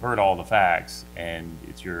heard all the facts and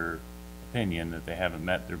it's your opinion that they haven't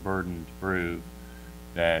met their burden to prove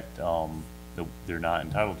that they're not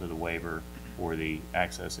entitled to the waiver for the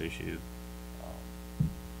access issue.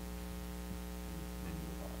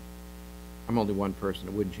 I'm only one person.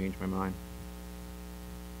 It wouldn't change my mind.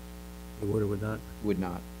 It would or would not? Would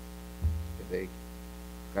not. If they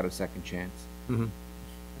got a second chance. Mm-hmm.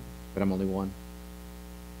 But I'm only one.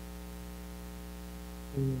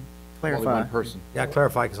 Clarify. Only one person. Yeah,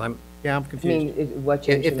 clarify, because I'm confused. What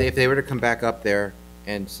changed? If they were to come back up there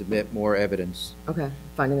and submit more evidence. Okay,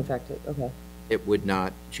 finding the fact, okay. It would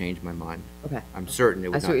not change my mind. Okay. I'm certain it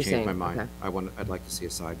would I see not what change you're my saying. mind. Okay. I'd like to see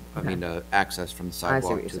Okay. access from the I see what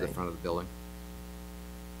sidewalk you're to the saying. front of the building.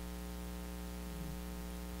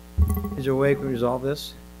 Is there a way we can resolve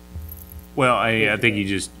this? Well, I think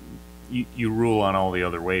you you rule on all the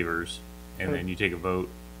other waivers, and then you take a vote.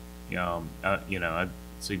 I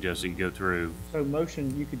suggest that you go through. So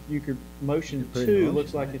motion, you could motion put it in two, motion,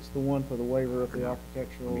 looks like it's the one for the waiver of the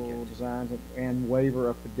architectural designs and waiver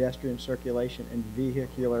of pedestrian circulation and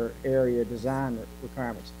vehicular area design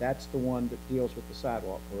requirements. That's the one that deals with the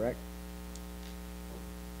sidewalk, correct?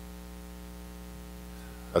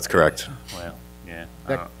 That's correct. Well, yeah.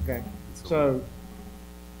 Okay, so,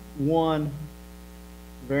 one,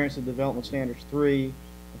 variance of development standards, 3, and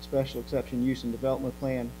special exception use and development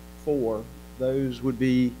plan, 4, those would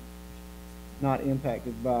be not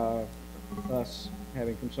impacted by us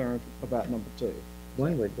having concerns about number 2.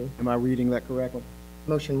 One would be. Am I reading that correctly?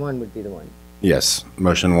 Motion 1 would be the one. Yes,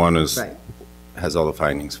 motion 1 is, Right. has all the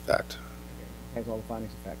findings of fact. Has all the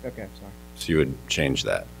findings of fact. Okay, sorry. So you would change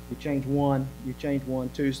that. You change 1,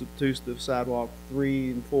 2's the sidewalk,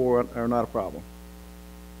 3 and 4 are not a problem.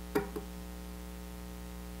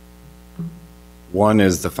 1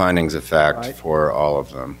 is the findings of fact Right. for all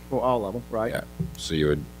of them. For all of them, right? Yeah, so you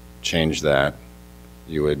would change that.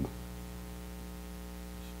 You would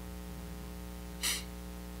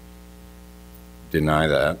deny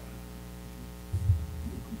that,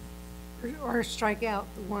 Or strike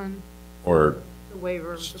out the one, or the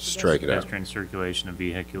waiver of the strike it out. Pedestrian circulation and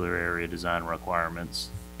vehicular area design requirements.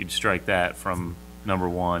 You'd strike that from number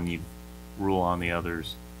 1, you'd rule on the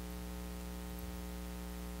others.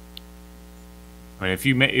 I mean,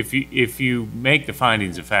 if you make the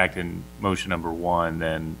findings of fact in motion number 1,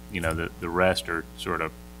 then, the rest are sort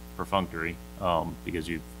of perfunctory, because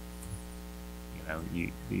you've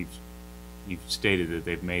stated that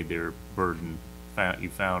they've made their burden, you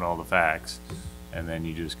found all the facts, and then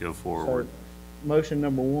you just go forward. So, motion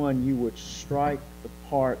number 1, you would strike the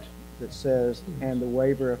part that says, and the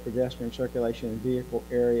waiver of pedestrian circulation and vehicle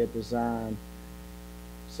area design,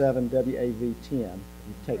 7 WAV 10.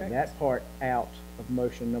 You take that part out of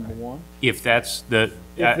motion number 1. If that's I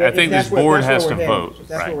think this board has to vote.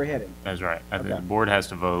 That's where we're heading. That's right. I think the board has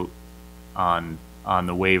to vote on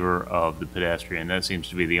the waiver of the pedestrian. That seems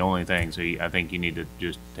to be the only thing, so I think you need to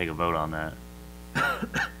just take a vote on that.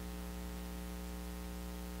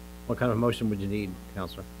 What kind of motion would you need,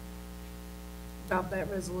 Counselor? about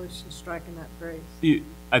that resolution, striking that phrase.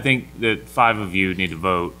 I think that 5 of you need to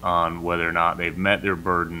vote on whether or not they've met their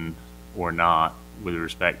burden or not with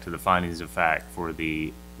respect to the findings of fact for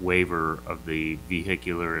the waiver of the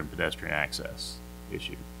vehicular and pedestrian access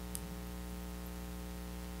issue.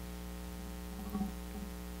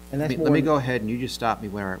 And that's Let me go ahead and you just stop me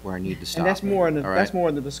where I need to stop. And that's more in the, all right? that's more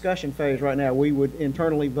in the discussion phase right now. We would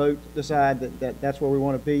internally vote, decide that's where we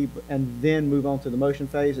want to be, and then move on to the motion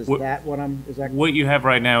phase. Is that what I'm, is that? What you have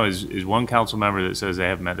right now is one council member that says they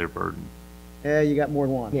haven't met their burden. Yeah, you got more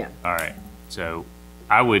than one. Yeah. All right. So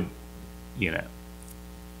I would, I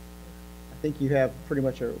think you have pretty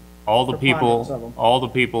much a. all the preponderance of them.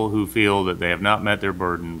 people who feel that they have not met their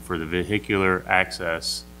burden for the vehicular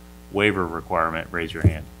access waiver requirement, raise your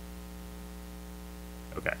hand.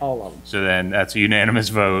 Okay. All of them. So then that's a unanimous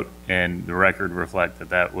vote, and the record reflect that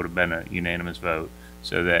that would have been a unanimous vote,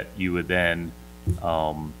 so that you would then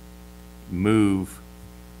move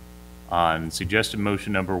on suggested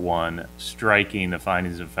motion number 1, striking the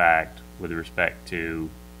findings of fact with respect to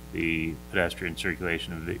the pedestrian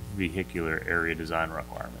circulation and vehicular area design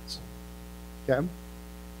requirements. Okay.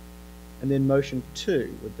 And then motion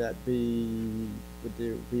 2, would that be,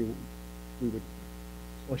 we would,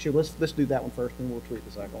 well, sure, let's do that one first, and we'll tweak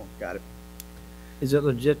the second one. Got it. Is it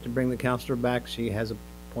legit to bring the counselor back? She has a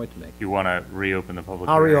point to make. You want to reopen the public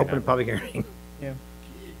I'll hearing? reopen the public hearing. Yeah.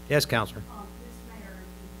 Yes, Counselor.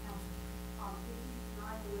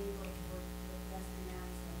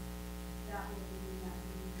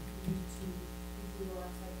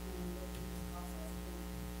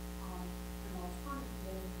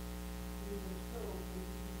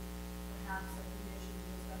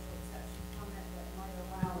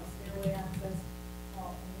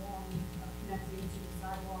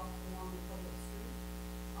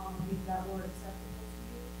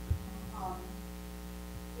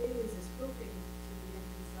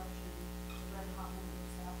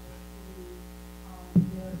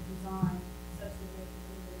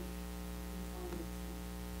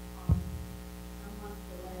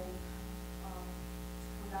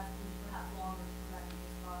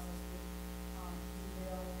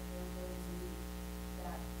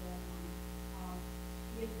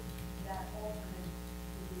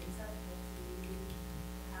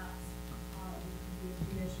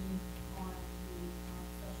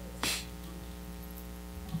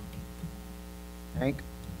 Hank?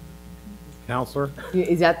 Counselor?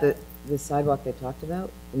 Is that the sidewalk they talked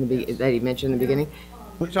about, that he mentioned in the beginning?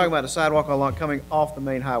 You're talking about a sidewalk along, coming off the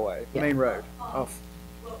main highway, main road, off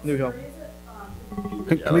New Hill.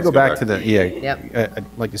 Can we go back to the, Yep. I'd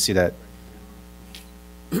like to see that.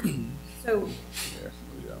 So,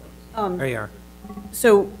 There you are.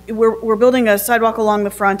 so we're building a sidewalk along the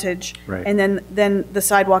frontage. Right. And then the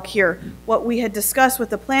sidewalk here. What we had discussed with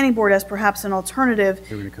the planning board as perhaps an alternative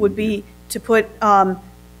would be to put a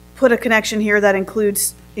connection here that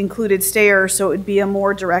included stairs, so it would be a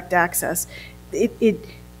more direct access.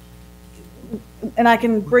 And I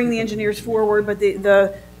can bring the engineers forward, but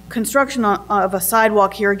the construction of a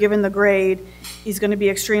sidewalk here, given the grade, is going to be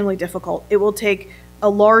extremely difficult. It will take a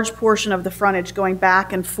large portion of the frontage going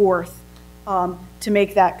back and forth to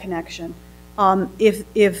make that connection. If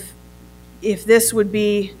this would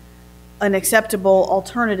be an acceptable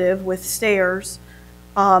alternative with stairs,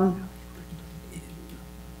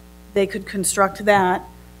 they could construct that.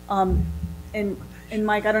 And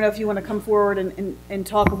Mike, I don't know if you want to come forward and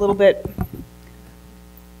talk a little bit.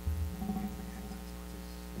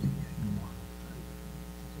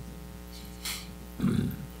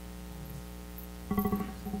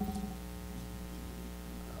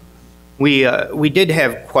 We did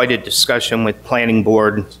have quite a discussion with planning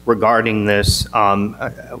board regarding this.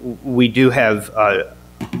 We do have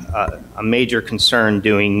a major concern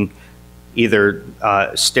doing either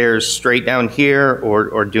stairs straight down here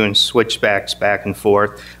or doing switchbacks back and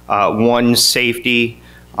forth. One, safety.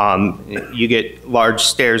 You get large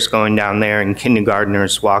stairs going down there and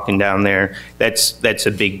kindergartners walking down there. That's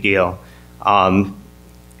a big deal.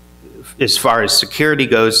 As far as security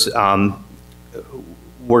goes,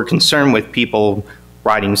 we're concerned with people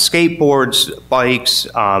riding skateboards, bikes,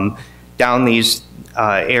 down these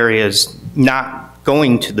areas, not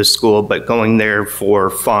going to the school, but going there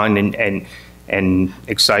for fun and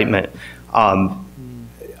excitement.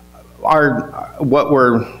 What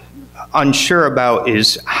we're unsure about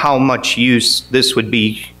is how much use this would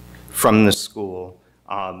be from the school.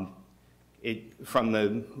 From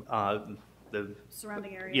the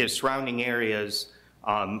surrounding areas. Yeah, surrounding areas.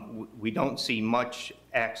 We don't see much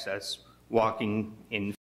access walking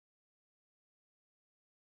in.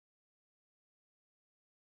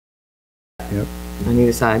 Yep. On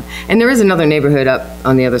either side. And there is another neighborhood up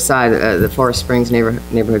on the other side, the Forest Springs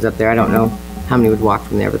neighborhoods up there. I don't know how many would walk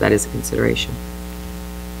from there, but that is a consideration.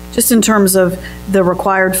 Just in terms of the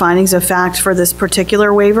required findings of fact for this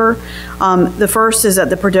particular waiver, the first is that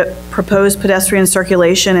the proposed pedestrian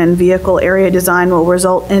circulation and vehicle area design will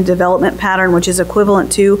result in a development pattern which is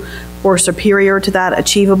equivalent to or superior to that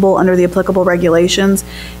achievable under the applicable regulations.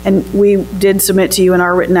 And we did submit to you in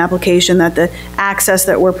our written application that the access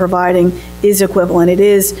that we're providing is equivalent.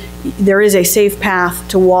 There is a safe path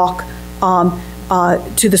to walk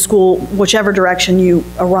to the school, whichever direction you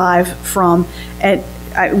arrive from. And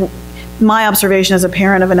my observation as a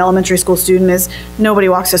parent of an elementary school student is nobody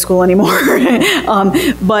walks to school anymore.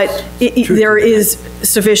 But there is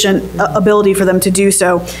sufficient ability for them to do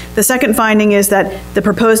so. The second finding is that the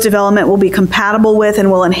proposed development will be compatible with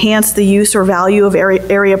and will enhance the use or value of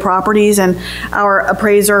area properties. And our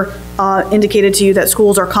appraiser indicated to you that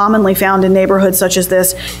schools are commonly found in neighborhoods such as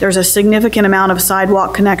this. There's a significant amount of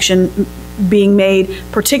sidewalk connection being made,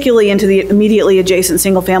 particularly into the immediately adjacent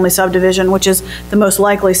single-family subdivision, which is the most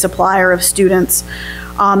likely supplier of students.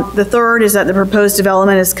 The third is that the proposed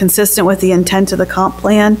development is consistent with the intent of the comp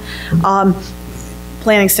plan.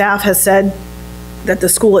 Planning staff has said that the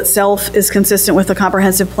school itself is consistent with the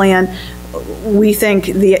comprehensive plan. We think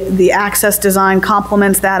the access design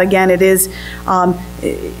complements that. Again,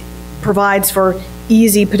 it provides for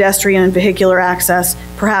easy pedestrian and vehicular access,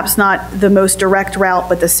 perhaps not the most direct route,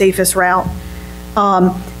 but the safest route.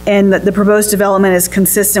 And that the proposed development is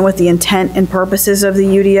consistent with the intent and purposes of the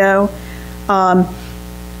UDO.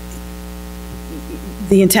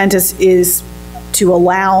 The intent is to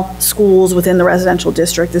allow schools within the residential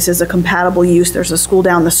district. This is a compatible use. There's a school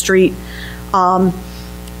down the street.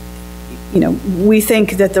 We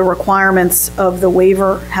think that the requirements of the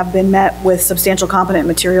waiver have been met with substantial competent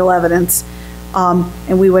material evidence.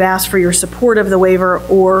 And we would ask for your support of the waiver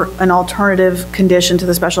or an alternative condition to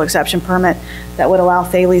the special exception permit that would allow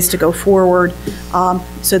Thales to go forward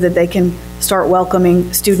so that they can start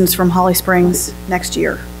welcoming students from Holly Springs next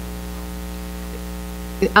year.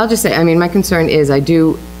 I'll just say, my concern is my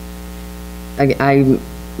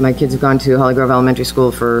kids have gone to Holly Grove Elementary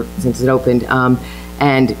School since it opened,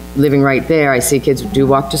 and living right there, I see kids do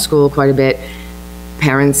walk to school quite a bit.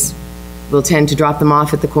 Parents will tend to drop them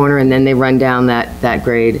off at the corner, and then they run down that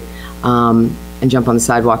grade and jump on the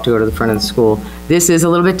sidewalk to go to the front of the school. This is a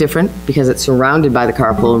little bit different because it's surrounded by the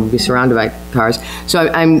carpool and will be surrounded by cars. So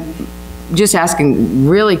just asking,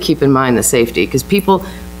 really keep in mind the safety, because people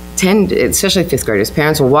tend, especially fifth graders,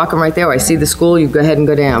 parents will walk them right there. I see the school, you go ahead and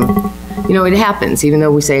go down. You know, it happens, even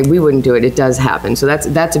though we say we wouldn't do it, it does happen. So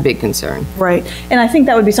that's a big concern. Right. And I think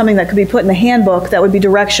that would be something that could be put in the handbook, that would be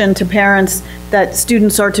direction to parents that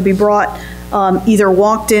students are to be brought either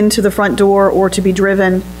walked into the front door or to be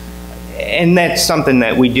driven. And that's something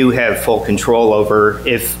that we do have full control over.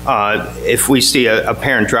 If we see a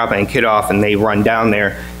parent dropping a kid off and they run down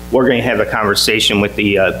there, we're going to have a conversation with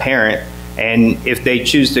the parent. And if they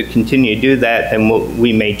choose to continue to do that, then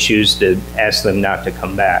we may choose to ask them not to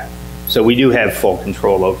come back. So we do have full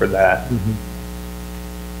control over that.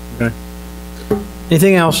 Okay.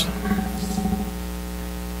 Anything else?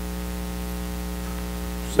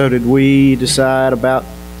 So did we decide about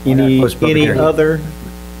any other?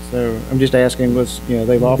 So I'm just asking,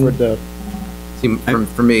 they've offered the. See,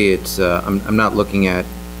 for me, it's, I'm not looking at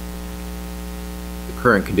the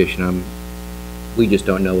current condition. We just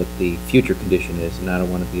don't know what the future condition is, and I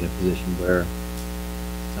don't want to be in a position where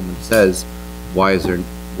someone says, why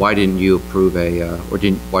didn't you approve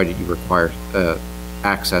why did you require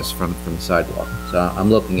access from the sidewalk? So I'm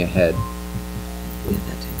looking ahead.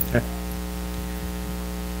 Okay.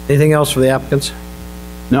 Anything else for the applicants?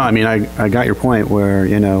 No, I mean, I got your point where,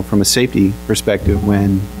 from a safety perspective,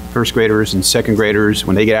 when first graders and second graders,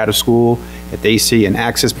 when they get out of school, if they see an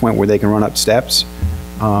access point where they can run up steps,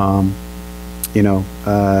 from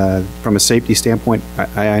a safety standpoint,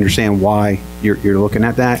 I understand why you're looking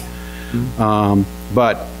at that.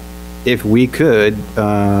 But if we could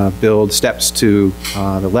build steps to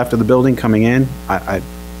the left of the building coming in, I'd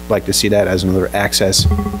like to see that as another access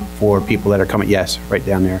for people that are coming. Yes, right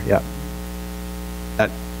down there. Yep.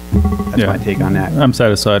 That's my take on that. I'm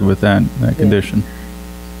satisfied with that condition.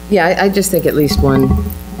 Yeah, I just think at least one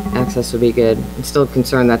access would be good. I'm still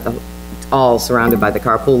concerned that it's all surrounded by the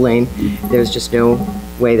carpool lane. There's just no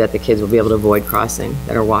way that the kids will be able to avoid crossing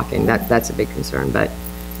that are walking. That's a big concern, but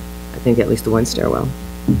I think at least the one stairwell.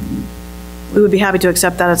 We would be happy to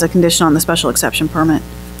accept that as a condition on the special exception permit.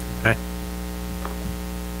 Okay.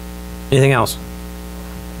 Anything else?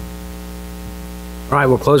 All right,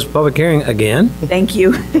 we'll close the public hearing again. Thank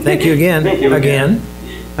you. Thank you again. Again.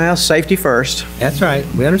 Well, safety first. That's right.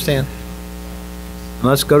 We understand.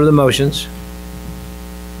 Let's go to the motions.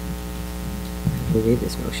 We read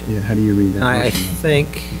this motion. Yeah, how do you read that? I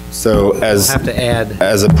think. So we'll have to add.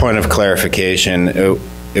 As a point of clarification,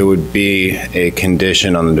 it would be a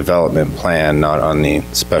condition on the development plan, not on the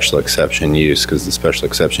special exception use, because the special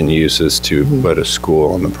exception use is to put a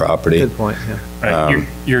school on the property. Good point, yeah. Right.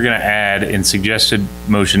 You're going to add, in suggested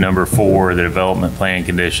motion number 4, the development plan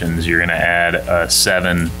conditions, you're going to add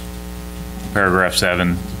paragraph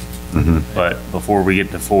 7. But before we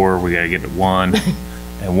get to 4, we got to get to 1.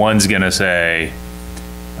 And 1's going to say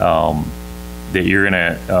that you're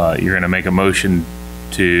going to make a motion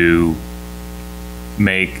to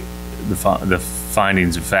make the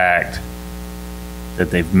findings of fact that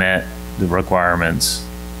they've met the requirements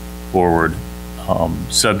forward,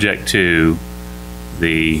 subject to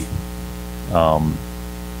the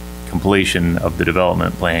completion of the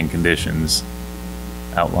development plan conditions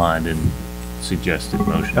outlined in suggested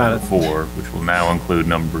motion number 4, which will now include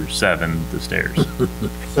number 7, the stairs.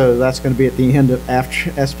 So that's going to be at the end of after,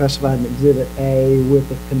 as specified in Exhibit A, with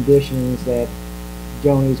the conditions that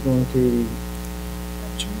Joni's going to.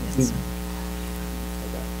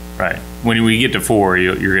 Right. When we get to 4,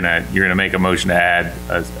 you're gonna make a motion to add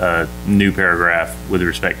a new paragraph with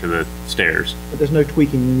respect to the stairs. But there's no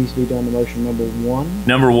tweaking that needs to be done to motion number 1.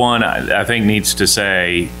 Number 1, I think, needs to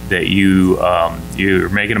say that you're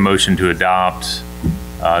making a motion to adopt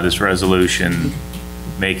this resolution,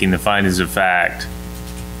 making the findings of fact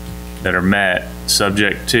that are met,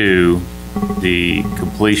 subject to the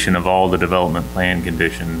completion of all the development plan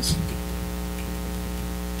conditions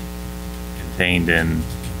contained in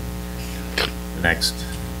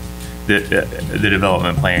the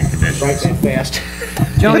development plan conditions. Write that fast.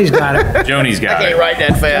 Joni's got it. Joni's got it. I can't write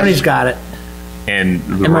that fast. Joni's got it. And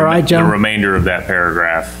Am I right, Joan? the remainder of that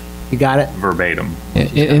paragraph. You got it? Verbatim.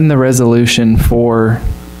 In the resolution for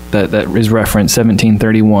that is referenced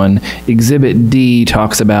 1731, Exhibit D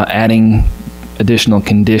talks about adding additional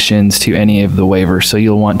conditions to any of the waivers. So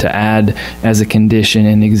you'll want to add as a condition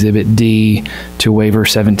in Exhibit D to waiver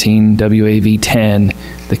 17 WAV 10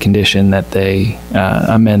 the condition that they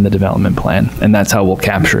amend the development plan. And that's how we'll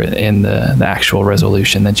capture it in the actual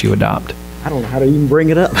resolution that you adopt. I don't know how to even bring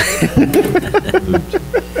it up.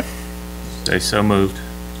 Say so moved.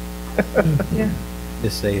 Yeah.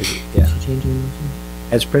 Just say, yeah.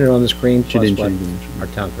 As printed on the screen, She didn't plus change what the motion. our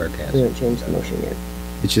town clerk has. We haven't changed the motion yet.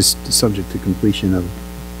 It's just subject to completion of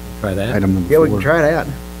Try that. Item number Yeah, we 4. can try that.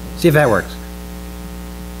 See if that works.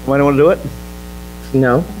 Anybody want to do it?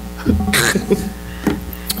 No.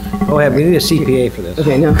 Go ahead, we need a CPA for this.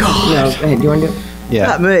 Okay, no, go ahead, do you want to do it? Yeah.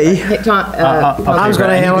 Not me. Hey, Tom, Tom's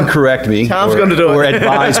gonna handle You it. can correct me. Tom's or- gonna do it. Or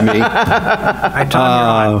advise me.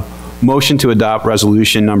 Motion to adopt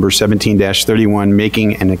resolution number 17-31,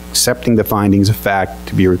 making and accepting the findings of fact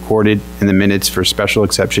to be recorded in the minutes for special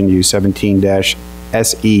exception use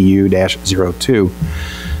 17-SEU-02.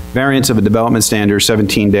 Variance of a development standard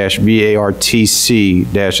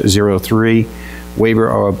 17-VARTC-03. Waiver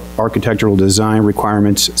of architectural design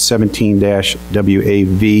requirements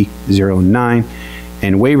 17-WAV-09.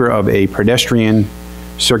 And waiver of a pedestrian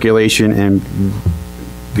circulation and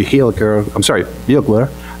vehicular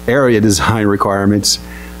area design requirements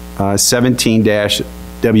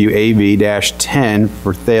 17-WAV-10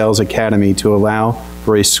 for Thales Academy to allow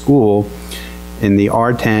for a school in the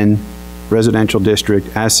R10 residential district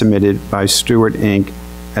as submitted by Stewart Inc.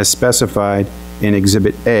 as specified in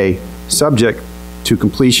Exhibit A, subject to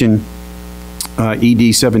completion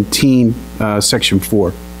ED 17, Section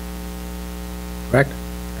 4. Correct?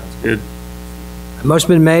 Good. Motion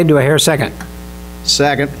been made. Do I hear a second?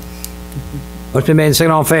 Second. Motion been made and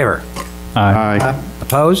second. All in favor? Aye.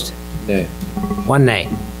 Opposed? Nay. 1 nay.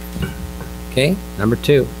 Okay, number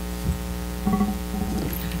 2.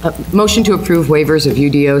 Motion to approve waivers of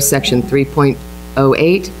UDO Section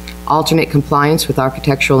 3.08, alternate compliance with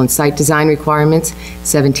architectural and site design requirements,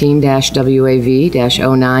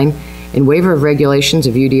 17-WAV-09, and waiver of regulations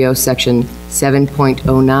of UDO Section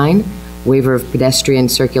 7.09, waiver of pedestrian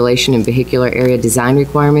circulation and vehicular area design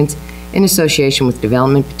requirements in association with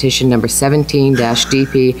development petition number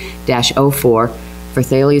 17-DP-04 for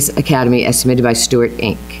Thales Academy as submitted by Stewart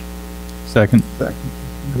Inc. Second.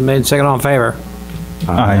 Made and second. All in favor?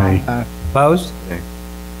 Aye. Opposed? Nay.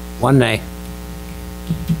 1 nay.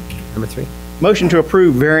 Number 3. Motion to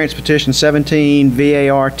approve variance petition 17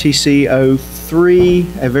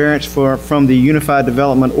 VARTC-03, a variance from the Unified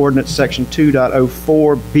Development Ordinance Section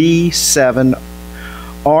 2.04B7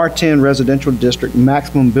 R10 Residential District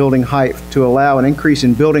maximum building height to allow an increase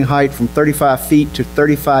in building height from 35 feet to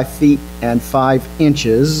 35 feet and 5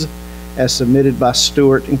 inches as submitted by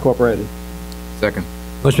Stewart Incorporated. Second.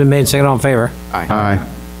 Motion been made and second. All in favor? Aye.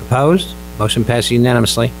 Opposed? Motion passes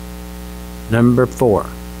unanimously. Number 4.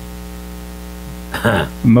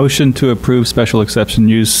 Motion to approve special exception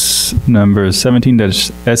use number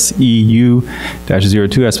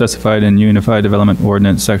 17-SEU-02 as specified in Unified Development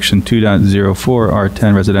Ordinance Section 2.04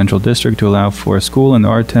 R10 Residential District to allow for a school in the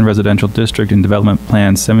R10 Residential District in Development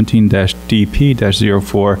Plan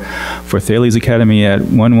 17-DP-04 for Thales Academy at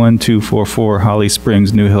 11244 Holly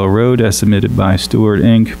Springs, New Hill Road as submitted by Stewart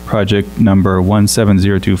Inc., project number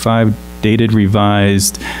 17025, dated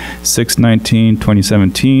revised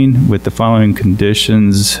 6/19/2017 with the following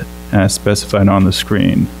conditions as specified on the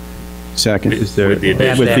screen. Second. Is there, With the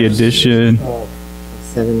addition. with the addition,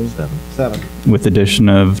 7. with addition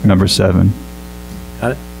of number 7.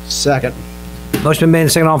 Got it? Second. Motion been made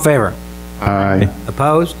and second. All in favor? Aye.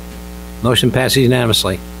 Opposed? Motion passes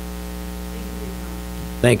unanimously.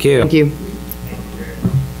 Thank you. Thank you.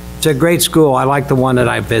 It's a great school. I like the one that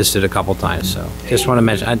I visited a couple times, so just want to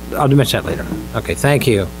mention, I'll mention that later. Okay, thank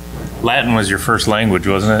you. Latin was your first language,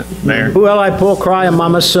 wasn't it, Mayor? Well, I pull cry and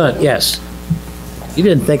mama's son, yes. You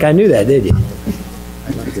didn't think I knew that, did you?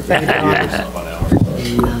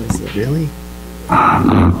 Really?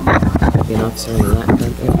 Be an officer in Latin,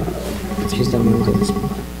 don't they? She's done one of those.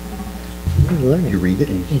 You read it?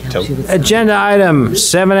 Agenda item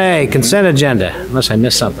 7A, consent agenda, unless I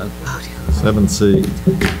missed something. 7C.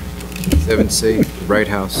 7C, Bright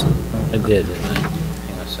House. I did, didn't I?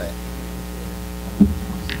 Hang on a second.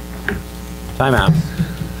 Time out.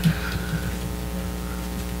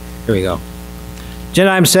 Here we go.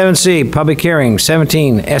 Agenda item 7C, public hearing,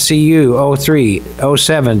 17 SEU 03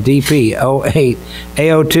 07 DP 08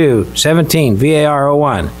 A02 17 VAR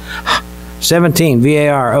 01 17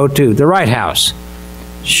 VAR 02, the Wright House.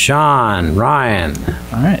 Sean, Ryan.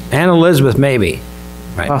 All right. And Elizabeth, maybe.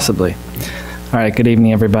 Right. Possibly. All right, good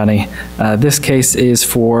evening, everybody. This case is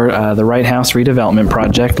for the Wright House redevelopment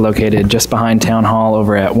project located just behind Town Hall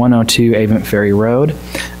over at 102 Avent Ferry Road.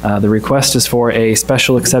 The request is for a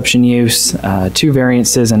special exception use, 2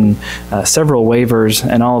 variances, and several waivers,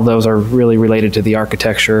 and all of those are really related to the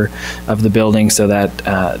architecture of the building so that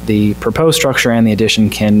the proposed structure and the addition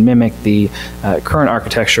can mimic the current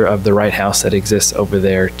architecture of the Wright House that exists over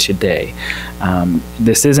there today.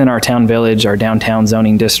 This is in our town village, our downtown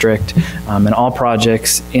zoning district, and all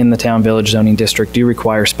projects in the town village Village zoning district do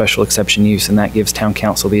require special exception use, and that gives town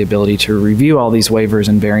council the ability to review all these waivers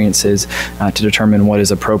and variances to determine what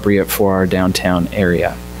is appropriate for our downtown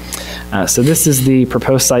area. So this is the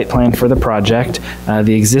proposed site plan for the project.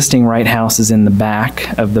 The existing Wright House is in the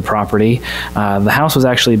back of the property. The house was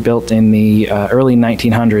actually built in the early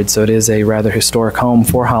 1900s, so it is a rather historic home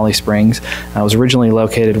for Holly Springs. It was originally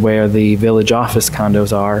located where the village office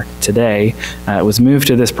condos are today. It was moved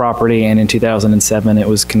to this property, and in 2007 it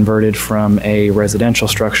was converted from a residential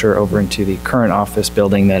structure over into the current office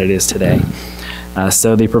building that it is today.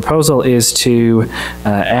 So the proposal is to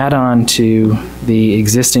add on to the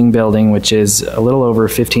existing building, which is a little over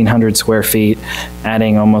 1,500 square feet,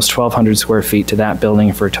 adding almost 1,200 square feet to that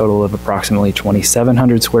building for a total of approximately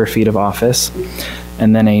 2,700 square feet of office.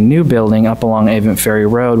 And then a new building up along Avent Ferry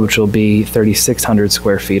Road, which will be 3,600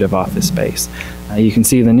 square feet of office space. You can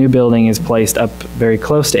see the new building is placed up very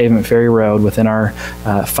close to Avent Ferry Road within our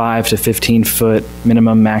 5 to 15 foot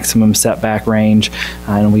minimum maximum setback range.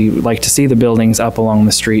 And we like to see the buildings up along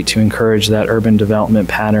the street to encourage that urban development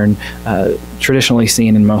pattern traditionally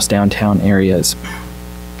seen in most downtown areas.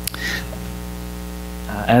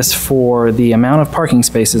 As for the amount of parking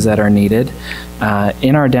spaces that are needed,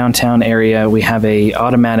 in our downtown area, we have a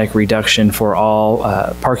automatic reduction for all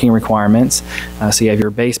parking requirements. So you have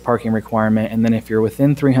your base parking requirement, and then if you're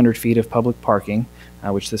within 300 feet of public parking,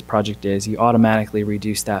 which this project is, you automatically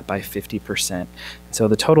reduce that by 50%. So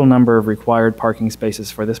the total number of required parking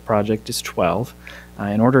spaces for this project is 12.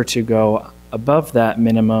 In order to go above that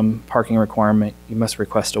minimum parking requirement, you must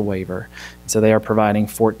request a waiver. So they are providing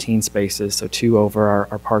 14 spaces, so 2 over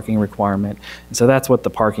our parking requirement. And so that's what the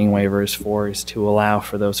parking waiver is for, is to allow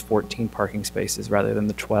for those 14 parking spaces rather than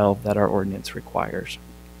the 12 that our ordinance requires.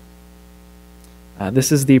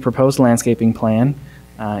 This is the proposed landscaping plan.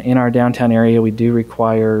 In our downtown area, we do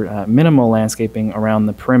require minimal landscaping around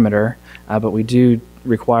the perimeter, but we do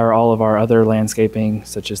require all of our other landscaping,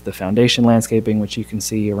 such as the foundation landscaping, which you can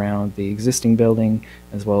see around the existing building,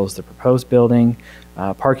 as well as the proposed building,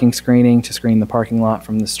 parking screening to screen the parking lot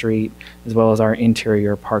from the street, as well as our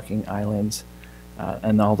interior parking islands,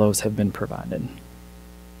 and all those have been provided.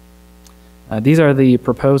 These are the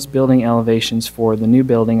proposed building elevations for the new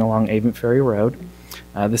building along Avent Ferry Road.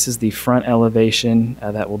 This is the front elevation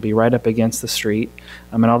that will be right up against the street.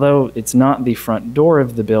 And although it's not the front door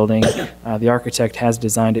of the building, the architect has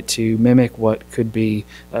designed it to mimic what could be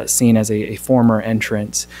seen as a former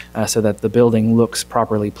entrance so that the building looks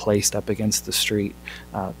properly placed up against the street.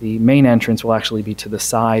 The main entrance will actually be to the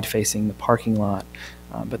side facing the parking lot.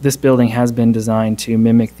 But this building has been designed to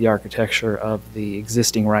mimic the architecture of the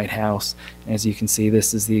existing Wright House. As you can see,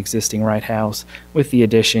 this is the existing Wright House. With the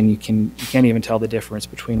addition, you can't even tell the difference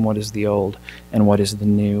between what is the old and what is the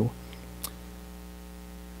new.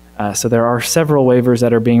 So there are several waivers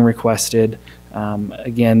that are being requested.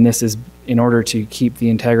 Again, this is in order to keep the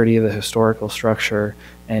integrity of the historical structure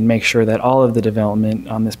and make sure that all of the development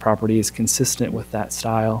on this property is consistent with that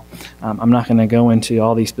style. I'm not going to go into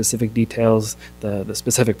all these specific details. The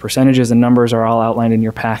specific percentages and numbers are all outlined in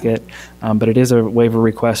your packet, but it is a waiver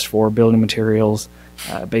request for building materials,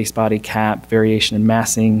 base body cap, variation in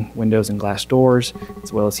massing, windows and glass doors,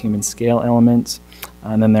 as well as human scale elements.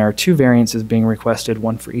 And then there are 2 variances being requested,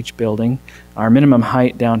 one for each building. Our minimum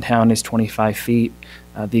height downtown is 25 feet.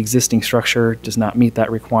 The existing structure does not meet that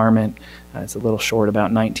requirement. It's a little short,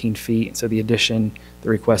 about 19 feet. So the addition, the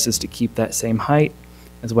request is to keep that same height,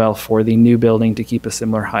 as well for the new building to keep a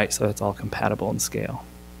similar height, so it's all compatible in scale.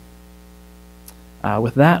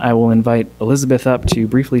 With that, I will invite Elizabeth up to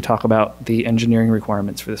briefly talk about the engineering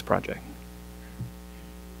requirements for this project.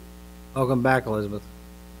 Welcome back, Elizabeth.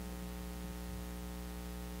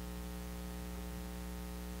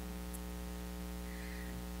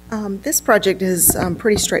 This project is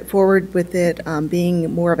pretty straightforward, with it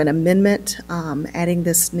being more of an amendment, adding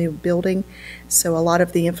this new building. So a lot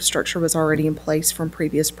of the infrastructure was already in place from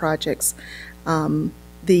previous projects.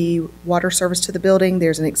 The water service to the building,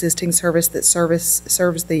 there's an existing service that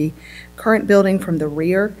serves the current building from the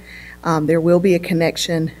rear. There will be a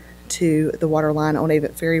connection to the water line on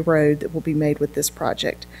Avent Ferry Road that will be made with this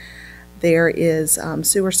project. There is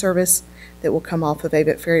sewer service that will come off of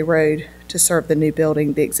Avent Ferry Road to serve the new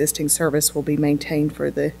building. The existing service will be maintained for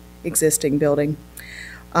the existing building.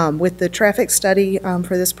 With the traffic study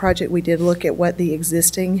for this project, we did look at what the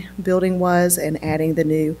existing building was and adding the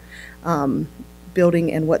new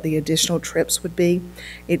building and what the additional trips would be.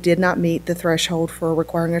 It did not meet the threshold for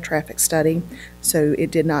requiring a traffic study, so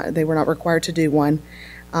they were not required to do one.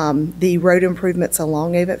 The road improvements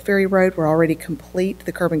along Avent Ferry Road were already complete.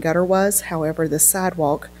 The curb and gutter was. However, the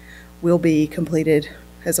sidewalk will be completed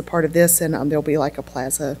as a part of this, and there'll be like a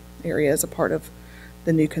plaza area as a part of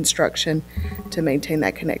the new construction to maintain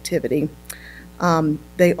that connectivity.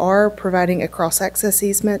 They are providing a cross-access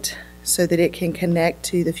easement so that it can connect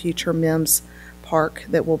to the future MIMS park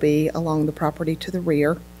that will be along the property to the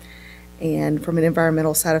rear. And from an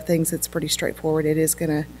environmental side of things, it's pretty straightforward. It is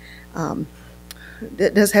going to,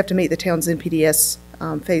 it does have to meet the town's NPDES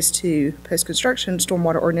Phase 2 post-construction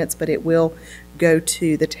stormwater ordinance, but it will go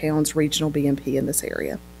to the town's regional BMP in this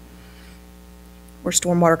area, or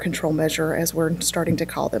stormwater control measure, as we're starting to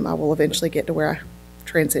call them. I will eventually get to where I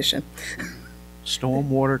transition.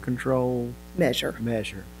 Stormwater control measure.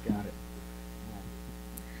 Got it.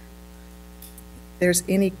 There's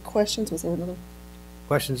any questions? Was there another?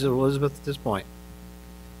 Questions of Elizabeth at this point?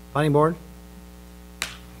 Planning board?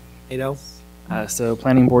 Ado? So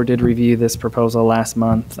Planning Board did review this proposal last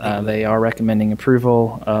month. They are recommending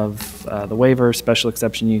approval of the waiver, special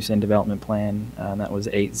exception use and development plan. That was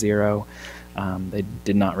 8-0. They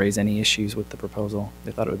did not raise any issues with the proposal.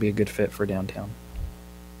 They thought it would be a good fit for downtown.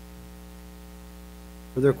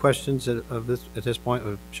 Were there questions at this point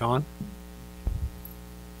of Sean?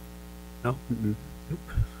 No? Mm-hmm.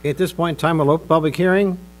 Okay, at this point in time, we'll open public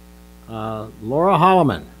hearing. Laura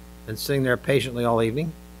Holloman, been sitting there patiently all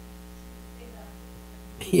evening.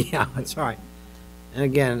 Yeah, that's all right. And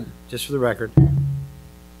again, just for the record.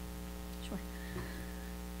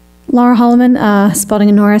 Laura Holloman, Spalding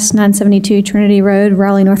and Norris, 972 Trinity Road,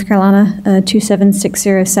 Raleigh, North Carolina,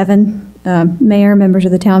 27607. Mayor, members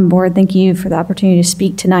of the town board, thank you for the opportunity to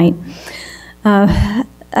speak tonight.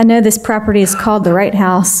 I know this property is called the Wright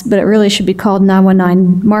House, but it really should be called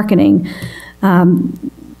 919 Marketing,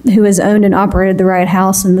 who has owned and operated the Wright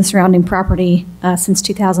House and the surrounding property since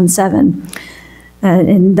 2007.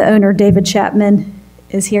 And the owner, David Chapman,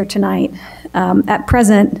 is here tonight. At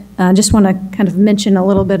present, I just want to kind of mention a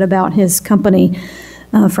little bit about his company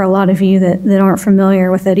for a lot of you that aren't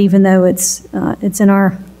familiar with it, even though it's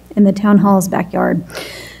in the town hall's backyard.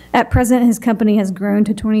 At present, his company has grown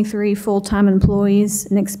to 23 full-time employees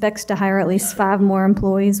and expects to hire at least 5 more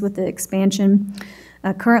employees with the expansion.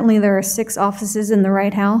 Currently, there are 6 offices in the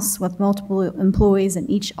Wright House with multiple employees in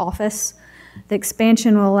each office. The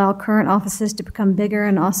expansion will allow current offices to become bigger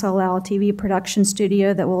and also allow a TV production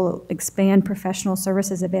studio that will expand professional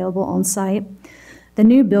services available on site. The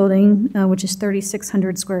new building, which is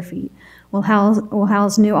 3,600 square feet, will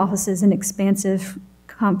house new offices and expansive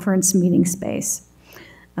conference meeting space.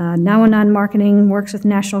 919 Marketing works with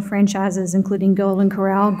national franchises including Golden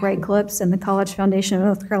Corral, Great Clips, and the College Foundation of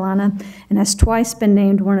North Carolina, and has twice been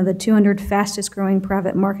named one of the 200 fastest growing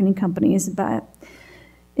private marketing companies by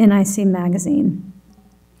NIC Magazine.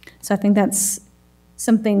 So I think that's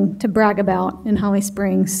something to brag about in Holly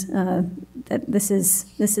Springs, that this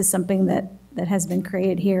is something that has been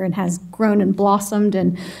created here and has grown and blossomed,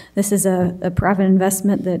 and this is a private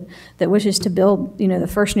investment that wishes to build, the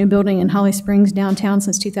first new building in Holly Springs downtown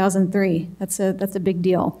since 2003. That's a big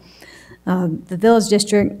deal. The Village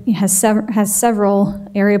District has several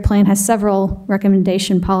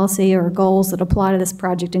recommendation policy or goals that apply to this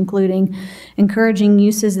project, including encouraging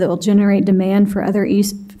uses that will generate demand for other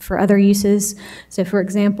uses. So, for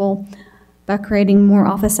example, by creating more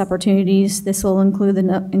office opportunities, this will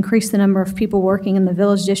increase the number of people working in the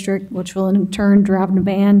Village District, which will in turn drive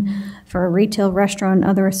demand for a retail, restaurant, and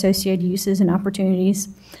other associated uses and opportunities.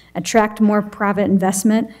 Attract more private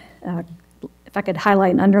investment. If I could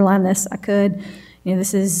highlight and underline this, I could.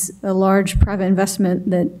 This is a large private investment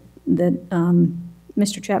that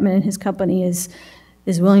Mr. Chapman and his company is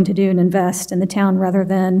willing to do and invest in the town, rather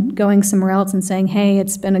than going somewhere else and saying, hey,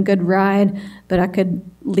 it's been a good ride, but I could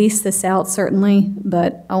lease this out certainly,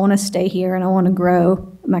 but I want to stay here and I want to grow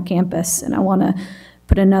my campus and I want to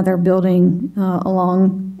put another building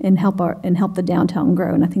along and help the downtown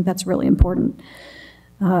grow. And I think that's really important.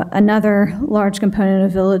 Another large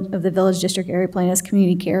component of the Village District area plan is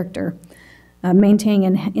community character, maintaining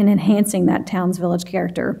and enhancing that town's village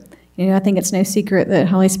character. I think it's no secret that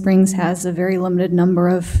Holly Springs has a very limited number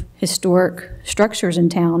of historic structures in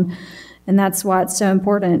town, and that's why it's so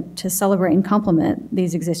important to celebrate and complement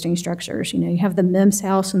these existing structures. You have the Mims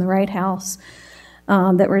House and the Wright House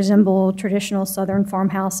that resemble traditional Southern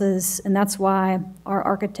farmhouses, and that's why our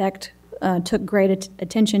architect took great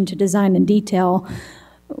attention to design and detail,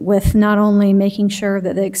 with not only making sure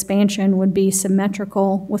that the expansion would be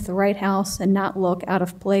symmetrical with the Wright House and not look out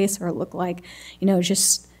of place or look like,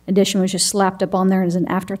 just addition was just slapped up on there as an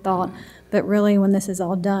afterthought, but really when this is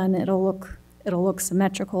all done, it'll look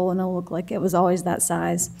symmetrical and it'll look like it was always that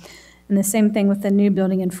size. And the same thing with the new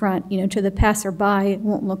building in front. To the passerby, it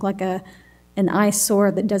won't look like a an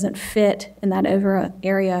eyesore that doesn't fit in that over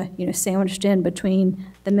area, sandwiched in between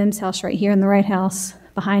the Mims house right here and the Wright house.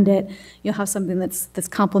 Behind it, you'll have something that's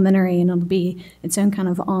complementary, and it'll be its own kind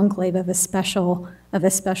of enclave of a special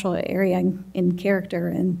area in character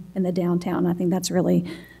in the downtown. I think that's really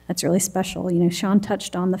special. Sean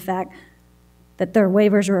touched on the fact that their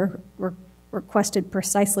waivers were requested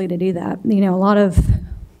precisely to do that. A lot of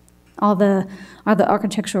all the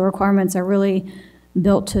architectural requirements are really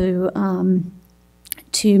built to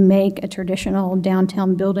make a traditional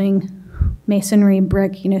downtown building masonry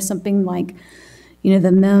brick, something like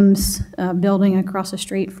the Mims building across the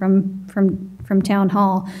street from Town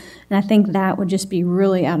Hall. And I think that would just be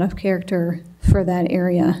really out of character for that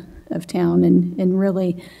area of town and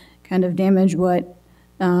really kind of damage what,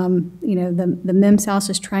 the Mims house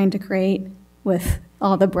is trying to create with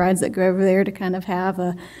all the brides that go over there to kind of have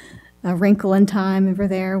a wrinkle in time over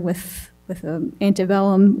there with an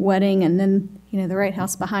antebellum wedding, and then the Wright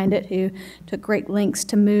house behind it, who took great lengths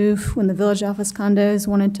to move when the village office condos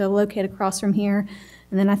wanted to locate across from here.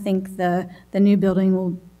 And then I think the new building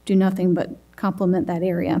will do nothing but complement that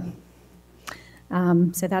area.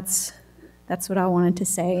 So that's what I wanted to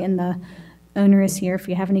say. And the owner is here if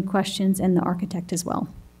you have any questions, and the architect as well.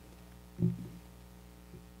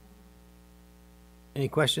 Any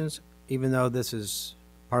questions? Even though this is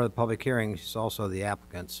part of the public hearing, she's also the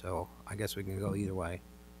applicant, so I guess we can go either way.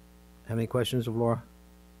 Have any questions of Laura?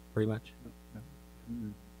 Pretty much?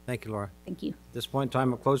 Thank you, Laura. Thank you. At this point in time,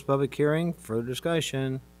 we'll close public hearing. Further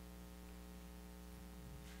discussion.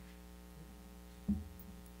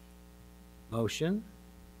 Motion?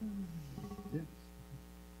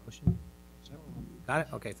 Motion? Got it?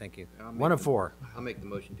 Okay, thank you. One of four. I'll make the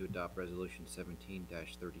motion to adopt Resolution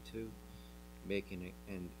 17-32, making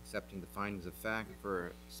and accepting the findings of fact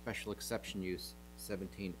for special exception use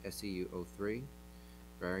 17 SEU 03,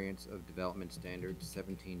 variance of development standards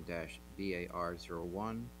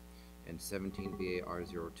 17-BAR01 and 17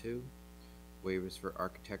 BAR02, waivers for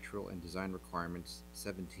architectural and design requirements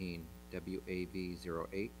 17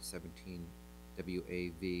 WAV08, 17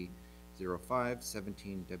 WAV05,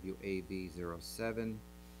 17 WAV07,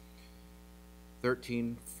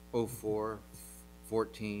 1304,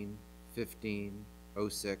 14, 15,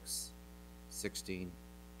 06, 16,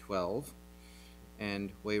 12,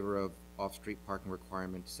 and waiver of off-street parking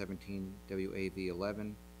requirement 17 WAV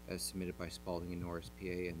 11 as submitted by Spalding and Norris, PA,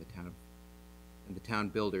 and the town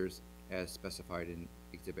builders as specified in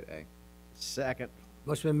Exhibit A. Second.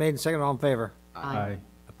 Motion been made and seconded. All in favor? Aye.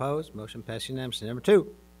 Opposed? Motion passed unanimously. Number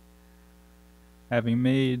two. Having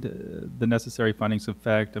made the necessary findings of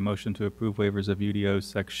fact, a motion to approve waivers of UDO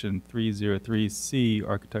Section 303C,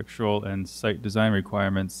 Architectural and Site Design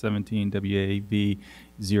Requirements, 17 WAV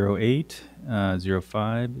 08,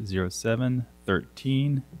 05, 07,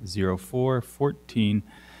 13, 04, 14,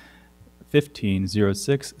 15,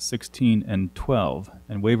 06, 16, and 12,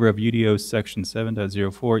 and waiver of UDO Section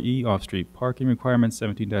 7.04E, Off-Street Parking Requirements,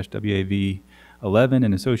 17-WAV 11,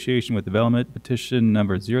 in association with development petition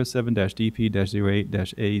number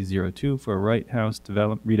 07-DP-08-A02 for Wright House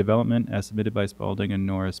redevelopment as submitted by Spalding and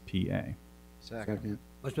Norris, PA. Second.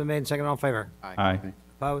 Motion been made and seconded. All in favor? Aye.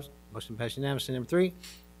 Opposed? Motion passed unanimously. Number three.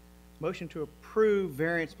 Motion to approve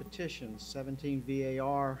variance petition 17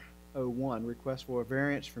 VAR 01, request for a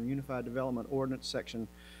variance from Unified Development Ordinance Section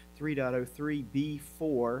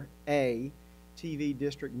 3.03B4A, TV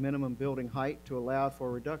district minimum building height to allow for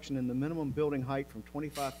a reduction in the minimum building height from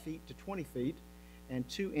 25 feet to 20 feet and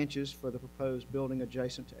 2 inches for the proposed building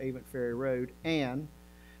adjacent to Avent Ferry Road, and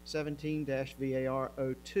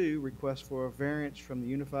 17-VAR02, request for a variance from the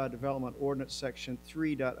Unified Development Ordinance Section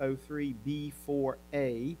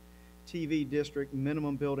 3.03B4A, TV district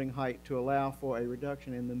minimum building height to allow for a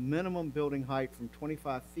reduction in the minimum building height from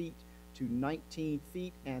 25 feet to 19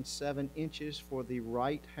 feet and 7 inches for the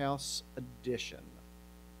Wright House addition.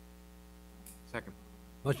 Second.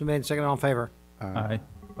 Motion made and seconded. All in favor? Aye.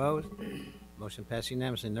 Opposed? Motion passed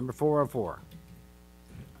unanimously. Number 404.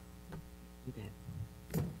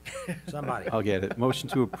 Somebody. I'll get it. Motion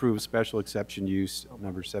to approve special exception use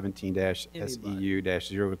number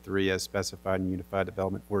 17-SEU-03 as specified in Unified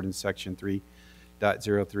Development Ordinance Section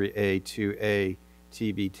 3.03A2A,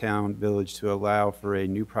 TV Town Village to allow for a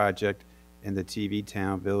new project in the TV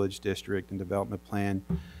Town Village District and Development Plan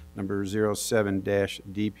number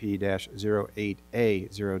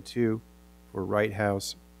 07-DP-08A02 for Wright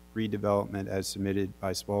House redevelopment as submitted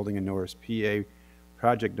by Spalding and Norris, PA,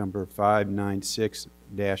 project number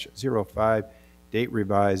 596-05, date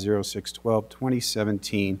revised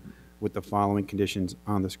 06/12/2017, with the following conditions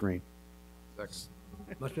on the screen. Second.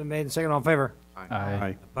 Motion been made and seconded. All in favor? Aye.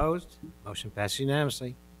 Aye. Opposed? Motion passed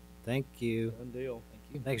unanimously. Thank you. Done deal.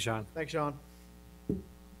 Thanks, Sean. Thanks, Sean.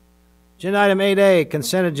 Agenda item 8A,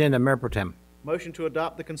 consent agenda, Mayor Pro Tem. Motion to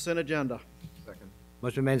adopt the consent agenda.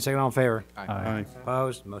 Motion made, second, all in favor. Aye.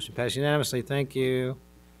 Opposed, motion passed unanimously, thank you.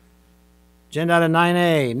 Agenda item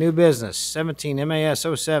 9A, new business, 17 MAS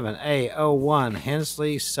 07 A01,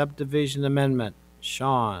 Hensley subdivision amendment.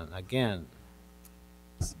 Sean, again.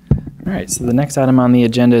 All right, so the next item on the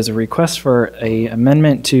agenda is a request for a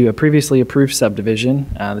amendment to a previously approved subdivision.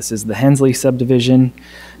 This is the Hensley subdivision.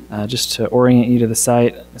 Just to orient you to the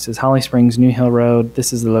site, this is Holly Springs, New Hill Road.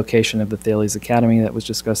 This is the location of the Thales Academy that was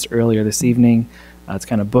discussed earlier this evening. It's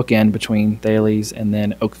kind of bookend between Thales and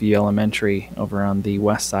then Oakview Elementary over on the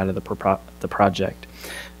west side of the project.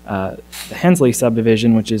 The Hensley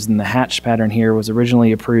subdivision, which is in the hatched pattern here, was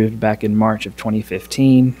originally approved back in March of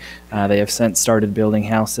 2015. They have since started building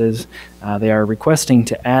houses. They are requesting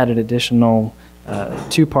to add an additional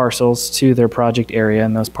 2 parcels to their project area,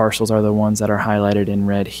 and those parcels are the ones that are highlighted in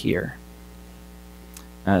red here.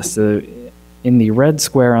 So in the red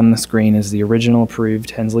square on the screen is the original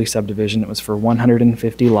approved Hensley subdivision. It was for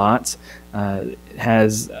 150 lots. It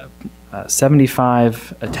has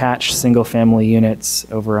 75 attached single-family units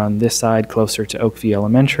over on this side closer to Oakview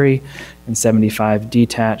Elementary, and 75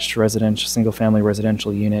 detached residential, single-family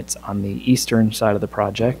residential units on the eastern side of the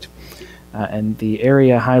project. And the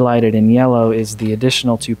area highlighted in yellow is the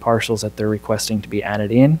additional 2 parcels that they're requesting to be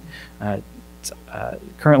added in. It's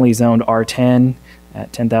currently zoned R10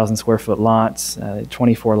 at 10,000 square foot lots.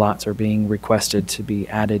 24 lots are being requested to be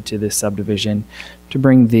added to this subdivision to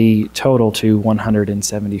bring the total to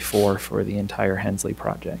 174 for the entire Hensley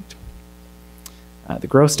project. The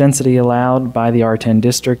gross density allowed by the R10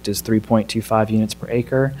 district is 3.25 units per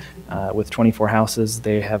acre. With 24 houses,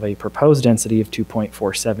 they have a proposed density of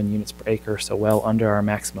 2.47 units per acre, so well under our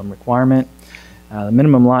maximum requirement. The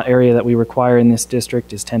minimum lot area that we require in this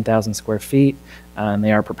district is 10,000 square feet, and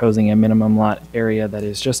they are proposing a minimum lot area that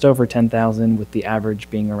is just over 10,000, with the average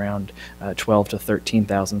being around 12 to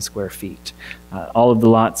 13,000 square feet. All of the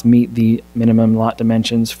lots meet the minimum lot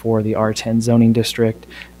dimensions for the R10 zoning district,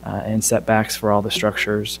 and setbacks for all the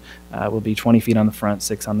structures will be 20 feet on the front,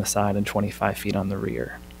 6 on the side, and 25 feet on the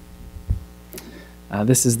rear.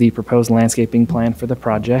 This is the proposed landscaping plan for the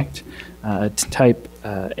project. Type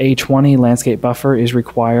A20 landscape buffer is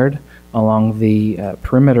required along the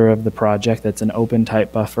perimeter of the project. That's an open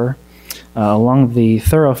type buffer. Along the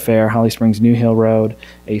thoroughfare, Holly Springs New Hill Road,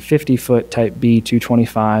 a 50-foot type B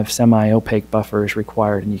 225 semi-opaque buffer is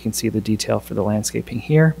required, and you can see the detail for the landscaping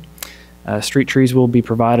here. Street trees will be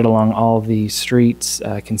provided along all the streets,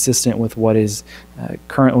 consistent with what is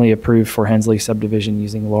currently approved for Hensley subdivision,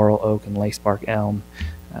 using laurel, oak, and lacebark elm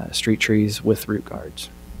street trees with root guards.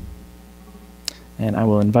 And I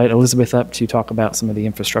will invite Elizabeth up to talk about some of the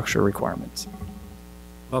infrastructure requirements.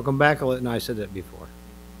 Welcome back. No, I said that before.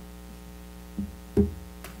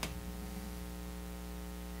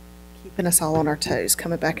 Keeping us all on our toes,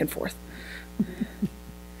 coming back and forth.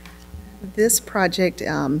 This project,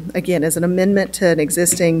 again, is an amendment to an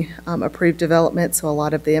existing approved development, so a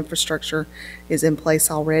lot of the infrastructure is in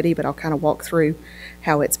place already, but I'll kind of walk through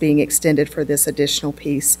how it's being extended for this additional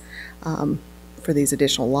piece, for these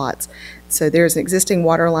additional lots. So there's an existing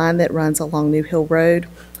water line that runs along New Hill Road.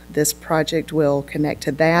 This project will connect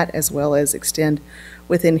to that, as well as extend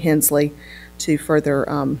within Hensley to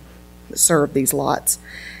further serve these lots.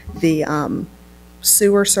 The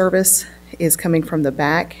sewer service is coming from the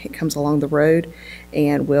back. It comes along the road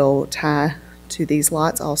and will tie to these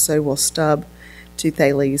lots. Also will stub to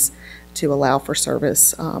Thales to allow for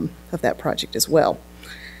service of that project as well.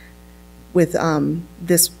 With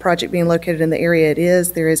this project being located in the area it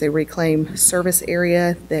is, there is a reclaim service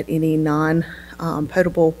area that any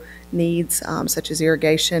non-potable needs, such as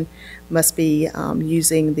irrigation, must be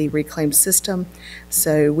using the reclaim system.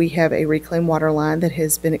 So we have a reclaimed water line that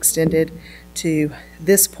has been extended to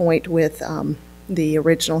this point with the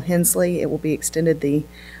original Hensley. It will be extended the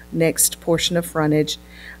next portion of frontage.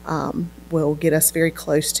 Will get us very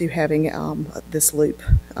close to having this loop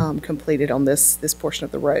completed on this portion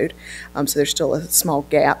of the road. So there's still a small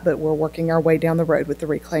gap, but we're working our way down the road with the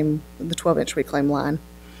 12-inch reclaim line.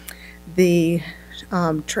 The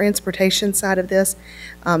transportation side of this,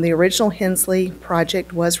 the original Hensley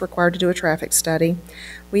project was required to do a traffic study.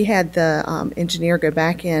 We had the engineer go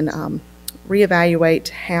back and reevaluate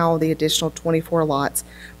how the additional 24 lots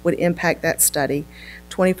would impact that study.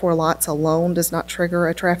 24 lots alone does not trigger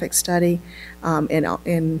a traffic study. In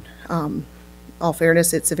all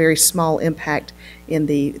fairness, it's a very small impact in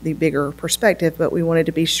the bigger perspective, but we wanted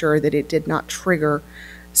to be sure that it did not trigger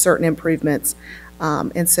certain improvements.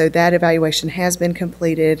 And so that evaluation has been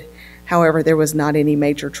completed. However, there was not any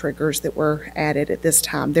major triggers that were added at this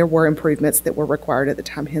time. There were improvements that were required at the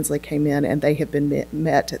time Hensley came in, and they have been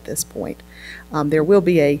met at this point. There will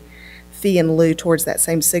be a fee in lieu towards that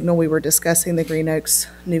same signal. We were discussing the Green Oaks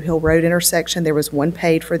New Hill Road intersection. There was one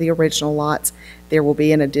paid for the original lots. There will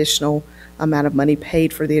be an additional amount of money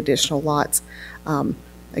paid for the additional lots.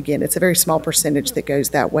 Again, it's a very small percentage that goes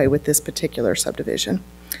that way with this particular subdivision.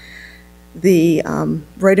 The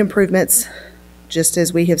road improvements, just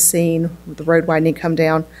as we have seen the road widening come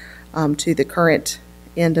down to the current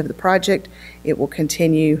end of the project, it will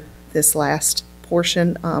continue this last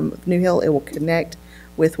portion of New Hill. It will connect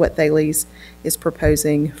with what Thales is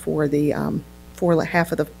proposing for the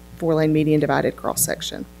half of the 4-lane median divided cross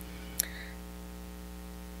section.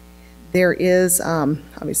 There is,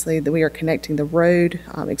 obviously, that we are connecting the road,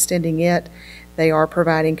 extending it. They are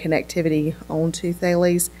providing connectivity onto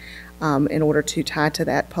Thales in order to tie to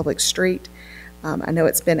that public street. I know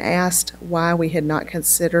it's been asked why we had not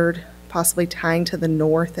considered possibly tying to the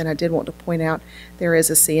north, and I did want to point out there is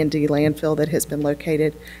a C&D landfill that has been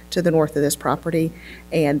located to the north of this property,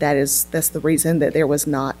 and that's the reason that there was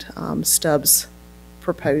not stubs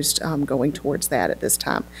proposed going towards that at this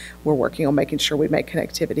time. We're working on making sure we make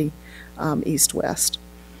connectivity east-west.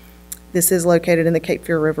 This is located in the Cape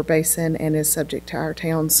Fear River Basin and is subject to our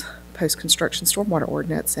town's post-construction stormwater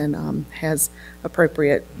ordinance and has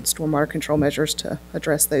appropriate stormwater control measures to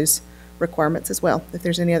address those requirements as well. If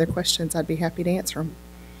there's any other questions, I'd be happy to answer them.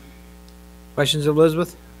 Questions of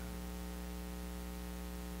Elizabeth?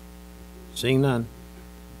 Seeing none.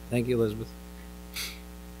 Thank you, Elizabeth.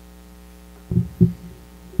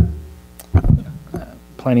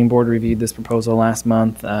 Planning Board reviewed this proposal last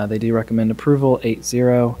month. They do recommend approval,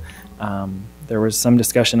 8-0. There was some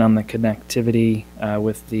discussion on the connectivity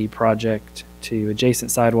with the project to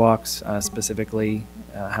adjacent sidewalks, specifically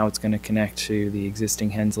how it's going to connect to the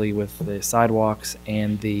existing Hensley with the sidewalks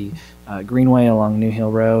and the greenway along New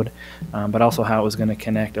Hill Road, but also how it was going to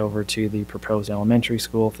connect over to the proposed elementary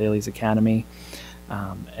school, Thales Academy.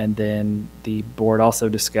 And then the board also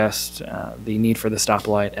discussed the need for the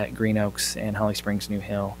stoplight at Green Oaks and Holly Springs New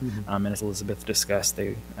Hill. And as Elizabeth discussed,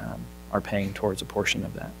 they are paying towards a portion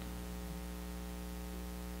of that.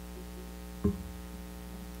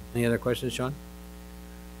 Any other questions, Sean?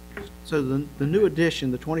 So the new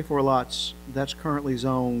addition, the 24 lots, that's currently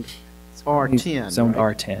zoned R10. Zoned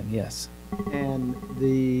right? R10, yes. And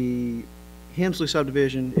the Hensley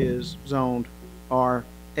subdivision is zoned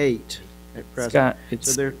R8 at present. Scott,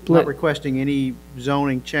 it's so they're split. not requesting any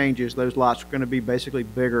zoning changes. Those lots are going to be basically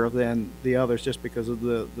bigger than the others just because of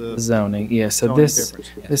the Zoning, yeah. So zoning this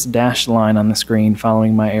difference. this dashed line on the screen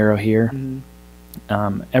following my arrow here, Mhm.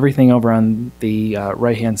 everything over on the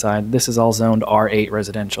right-hand side, this is all zoned R8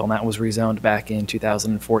 residential, and that was rezoned back in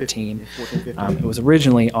 2014. It was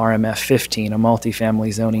originally RMF 15, a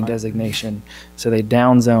multifamily zoning designation, so they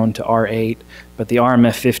downzoned to R8, but the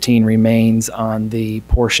RMF 15 remains on the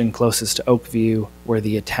portion closest to Oakview where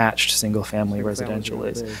the attached single-family residential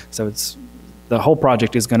is. So it's the whole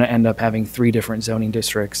project is going to end up having 3 different zoning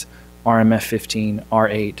districts: RMF 15,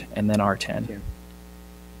 R8, and then R10.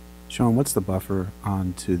 Sean, what's the buffer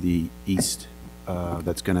on to the east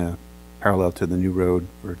that's going to parallel to the new road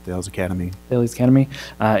for Thales Academy? Thales Academy.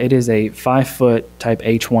 It is a 5-foot type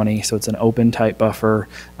A20, so it's an open type buffer,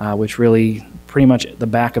 which really pretty much the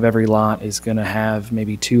back of every lot is going to have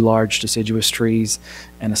maybe 2 large deciduous trees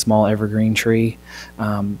and a small evergreen tree.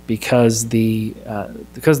 Because the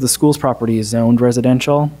school's property is zoned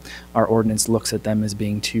residential, our ordinance looks at them as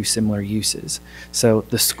being 2 similar uses. So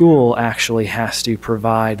the school actually has to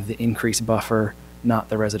provide the increased buffer, not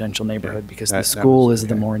the residential neighborhood, because the school is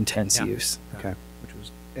the more intense use. Okay. Which was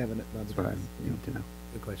evident by the That's what I need to know.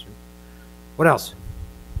 Good question. What else?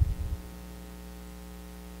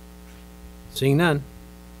 Seeing none.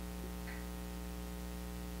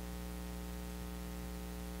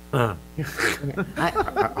 Who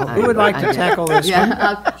would like to tackle this one?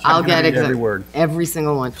 Yeah, I'll get it. Every word. Every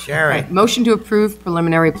single one. Sherry. All right, motion to approve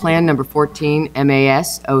preliminary plan number 14,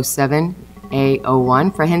 MAS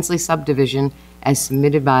 07A01 for Hensley subdivision as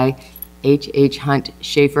submitted by H.H. Hunt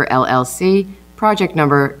Schaefer LLC, project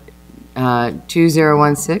number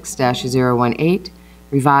 2016-018,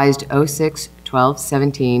 revised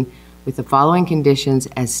 06/12/17, with the following conditions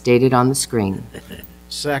as stated on the screen.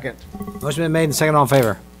 Second. Motion been made and second, all in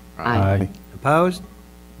favor? Aye. Opposed?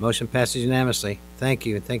 Motion passes unanimously. Thank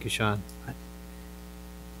you, and thank you, Sean.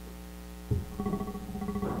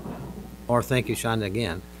 Or thank you, Sean,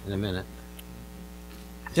 again, in a minute.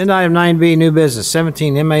 Agenda item 9B, new business,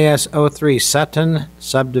 17 MAS 03 Sutton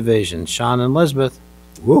subdivision. Sean and Elizabeth.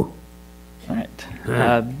 Woo. All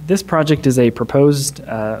right. This project is a proposed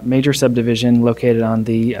major subdivision located on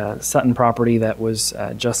the Sutton property that was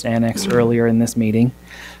just annexed earlier in this meeting.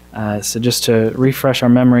 So just to refresh our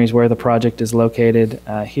memories where the project is located,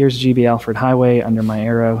 here's GB Alfred Highway under my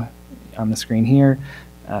arrow on the screen here.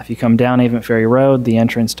 If you come down Avon Ferry Road, the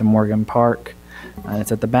entrance to Morgan Park,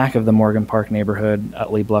 it's at the back of the Morgan Park neighborhood.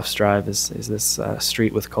 Utley Bluffs Drive is this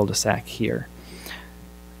street with cul-de-sac here.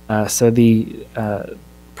 So the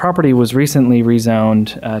property was recently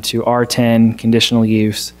rezoned to R10 conditional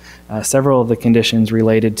use. Several of the conditions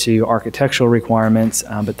related to architectural requirements,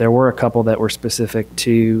 but there were a couple that were specific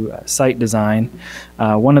to site design.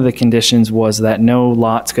 One of the conditions was that no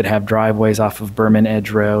lots could have driveways off of Berman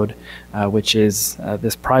Edge Road, which is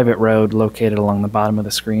this private road located along the bottom of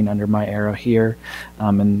the screen under my arrow here.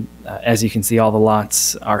 As you can see, all the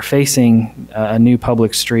lots are facing a new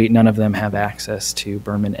public street. None of them have access to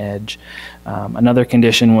Berman Edge. Another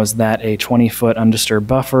condition was that a 20-foot undisturbed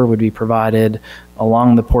buffer would be provided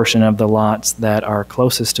along the portion of the lots that are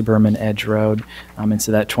closest to Berman Edge Road. And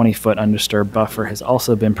so that 20-foot undisturbed buffer has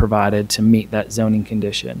also been provided to meet that zoning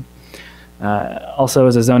condition. Also,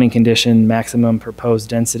 as a zoning condition, maximum proposed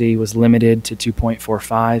density was limited to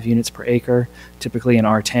 2.45 units per acre. Typically in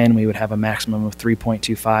R10, we would have a maximum of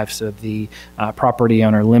 3.25, so the property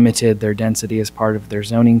owner limited their density as part of their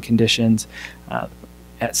zoning conditions.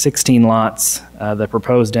 At 16 lots, the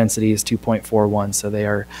proposed density is 2.41, so they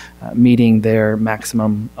are meeting their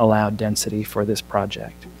maximum allowed density for this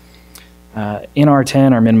project. In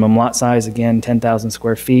R10, our minimum lot size, again, 10,000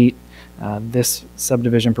 square feet. This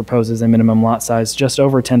subdivision proposes a minimum lot size just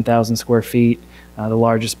over 10,000 square feet, the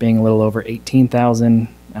largest being a little over 18,000,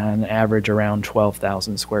 and average around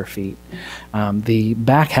 12,000 square feet. The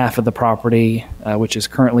back half of the property, which is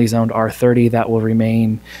currently zoned R30, that will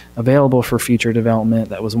remain available for future development.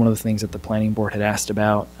 That was one of the things that the planning board had asked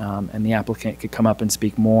about, and the applicant could come up and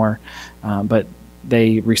speak more, but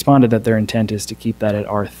they responded that their intent is to keep that at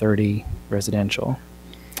R30 residential.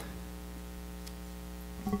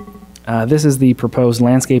 This is the proposed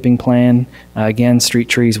landscaping plan. Again, street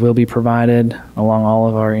trees will be provided along all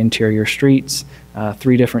of our interior streets.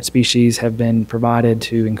 3 different species have been provided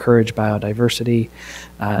to encourage biodiversity.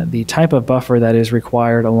 The type of buffer that is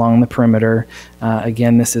required along the perimeter,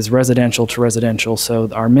 again, this is residential to residential, so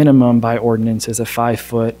our minimum by ordinance is a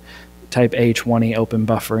 5-foot type A20 open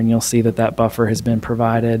buffer, and you'll see that that buffer has been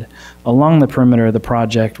provided along the perimeter of the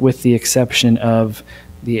project with the exception of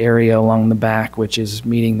the area along the back, which is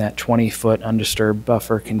meeting that 20-foot undisturbed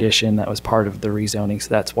buffer condition that was part of the rezoning. So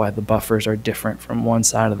that's why the buffers are different from one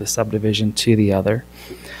side of the subdivision to the other.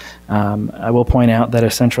 I will point out that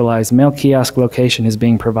a centralized mail kiosk location is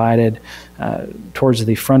being provided towards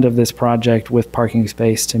the front of this project with parking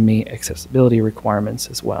space to meet accessibility requirements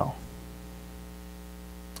as well.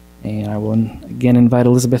 And I will again invite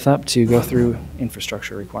Elizabeth up to go through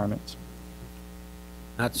infrastructure requirements.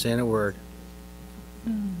 Not saying a word.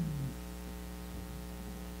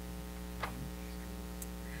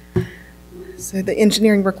 So the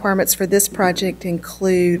engineering requirements for this project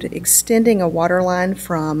include extending a water line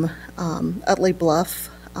from Utley Bluff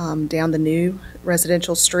down the new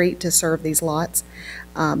residential street to serve these lots.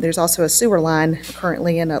 There's also a sewer line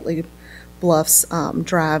currently in Utley Bluffs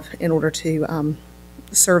Drive in order to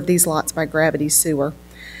serve these lots by gravity sewer.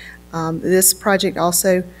 This project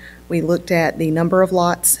also, we looked at the number of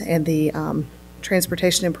lots and the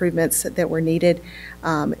transportation improvements that were needed.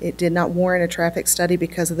 It did not warrant a traffic study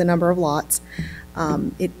because of the number of lots.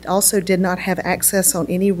 It also did not have access on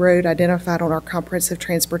any road identified on our comprehensive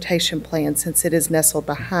transportation plan since it is nestled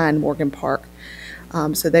behind Morgan Park.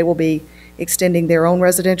 So they will be extending their own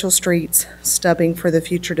residential streets, stubbing for the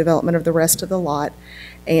future development of the rest of the lot,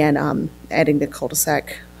 and adding the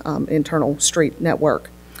cul-de-sac internal street network.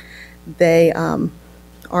 They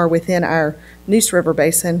are within our Neuse River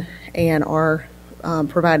Basin and are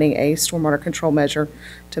providing a stormwater control measure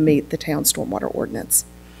to meet the town stormwater ordinance.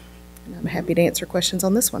 And I'm happy to answer questions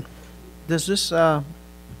on this one. Does this, the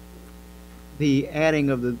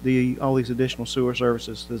adding of all these additional sewer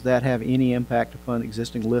services, does that have any impact upon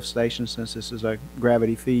existing lift stations since this is a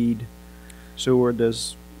gravity feed sewer?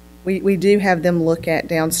 We do have them look at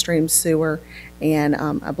downstream sewer, and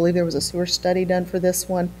I believe there was a sewer study done for this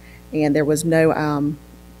one, and there was no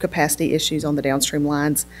capacity issues on the downstream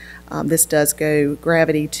lines. This does go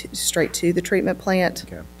gravity straight to the treatment plant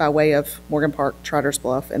by way of Morgan Park, Trotter's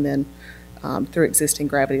Bluff, and then through existing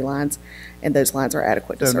gravity lines, and those lines are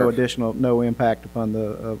adequate to serve. No impact upon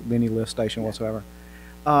the any lift station whatsoever.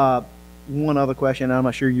 One other question, I'm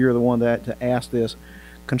not sure you're the one to ask this.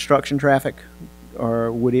 Construction traffic,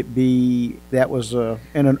 or would it be, that was in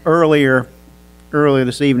an earlier earlier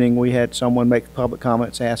this evening, we had someone make public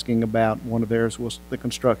comments asking about, one of theirs was the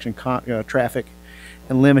construction traffic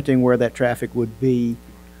and limiting where that traffic would be.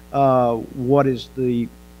 What is the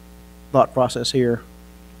thought process here?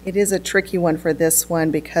 It is a tricky one for this one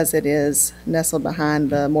because it is nestled behind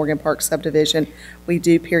the Morgan Park subdivision. We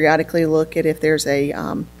do periodically look at if there's a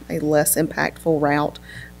less impactful route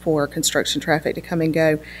for construction traffic to come and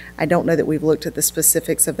go. I don't know that we've looked at the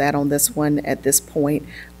specifics of that on this one at this point.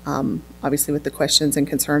 Obviously, with the questions and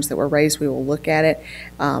concerns that were raised, we will look at it.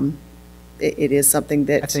 It is something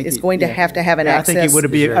that is going to have an access. I think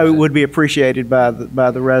it would be appreciated by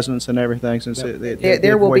the residents and everything, since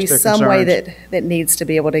there will be some way that needs to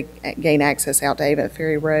be able to gain access out to Avent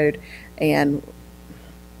Ferry Road, and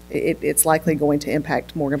it's likely going to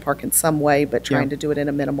impact Morgan Park in some way, but trying to do it in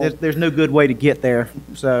a minimal. There's no good way to get there,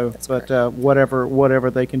 so whatever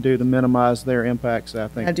they can do to minimize their impacts, I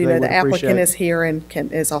think I do know the applicant is here and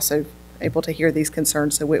is also able to hear these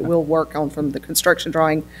concerns, so it will work on from the construction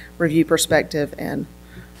drawing review perspective and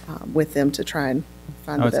with them to try and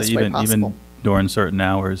find the best way possible. Even during certain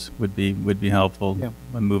hours would be helpful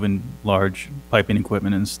when moving large piping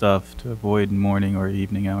equipment and stuff to avoid morning or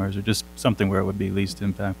evening hours, or just something where it would be least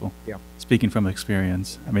impactful. Yeah. Speaking from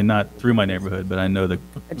experience, I mean, not through my neighborhood, but I know that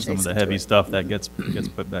some of the heavy stuff that gets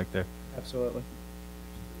put back there. Absolutely.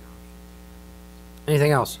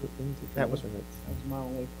 Anything else? That was my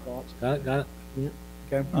only thoughts. Got it? Yeah.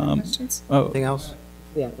 Okay. Questions? Anything else?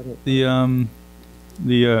 Yeah. Go ahead.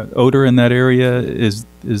 The odor in that area, is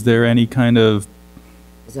there any kind of?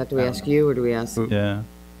 Is that, do we ask you or do we ask? Yeah.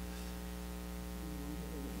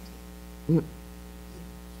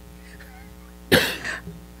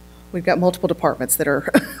 We've got multiple departments that are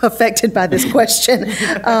affected by this question.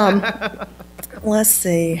 Let's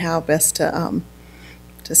see how best to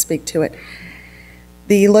speak to it.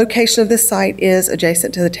 The location of this site is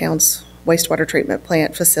adjacent to the town's wastewater treatment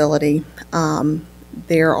plant facility.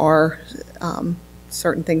 There are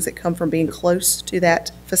certain things that come from being close to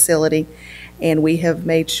that facility, and we have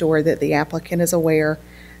made sure that the applicant is aware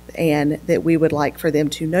and that we would like for them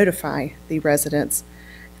to notify the residents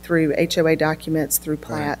through HOA documents, through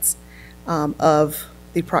plats, of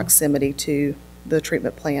the proximity to the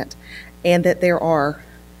treatment plant, and that there are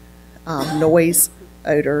noise,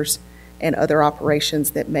 odors, and other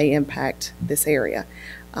operations that may impact this area.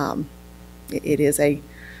 It's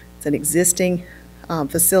an existing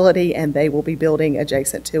facility, and they will be building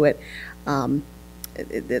adjacent to it.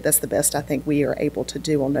 That's the best I think we are able to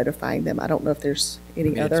do on notifying them. I don't know if there's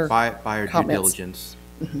any other buyer due comments. diligence.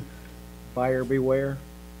 Buyer beware.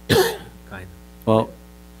 Well,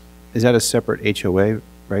 is that a separate HOA,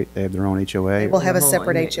 right? They have their own HOA? We'll have a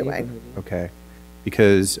separate HOA. Okay.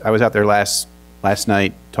 Because I was out there last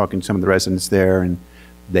night talking to some of the residents there, and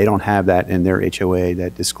they don't have that in their HOA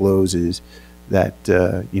that discloses that,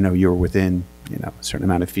 you're within, a certain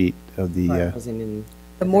amount of feet of the.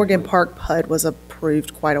 The Morgan Park PUD was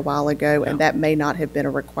approved quite a while ago, and that may not have been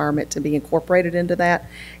a requirement to be incorporated into that.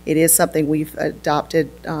 It is something we've adopted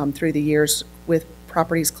through the years with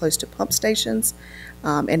properties close to pump stations,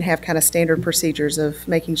 and have kind of standard procedures of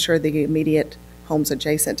making sure the immediate homes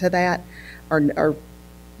adjacent to that are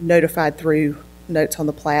notified through notes on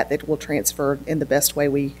the plat that will transfer in the best way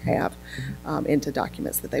we have into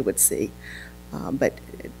documents that they would see. But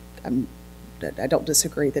I don't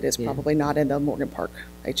disagree that it's probably not in the Morgan Park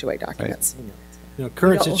HOA documents.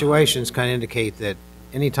 Current situations kind of indicate that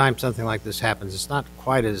anytime something like this happens, it's not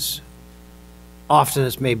quite as often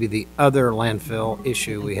as maybe the other landfill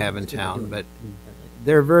issue we have in town, but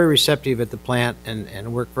they're very receptive at the plant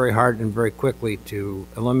and work very hard and very quickly to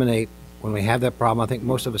eliminate when we have that problem. I think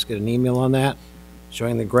most of us get an email on that,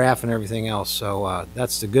 showing the graph and everything else. So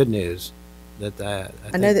that's the good news.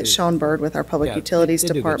 I know that Sean Bird with our Public Utilities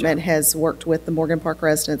Department has worked with the Morgan Park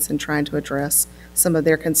residents in trying to address some of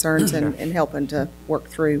their concerns and helping to work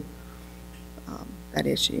through that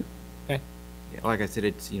issue. Okay. Yeah, like I said,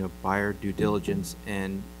 it's, buyer due diligence,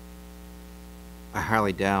 and I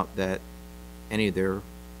highly doubt that any of their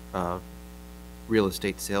real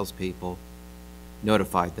estate salespeople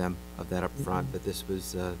notified them of that up front, that this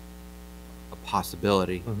was a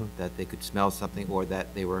possibility, that they could smell something or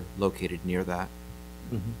that they were located near that.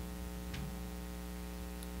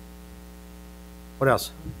 What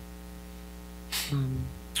else?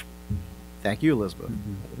 Thank you, Elizabeth.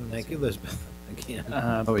 Thank you, Elizabeth.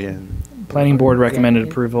 Again. Planning board recommended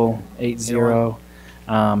approval 8-0.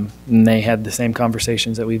 And they had the same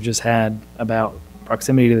conversations that we've just had about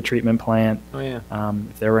proximity to the treatment plant.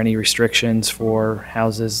 If there were any restrictions for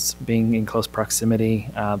houses being in close proximity,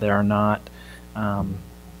 there are not.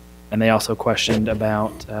 And they also questioned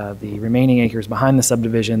about the remaining acres behind the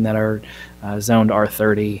subdivision that are zoned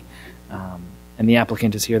R30. And the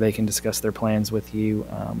applicant is here. They can discuss their plans with you.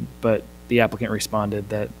 But the applicant responded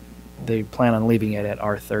that they plan on leaving it at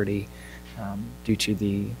R30 due to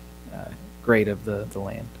the grade of the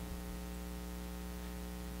land.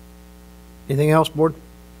 Anything else, board?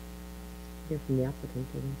 Hear from the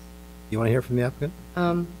applicant, please. You want to hear from the applicant?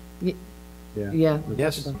 Yeah.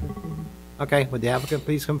 Yes? Okay, would the applicant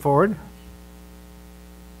please come forward?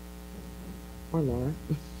 Or Laura.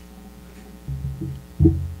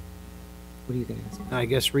 What are you going to ask? I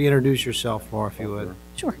guess reintroduce yourself, Laura, if you would.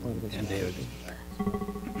 Sure. And David.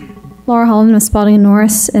 Laura Holland with Spalding and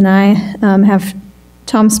Norris, and I have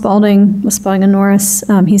Tom Spalding with Spalding and Norris.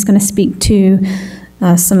 He's going to speak to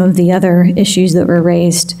some of the other issues that were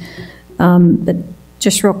raised. But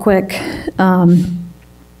just real quick,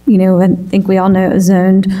 you know, I think we all know it was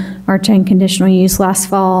zoned R10 conditional use last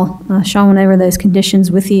fall. Sean went over those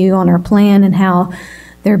conditions with you on our plan and how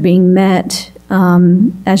they're being met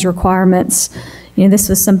as requirements. You know, this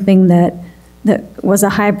was something that was a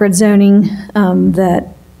hybrid zoning that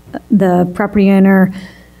the property owner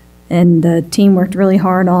and the team worked really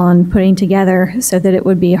hard on putting together so that it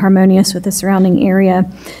would be harmonious with the surrounding area.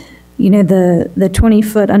 You know, the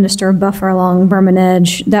 20-foot undisturbed buffer along Berman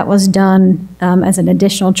Edge, that was done as an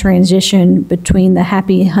additional transition between the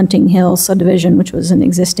Happy Hunting Hills subdivision, which was an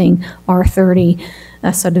existing R30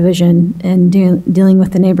 subdivision, and dealing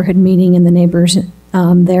with the neighborhood meeting and the neighbors.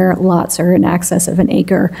 Their lots are in excess of an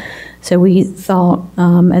acre. So we thought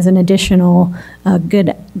as an additional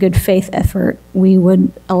good faith effort, we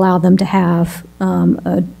would allow them to have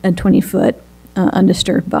a 20-foot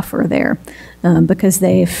undisturbed buffer there because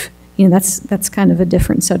they've, you know, that's kind of a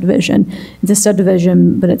different subdivision. It's a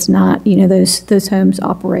subdivision, but it's not, you know, those homes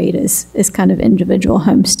operate as kind of individual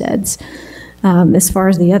homesteads. As far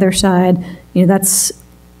as the other side, you know, that's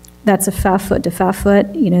a 5-foot to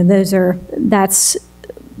 5-foot. You know,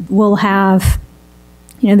 we'll have,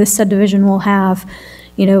 you know, this subdivision will have,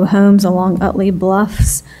 you know, homes along Utley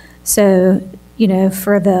Bluffs. So, you know,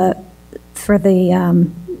 for the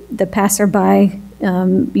passerby,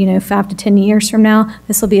 you know, 5 to 10 years from now,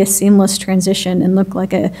 this will be a seamless transition and look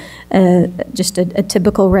like just a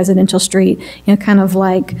typical residential street. You know, kind of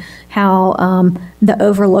like how the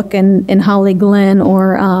overlook in Holly Glen,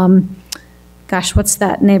 or gosh, what's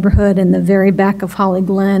that neighborhood in the very back of Holly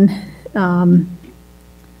Glen? The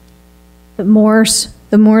Moors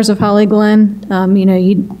of Holly Glen. You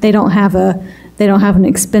know, they don't have an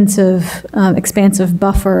expansive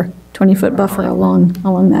buffer, 20-foot buffer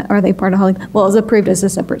along that. Are they part of Holly? Well, it was approved as a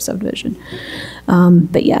separate subdivision,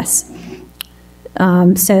 but yes.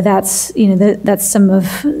 So that's, you know, that's some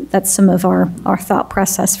of our thought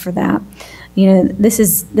process for that. You know, this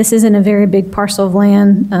isn't a very big parcel of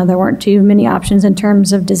land. There weren't too many options in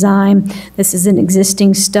terms of design. This is an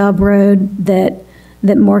existing stub road that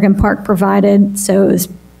Morgan Park provided, so it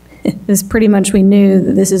was pretty much, we knew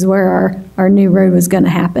that this is where our new road was going to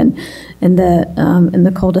happen in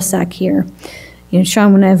the cul-de-sac here. You know,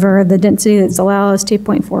 Sean went over the density that's allowed is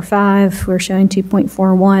 2.45. We're showing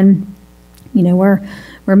 2.41. You know,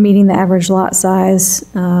 we're meeting the average lot size.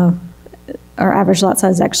 Our average lot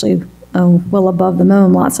size is actually well above the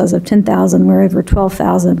minimum lot size of 10,000. We're over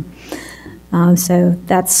 12,000. So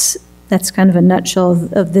that's kind of a nutshell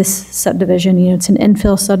of this subdivision. You know, it's an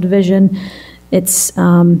infill subdivision. It's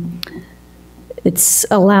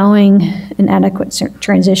allowing an adequate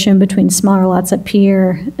transition between smaller lots up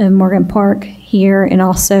here and Morgan Park here, and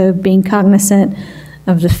also being cognizant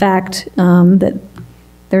of the fact that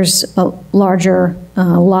there's larger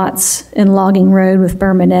lots in Logging Road with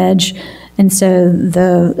Berman Edge. And so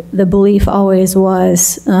the belief always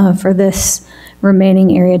was for this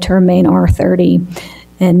remaining area to remain R30.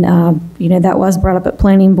 And, you know, that was brought up at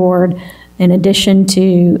Planning Board. In addition to,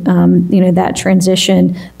 you know, that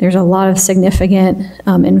transition, there's a lot of significant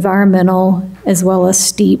environmental as well as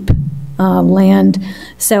steep land.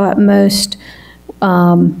 So at most, you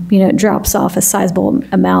know, it drops off a sizable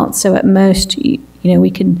amount. So at most, you know,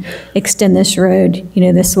 we could extend this road, you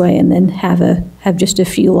know, this way and then have just a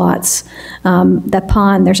few lots. That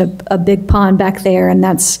pond, there's a big pond back there, and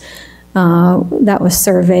that was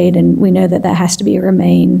surveyed, and we know that has to be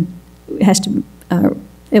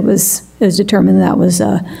it was determined that was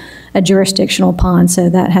a jurisdictional pond, so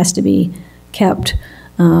that has to be kept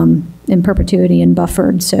in perpetuity and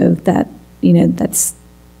buffered, so that, you know, it's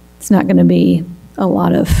not going to be a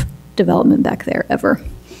lot of development back there ever.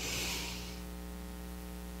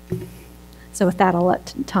 So with that, I'll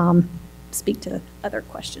let Tom speak to other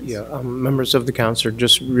questions. Yeah, members of the council,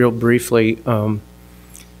 just real briefly,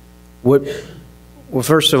 what Well,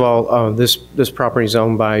 first of all, this property is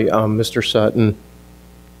owned by Mr. Sutton,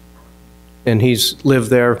 and he's lived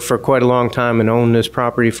there for quite a long time and owned this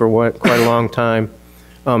property for quite a long time.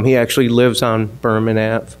 He actually lives on Berman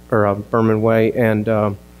Ave, or Berman Way,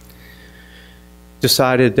 and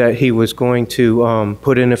decided that he was going to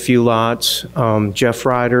put in a few lots. Jeff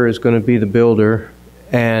Ryder is going to be the builder,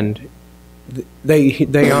 and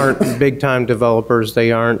they aren't big-time developers.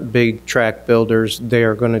 They aren't big tract builders. They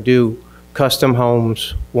are going to do custom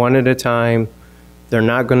homes one at a time. They're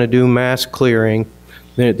not going to do mass clearing.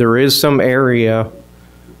 There is some area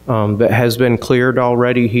that has been cleared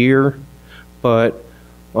already here, but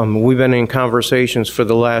we've been in conversations for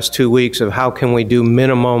the last 2 weeks of how can we do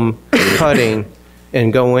minimum cutting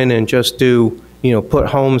and go in and just do, put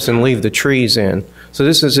homes and leave the trees in. So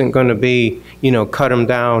this isn't going to be, cut them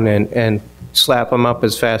down and slap them up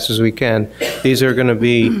as fast as we can. These are going to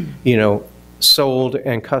be, sold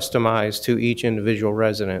and customized to each individual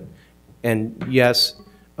resident. And yes,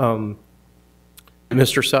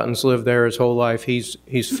 Mr. Sutton's lived there his whole life. He's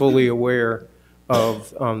fully aware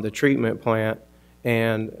of the treatment plant,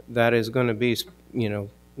 and that is going to be,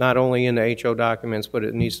 not only in the HO documents, but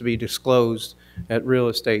it needs to be disclosed at real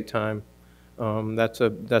estate time. That's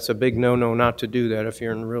a big no-no not to do that if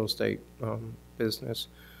you're in the real estate business.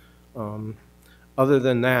 Other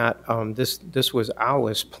than that, this was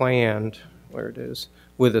always planned, where it is,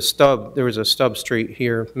 with a stub. There was a stub street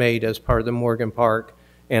here made as part of the Morgan Park,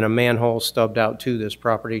 and a manhole stubbed out to this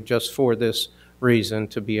property just for this reason,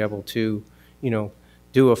 to be able to,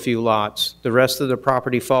 do a few lots. The rest of the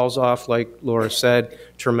property falls off, like Laura said,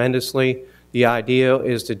 tremendously. The idea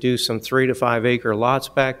is to do some 3 to 5 acre lots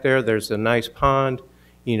back there. There's a nice pond,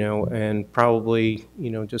 and probably,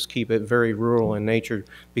 just keep it very rural in nature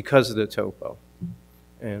because of the topo.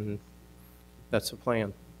 And that's the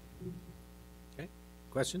plan. Okay,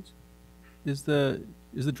 questions? Is the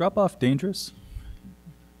drop-off dangerous?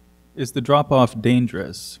 Is the drop-off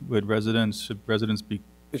dangerous? Should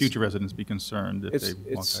future residents be concerned if they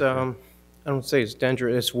walk back there? I don't say it's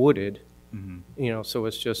dangerous, it's wooded. So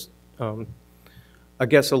it's just, I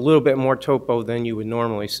guess, a little bit more topo than you would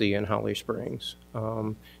normally see in Holly Springs.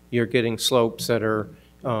 You're getting slopes that are,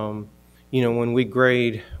 when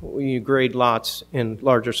you grade lots in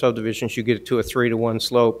larger subdivisions, you get to a 3-to-1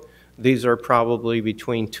 slope. These are probably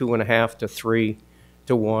between 2.5 to 3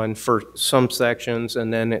 to 1 for some sections,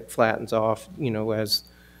 and then it flattens off, as,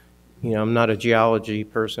 I'm not a geology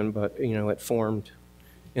person, but, it formed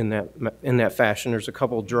in that fashion. There's a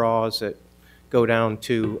couple draws that go down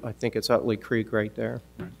to, I think it's Utley Creek right there.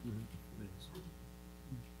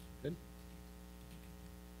 Good.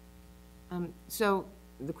 So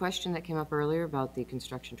the question that came up earlier about the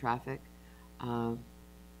construction traffic,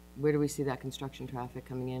 where do we see that construction traffic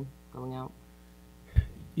coming in, going out?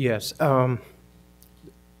 Yes, I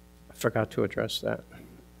forgot to address that.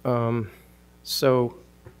 So,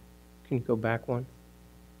 can you go back one?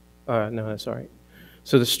 No, that's all right.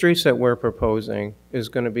 So the streets that we're proposing is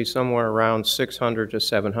going to be somewhere around 600 to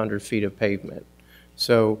 700 feet of pavement.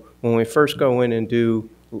 So when we first go in and do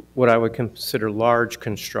what I would consider large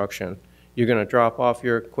construction, you're going to drop off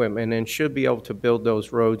your equipment and should be able to build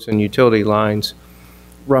those roads and utility lines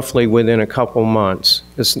roughly within a couple months.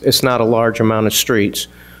 It's not a large amount of streets.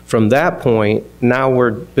 From that point, now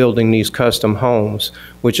we're building these custom homes,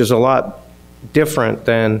 which is a lot different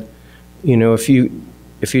than, if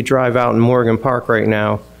you drive out in Morgan Park right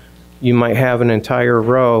now, you might have an entire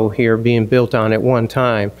row here being built on at one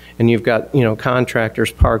time, and you've got,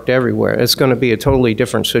 contractors parked everywhere. It's going to be a totally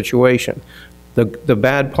different situation. The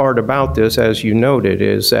bad part about this, as you noted,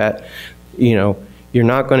 is that, you're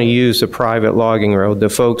not going to use a private logging road. The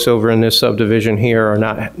folks over in this subdivision here are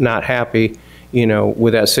not happy,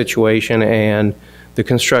 with that situation, and the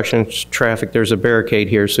construction traffic, there's a barricade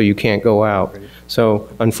here so you can't go out. So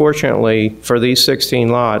unfortunately, for these 16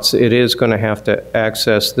 lots, it is going to have to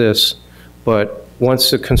access this, but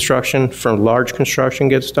once the construction, for large construction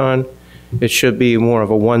gets done, it should be more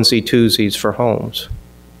of a onesie-twosies for homes.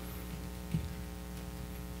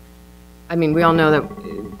 I mean, we all know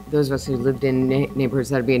that those of us who lived in neighborhoods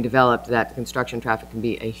that are being developed, that construction traffic can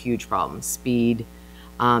be a huge problem. Speed,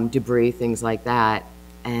 debris, things like that.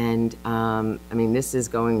 And, I mean, this is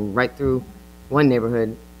going right through one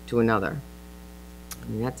neighborhood to another. I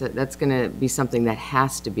mean, that's going to be something that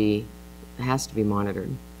has to be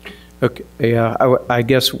monitored. Okay, yeah, I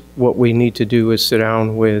guess what we need to do is sit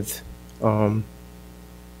down with the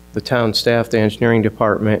town staff, the engineering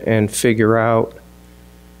department, and figure out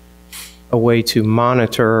a way to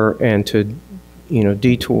monitor and to,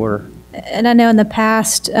 detour And I know in the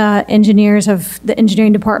past, the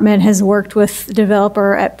engineering department has worked with the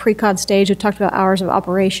developer at pre-con stage. We talked about hours of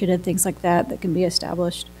operation and things like that can be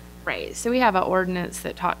established. Right, so we have an ordinance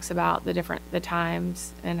that talks about the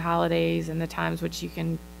times and holidays and the times which you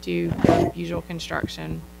can do usual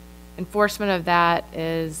construction. Enforcement of that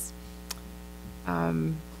is,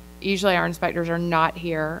 usually our inspectors are not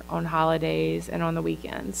here on holidays and on the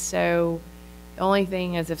weekends. So the only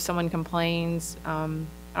thing is if someone complains, I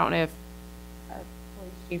don't know if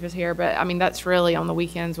police chief is here, but I mean, that's really on the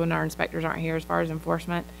weekends when our inspectors aren't here as far as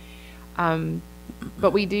enforcement.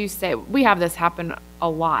 But we do say, we have this happen a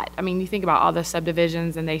lot. I mean, you think about all the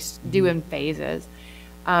subdivisions and they do in phases.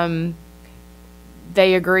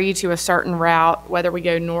 They agree to a certain route, whether we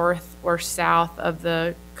go north or south of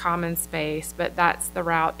the common space, but that's the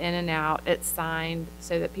route in and out. It's signed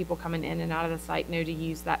so that people coming in and out of the site know to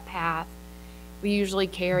use that path. We usually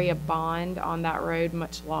carry a bond on that road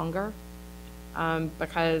much longer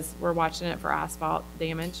because we're watching it for asphalt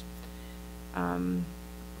damage. And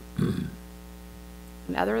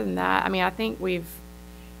other than that, I mean, I think we've,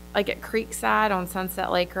 like at Creekside on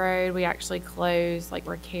Sunset Lake Road, we actually closed, like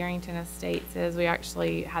where Carrington Estates is, we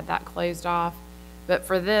actually had that closed off. But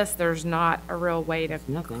for this, there's not a real way to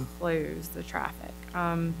close the traffic.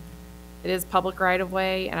 It is public right of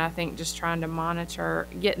way, and I think just trying to monitor,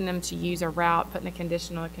 getting them to use a route, putting a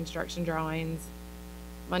condition on the construction drawings,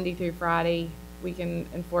 Monday through Friday, we can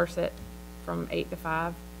enforce it from 8 to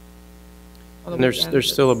 5. And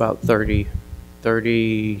there's still about 30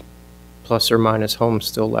 plus or minus homes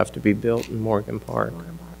still left to be built in Morgan Park.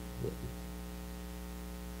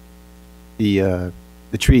 The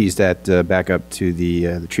trees that back up to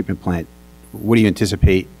the treatment plant, what do you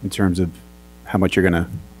anticipate in terms of how much you're going to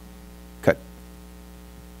cut?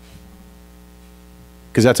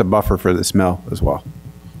 Because that's a buffer for the smell as well.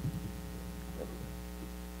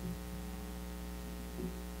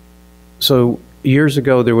 So years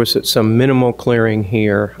ago, there was some minimal clearing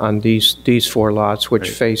here on these 4 lots, which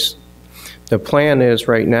face. The plan is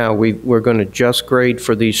right now we're going to just grade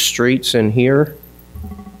for these streets in here.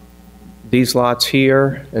 These lots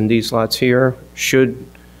here and these lots here should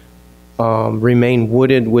remain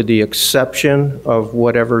wooded with the exception of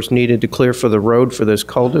whatever's needed to clear for the road for this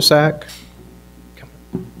cul-de-sac.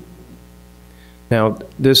 Now,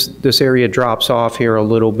 this area drops off here a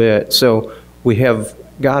little bit, so we have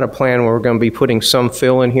got a plan where we're going to be putting some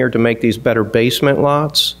fill in here to make these better basement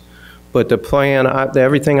lots. But the plan,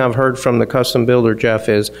 everything I've heard from the custom builder, Jeff,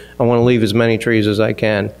 is I want to leave as many trees as I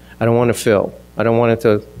can. I don't want to fill. I don't want it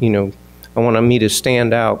to, I want me to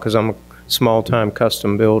stand out because I'm a small-time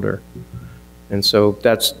custom builder. And so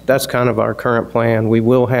that's kind of our current plan. We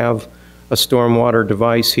will have a stormwater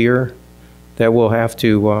device here that will have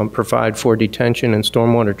to provide for detention and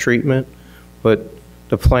stormwater treatment, but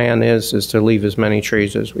the plan is to leave as many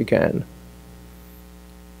trees as we can.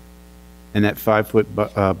 And that 5-foot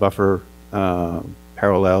buffer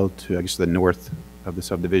parallel to, I guess, the north of the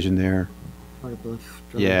subdivision there?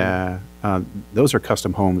 Yeah, those are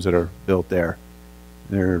custom homes that are built there.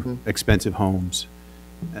 They're expensive homes.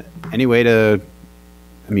 Any way to,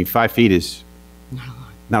 5 feet is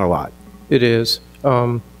not a lot. It is.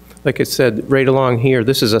 Like I said, right along here,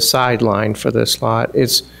 this is a sideline for this lot.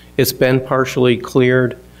 It's been partially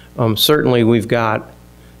cleared. Certainly we've got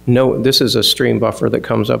this is a stream buffer that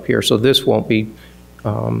comes up here, so this won't be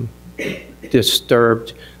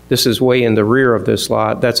disturbed. This is way in the rear of this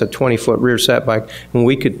lot. That's a 20-foot rear setback, and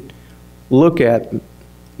we could look at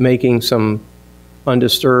making some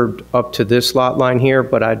undisturbed up to this lot line here,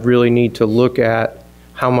 but I'd really need to look at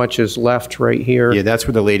how much is left right here. Yeah, that's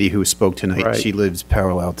where the lady who spoke tonight, Right. She lives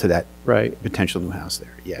parallel to that Right. potential new house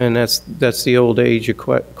there. Yeah. And that's the old age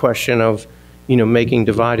question of, making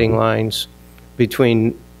dividing lines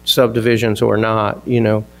between subdivisions or not,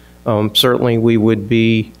 Certainly we would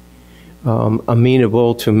be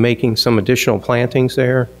amenable to making some additional plantings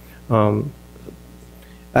there.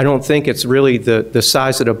 I don't think it's really the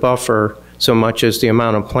size of the buffer so much as the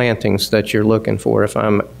amount of plantings that you're looking for, if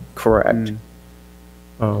I'm correct.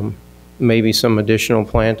 Maybe some additional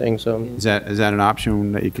plantings. Is that an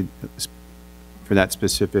option that you could, for that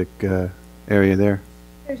specific area there?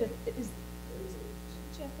 Jeff,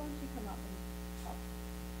 why don't you come up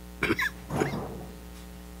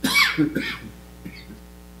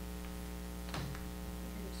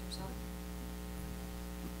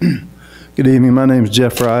Good evening. My name is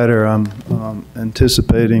Jeff Ryder. I'm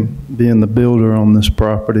anticipating being the builder on this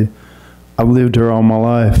property. I've lived here all my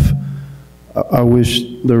life. I wish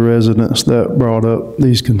the residents that brought up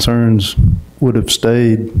these concerns would have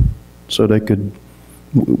stayed so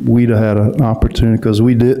we'd have had an opportunity, because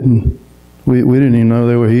we didn't We didn't even know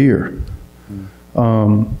they were here.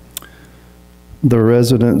 The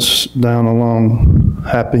residents down along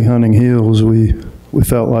Happy Hunting Hills, we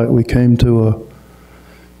felt like we came to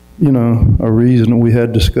a reason. We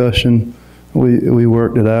had discussion. We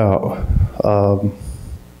worked it out.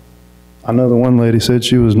 I know the one lady said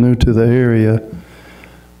she was new to the area.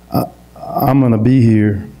 I'm going to be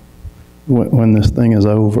here when this thing is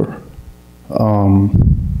over.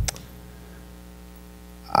 I'm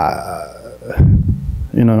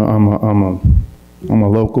a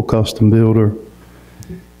local custom builder.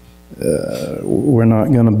 We're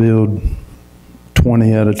not going to build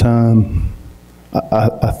 20 at a time.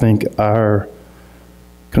 I think our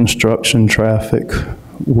construction traffic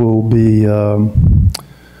will be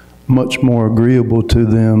much more agreeable to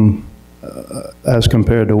them as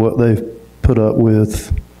compared to what they've put up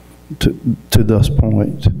with to this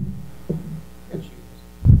point.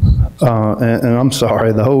 And I'm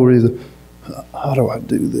sorry, the whole reason, how do I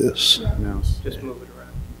do this? No. Just move it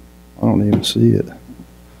around. I don't even see it.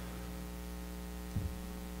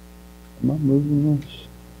 Am I moving this?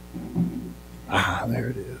 Ah, there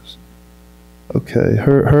it is. Okay,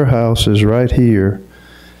 her house is right here,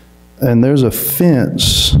 and there's a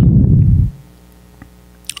fence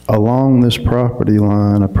along this property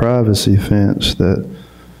line, a privacy fence that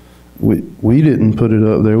we didn't put it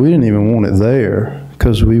up there. We didn't even want it there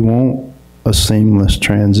because we want a seamless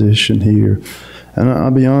transition here. And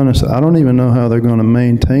I'll be honest, I don't even know how they're going to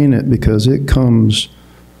maintain it because it comes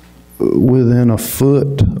within a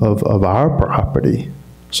foot of our property.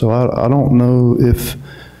 So I don't know if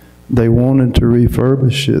they wanted to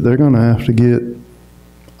refurbish it. They're going to have to get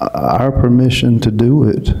our permission to do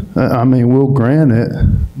it. I mean, we'll grant it,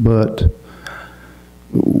 but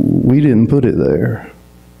we didn't put it there.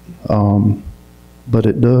 But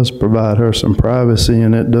it does provide her some privacy,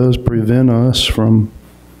 and it does prevent us from,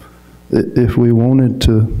 if we wanted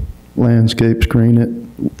to landscape screen it,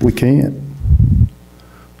 we can't.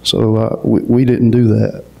 So we didn't do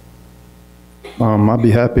that. I'd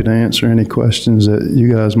be happy to answer any questions that you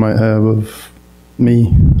guys might have of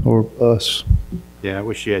me or us. Yeah, I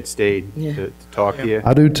wish you had stayed to talk to you.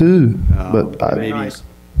 I do too, but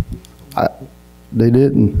they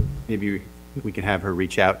didn't. Maybe we can have her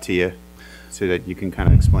reach out to you so that you can kind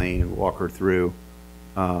of explain and walk her through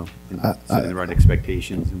and set the right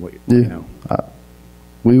expectations and what you know.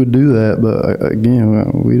 We would do that, but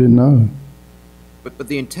again, we didn't know. But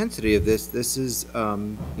the intensity of this is,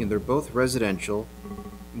 they're both residential.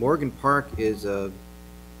 Morgan Park is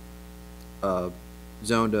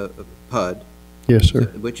zoned a PUD. Yes, sir.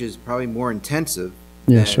 Which is probably more intensive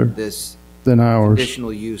yes, than sir. this than ours.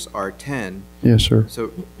 Conditional use R10. Yes, sir.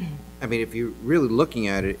 So, I mean, if you're really looking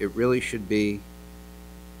at it, it really should be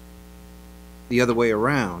the other way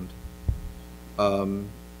around. I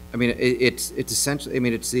mean, it's essentially, I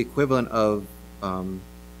mean, it's the equivalent of, I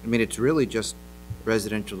mean, it's really just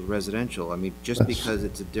residential to residential. I mean, just because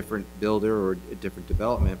it's a different builder or a different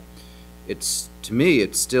development, it's, to me,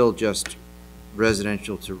 it's still just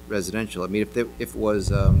residential to residential. I mean, if it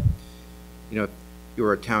was, if you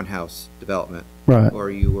were a townhouse development, right, or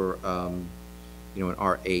you were, an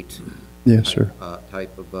R8, yes, sir,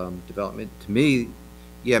 type of development, to me,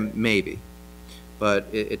 yeah, maybe, but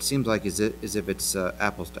it seems like as if it's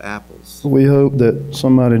apples to apples. We hope that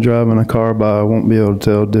somebody driving a car by won't be able to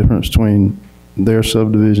tell the difference between their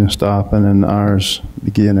subdivision stopping and ours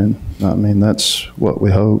beginning. I mean, that's what we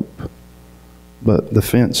hope. But the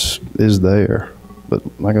fence is there. But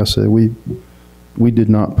like I said, we did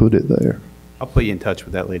not put it there. I'll put you in touch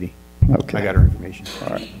with that lady. Okay. I got her information.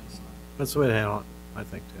 All right. That's the way to handle it, I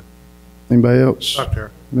think, too. Anybody else?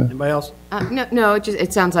 Doctor, yeah. Anybody else? No,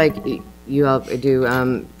 it sounds like you all do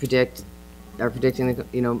are predicting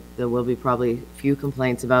that, there will be probably a few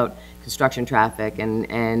complaints about construction traffic,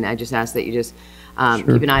 and I just ask that you just Sure.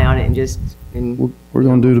 keep an eye on it and We're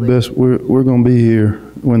going to do the best. We're going to be here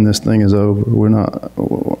when this thing is over.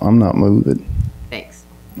 I'm not moving. Thanks.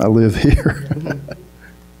 I live here.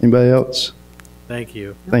 Anybody else? Thank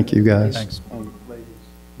you. Thank you, guys. Thanks.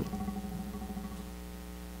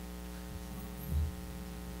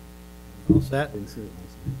 All set?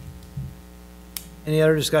 Any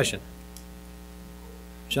other discussion?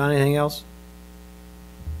 John, anything else?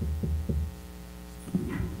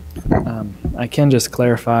 I can just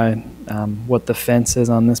clarify what the fence is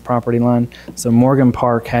on this property line. So Morgan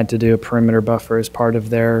Park had to do a perimeter buffer as part of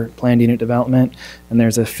their planned unit development, and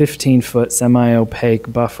there's a 15-foot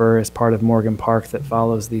semi-opaque buffer as part of Morgan Park that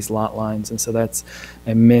follows these lot lines. And so that's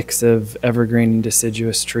a mix of evergreen and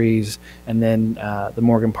deciduous trees, and then the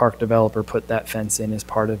Morgan Park developer put that fence in as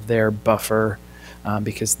part of their buffer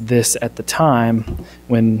because this, at the time,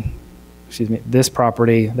 when this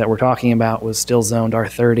property that we're talking about was still zoned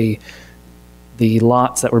R30. The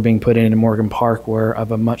lots that were being put in Morgan Park were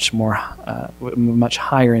of a much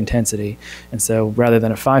higher intensity. And so rather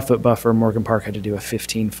than a 5-foot buffer, Morgan Park had to do a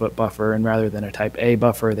 15-foot buffer. And rather than a type A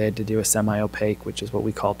buffer, they had to do a semi-opaque, which is what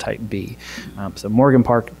we call type B. So Morgan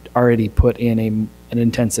Park already put in an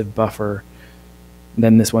intensive buffer.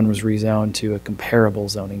 Then this one was rezoned to a comparable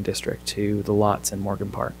zoning district to the lots in Morgan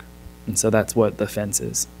Park. And so that's what the fence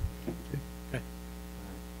is.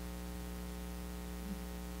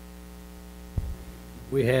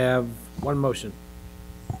 We have one motion.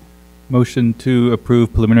 Motion to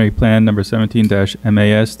approve preliminary plan number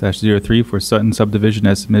 17-MAS-03 for Sutton subdivision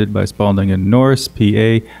as submitted by Spalding and Norris,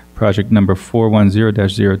 PA, project number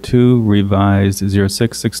 410-02, revised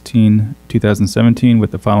 06/16/2017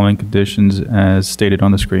 with the following conditions as stated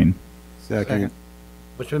on the screen. Second.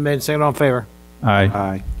 Motion been made and seconded. All in favor? Aye.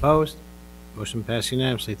 Aye. Opposed? Motion passed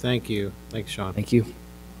unanimously. Thank you. Thanks, Sean. Thank you.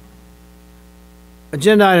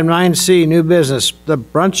 Agenda item 9C, new business, the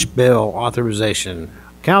brunch bill authorization.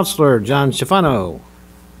 Counselor John Stefano.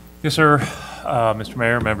 Yes, sir. Mr.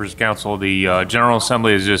 Mayor, members of council, the General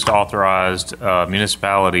Assembly has just authorized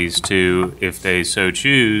municipalities to, if they so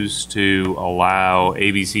choose, to allow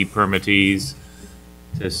ABC permittees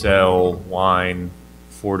to sell wine,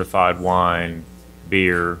 fortified wine,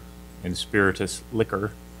 beer, and spirituous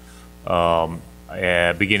liquor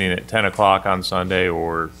beginning at 10 o'clock on Sunday,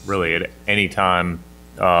 or really at any time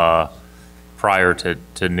prior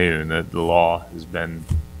to noon. The law has been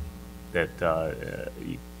that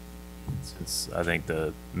since I think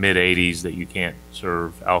the mid-'80s that you can't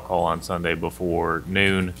serve alcohol on Sunday before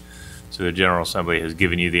noon. So the General Assembly has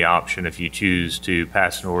given you the option, if you choose to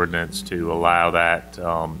pass an ordinance to allow that,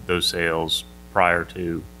 those sales prior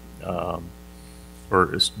to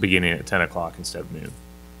or beginning at 10 o'clock instead of noon.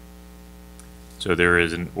 So there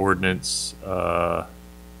is an ordinance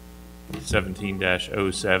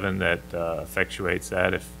 17-07 that effectuates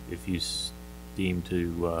that if you deem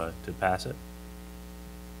to pass it.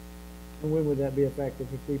 And when would that be effective?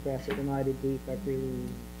 If we pass it tonight, it'd be effective?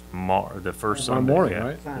 The first Tomorrow Sunday, morning,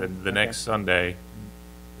 yeah. right? The next Sunday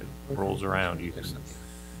it rolls around, you're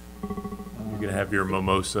gonna have your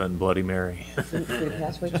mimosa and Bloody Mary.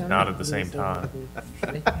 Not at the same time.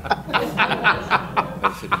 I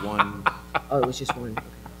said one. Oh, it was just one.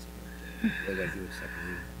 Okay.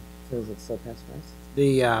 So is it still past twice?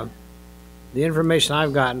 The information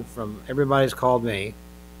I've gotten from everybody who's called me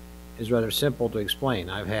is rather simple to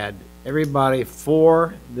explain. I've had everybody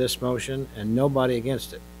for this motion and nobody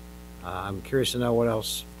against it. I'm curious to know what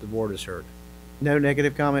else the board has heard. No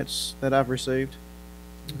negative comments that I've received?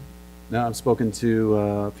 No, I've spoken to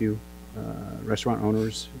a few restaurant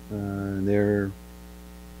owners, and they're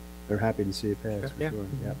happy to see it pass, for sure.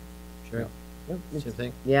 Yep. Sure. Same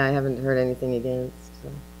thing. Yeah, I haven't heard anything against, so.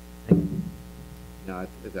 No,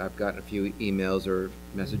 I've gotten a few emails or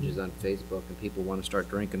messages on Facebook, and people want to start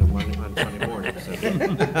drinking them on Sunday morning. So.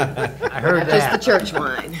 I heard that. Just the church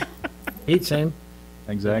wine. Heat, same.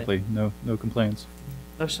 Exactly. No complaints.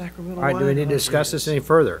 No Sacramento All right, do we need to discuss this any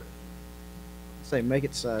further? Say, make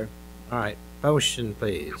it so. All right, motion,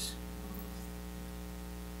 please.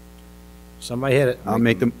 Somebody hit it. I'll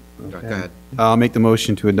make the. Go ahead. I'll make the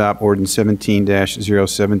motion to adopt ordinance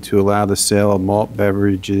 17-07 to allow the sale of malt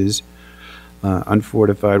beverages,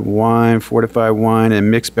 unfortified wine, fortified wine,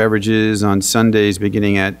 and mixed beverages on Sundays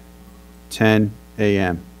beginning at 10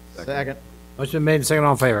 a.m. Second. Motion made and second,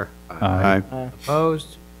 all in favor? Aye.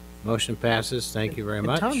 Opposed? Motion passes. Thank you very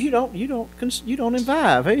much. Tom, you don't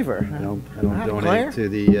imbibe either. I don't donate to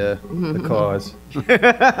the cause.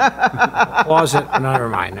 Pause it. No, never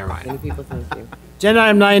mind. Many people, thank you. Agenda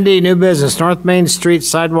item 90, new business, North Main Street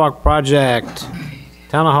Sidewalk Project,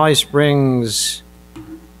 Town of Holly Springs,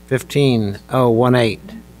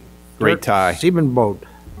 15018. Great tie. Siebenboat.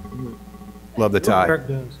 Love the tie.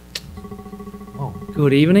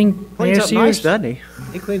 Good evening. Cleans up nice, doesn't he?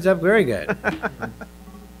 He cleans up very good.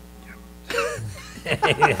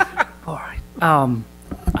 All right.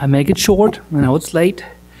 I make it short. I know it's late.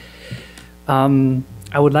 I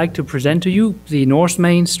would like to present to you the North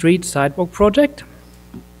Main Street Sidewalk Project.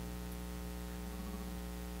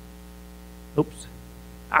 Oops.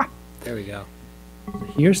 There we go.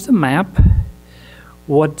 Here's the map.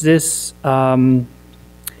 What this, so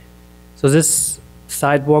this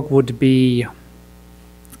sidewalk would be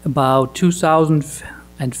about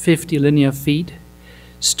 2,050 linear feet,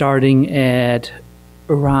 starting at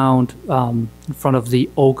around in front of the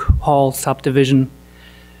Oak Hall subdivision.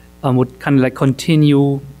 Would kind of like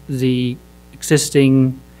continue the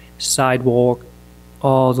existing sidewalk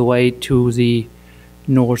all the way to the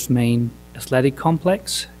North Main Athletic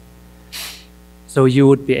Complex. So you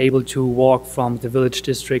would be able to walk from the village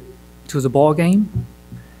district to the ball game.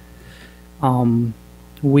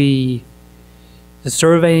 The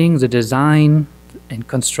surveying, the design, and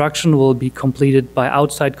construction will be completed by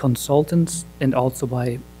outside consultants and also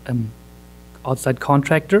by outside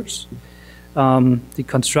contractors. The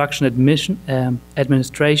construction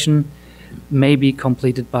administration may be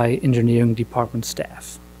completed by engineering department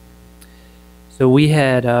staff. So we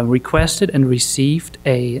had requested and received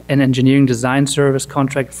an engineering design service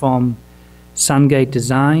contract from Sungate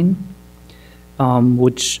Design,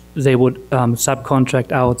 which they would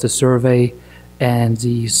subcontract out the survey and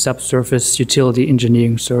the subsurface utility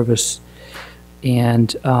engineering service.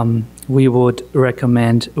 And we would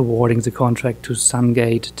recommend awarding the contract to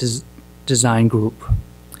Sungate Design Group.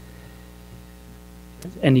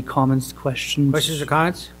 Any comments, questions? Questions or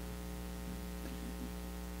comments?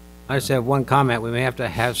 I just have one comment. We may have to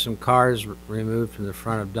have some cars removed from the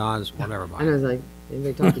front of Don's, whatever. I was like,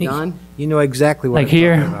 anybody talk to Don? You know exactly what Like I'm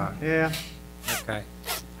here? talking about. Yeah. Okay.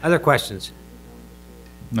 Other questions?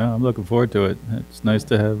 No, I'm looking forward to it. It's nice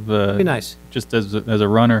to have. Be nice. Just as a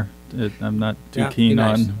runner, I'm not too Yeah, be keen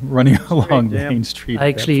nice. on running along yeah. Main Street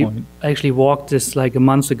I at that point. actually walked this like a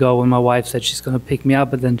month ago when my wife said she's going to pick me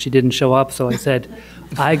up, but then she didn't show up. So I said,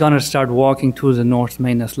 I'm going to start walking to the North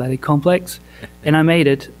Main Athletic Complex. And I made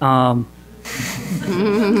it. On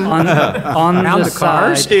Around the the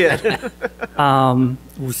cars? side.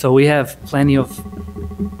 So we have plenty of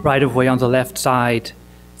right-of-way on the left side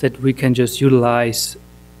that we can just utilize,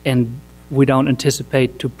 and we don't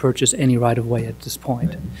anticipate to purchase any right-of-way at this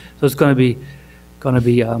point. So it's going to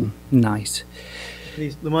be nice.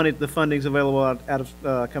 The money, the funding's available out of,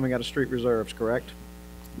 coming out of street reserves, correct?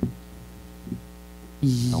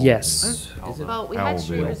 Yes. Well, we had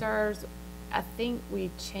street reserves. I think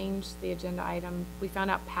we changed the agenda item. We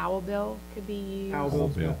found out Powell Bill could be used. Powell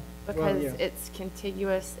Bill. Because Well, yeah. it's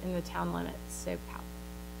contiguous in the town limits, so Powell.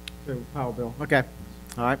 So, Powell Bill, okay.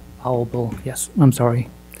 All right. Powell Bill, yes, I'm sorry.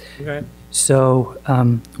 Okay. So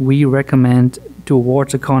we recommend to award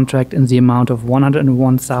the contract in the amount of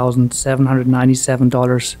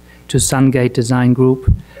 $101,797 to Sungate Design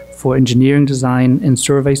Group for engineering design and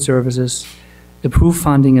survey services, approve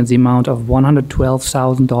funding in the amount of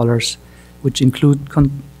 $112,000, which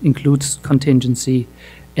includes contingency,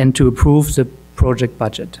 and to approve the project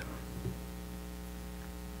budget.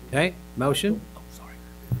 Okay, motion?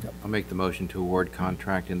 I'll make the motion to award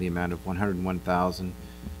contract in the amount of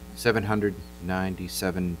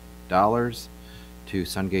 $101,797 to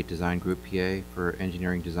Sungate Design Group PA for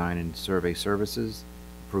engineering design and survey services.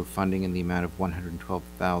 Approve funding in the amount of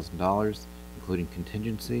 $112,000, including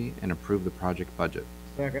contingency, and approve the project budget.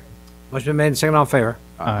 Second. Motion been made and seconded. All in favor?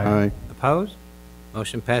 Aye. Opposed?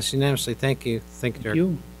 Motion passed unanimously. Thank you. Thank you, Dirk.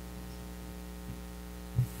 You.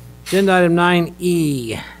 Agenda item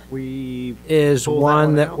 9E We is pulled that one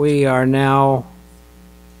one that out. we are now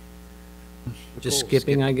just Pull-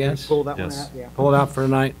 skipping, skip- I guess. Pull that one Yes. out, yeah. Pull it out for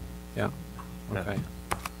tonight? Yeah. Okay.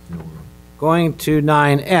 Going to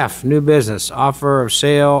 9F, new business, offer of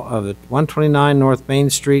sale of the 129 North Main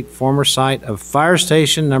Street, former site of Fire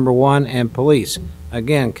Station Number 1 and police.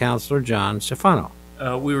 Again, Counselor John Stefano.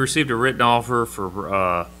 We received a written offer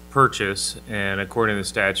for purchase, and according to the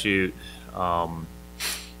statute,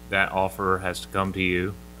 that offer has to come to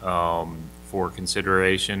you for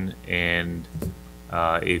consideration, and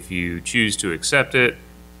if you choose to accept it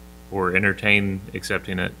or entertain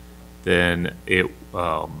accepting it, then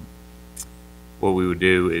what we would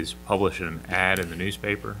do is publish an ad in the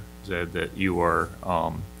newspaper that you are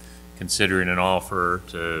considering an offer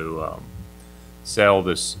to sell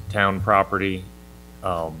this town property,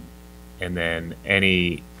 and then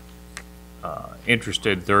any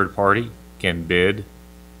interested third party can bid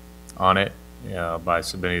on it by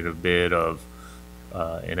submitting a bid of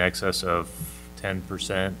in excess of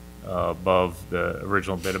 10% above the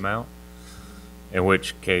original bid amount. In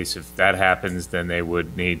which case, if that happens, then they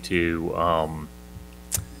would need to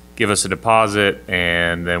give us a deposit,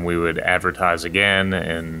 and then we would advertise again,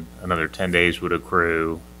 and another 10 days would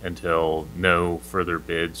accrue until no further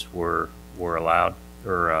bids were allowed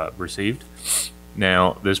or received.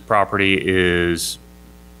 Now, this property is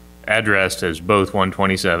addressed as both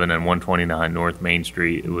 127 and 129 North Main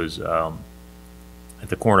Street. It was at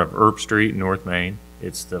the corner of Earp Street and North Main.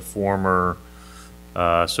 It's the former,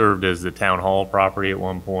 served as the town hall property at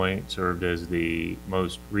one point, served as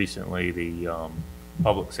most recently the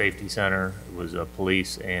public safety center. It was a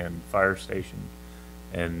police and fire station,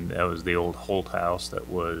 and that was the old Holt House that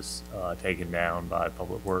was taken down by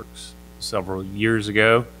Public Works several years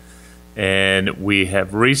ago. And we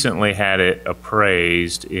have recently had it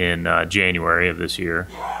appraised in January of this year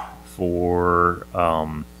for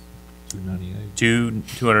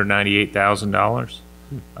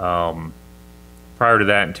 $298,000. Prior to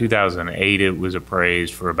that, in 2008, it was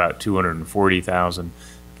appraised for about $240,000. The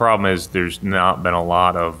problem is there's not been a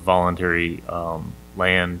lot of voluntary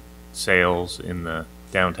land sales in the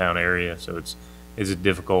downtown area, so it's a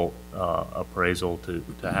difficult appraisal to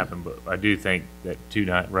happen. But I do think that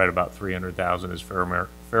right about $300,000 is fair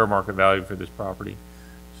market value for this property.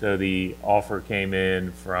 So the offer came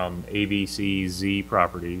in from ABCZ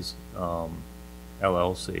Properties,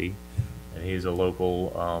 LLC, and he's a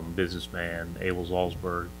local businessman, Abel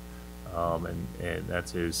Zalzberg, and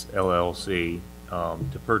that's his LLC.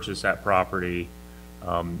 To purchase that property,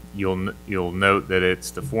 you'll note that it's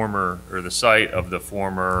the site of the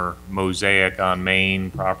former Mosaic on Main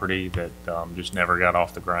property that just never got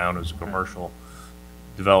off the ground. It was a commercial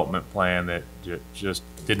development plan that just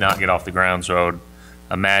did not get off the ground. So I would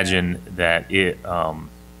imagine that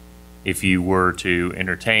if you were to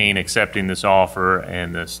entertain accepting this offer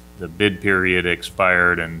and the bid period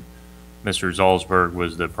expired and Mr. Zalzberg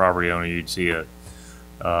was the property owner, you'd see a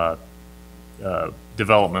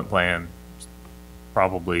development plan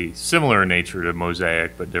probably similar in nature to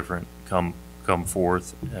Mosaic but different come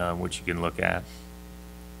forth, which you can look at.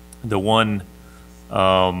 The one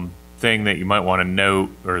thing that you might want to note,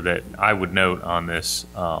 or that I would note on this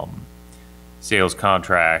sales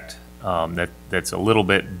contract, that's a little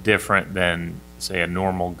bit different than, say, a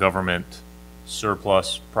normal government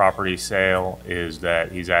surplus property sale, is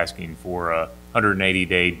that he's asking for a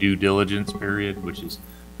 180-day due diligence period, which is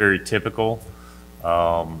very typical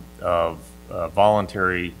of a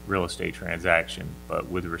voluntary real estate transaction. But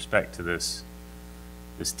with respect to this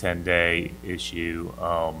 10-day issue,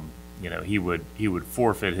 he would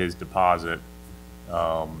forfeit his deposit,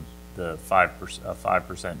 the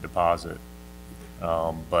 5% deposit.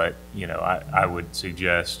 But I would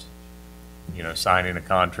suggest signing a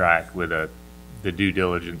contract with the due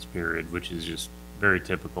diligence period, which is just very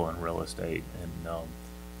typical in real estate, and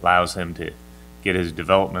allows him to get his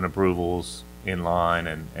development approvals in line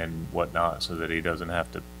and whatnot, so that he doesn't have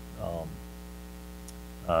to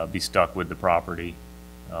be stuck with the property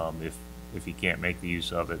if he can't make the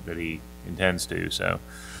use of it that he intends to. So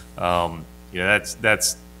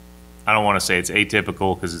that's I don't want to say it's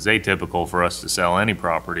atypical, because it's atypical for us to sell any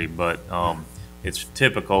property, but it's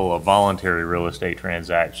typical of voluntary real estate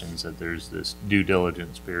transactions that there's this due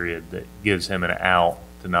diligence period that gives him an out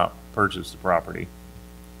to not purchase the property.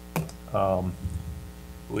 I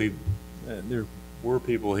believe there were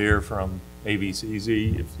people here from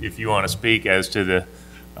ABCZ if you want to speak as to the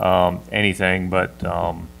anything, but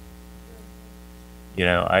I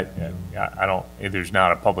don't. There's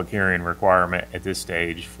not a public hearing requirement at this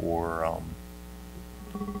stage for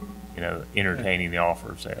entertaining the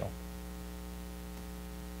offer of sale.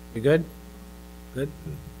 You good? Good?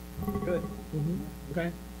 Good.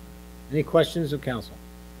 Okay. Any questions of council?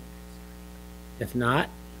 If not,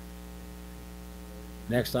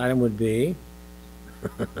 next item would be,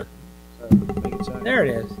 there it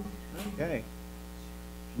is. Okay.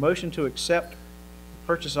 Motion to accept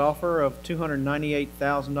purchase offer of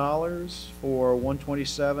 $298,000 for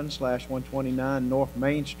 127/129 North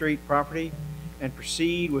Main Street property and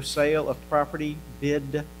proceed with sale of property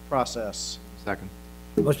bid process. Second.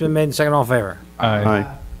 Motion been made and second. All in favor? Aye.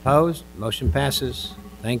 Opposed? Motion passes.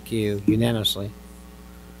 Thank you unanimously.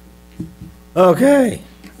 Okay.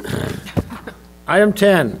 Item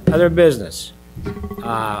 10, other business.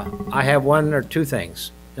 I have one or two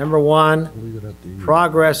things. Number one,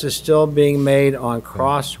 progress is still being made on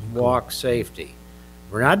crosswalk safety.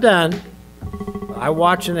 We're not done. I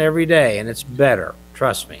watch it every day, and it's better.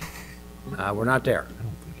 Trust me. We're not there.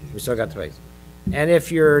 We still got the ways. And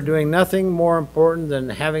if you're doing nothing more important than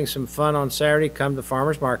having some fun on Saturday, come to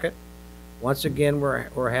Farmers Market. Once again,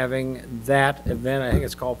 we're having that event. I think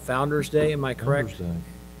it's called Founders Day. Am I correct? Founders Day.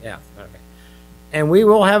 Yeah. Okay. And we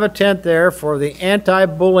will have a tent there for the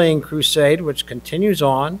anti-bullying crusade, which continues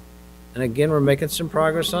on. And again, we're making some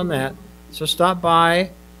progress on that. So stop by,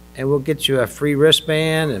 and we'll get you a free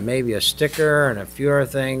wristband and maybe a sticker and a few other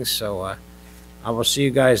things. So I will see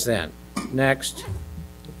you guys then. Next.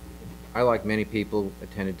 I, like many people,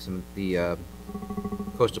 attended some of the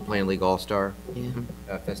Coastal Plain League All-Star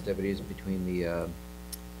festivities between the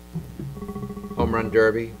Home Run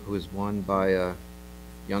Derby, who was won by a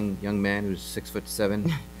young man who's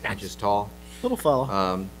 6'7" inches tall. Little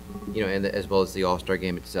fellow. And as well as the All-Star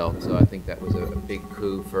game itself. So I think that was a big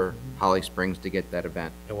coup for Holly Springs to get that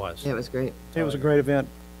event. It was. Yeah, it was great. It was a great event.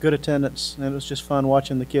 Good attendance, and it was just fun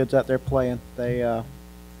watching the kids out there playing. They had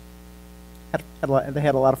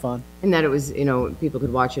a lot of fun. And that it was, people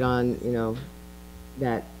could watch it on,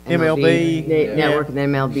 that MLB, yeah. network and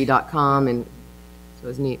MLB.com, and so it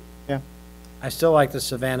was neat. Yeah. I still like the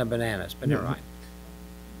Savannah Bananas, but never mind.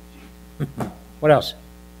 What else?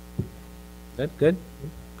 Good.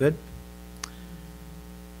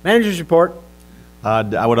 Manager's report.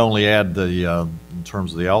 I would only add in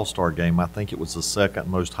terms of the All-Star game, I think it was the second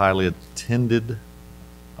most highly attended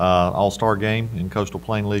All-Star game in Coastal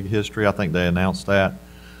Plain League history. I think they announced that.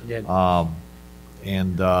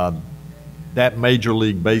 That Major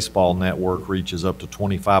League Baseball network reaches up to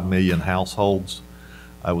 25 million households.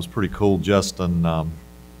 It was pretty cool. Justin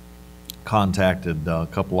contacted a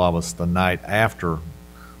couple of us the night after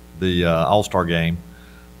the All-Star game.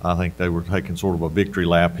 I think they were taking sort of a victory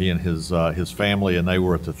lap, he and his family, and they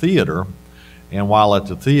were at the theater. And while at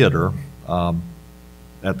the theater,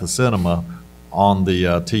 at the cinema, on the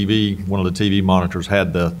TV, one of the TV monitors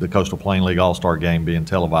had the Coastal Plain League All-Star game being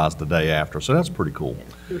televised the day after. So that's pretty cool.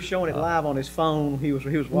 He was showing it live on his phone. He was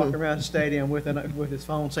walking around the stadium with his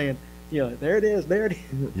phone saying, there it is.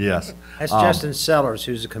 Yes. That's Justin Sellers,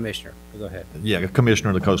 who's the commissioner. Go ahead. Yeah, commissioner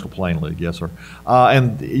of the Coastal Plain League, yes, sir.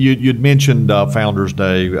 And you'd mentioned Founders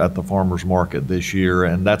Day at the Farmers Market this year,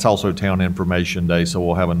 and that's also Town Information Day, so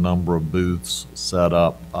we'll have a number of booths set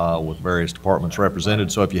up with various departments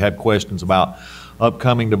represented. So if you have questions about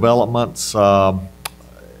upcoming developments,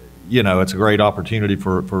 it's a great opportunity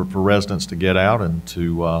for residents to get out and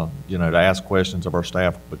to ask questions of our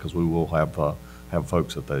staff, because we will have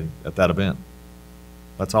folks at that event.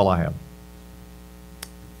 That's all I have.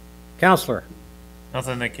 Counselor.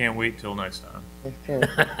 Nothing. They can't wait till next time.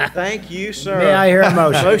 Thank you, sir. May I hear a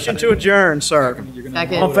motion? Motion to adjourn, sir.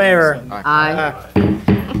 Second. All in favor? Aye.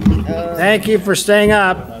 Thank you for staying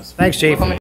up. Thanks, Chief.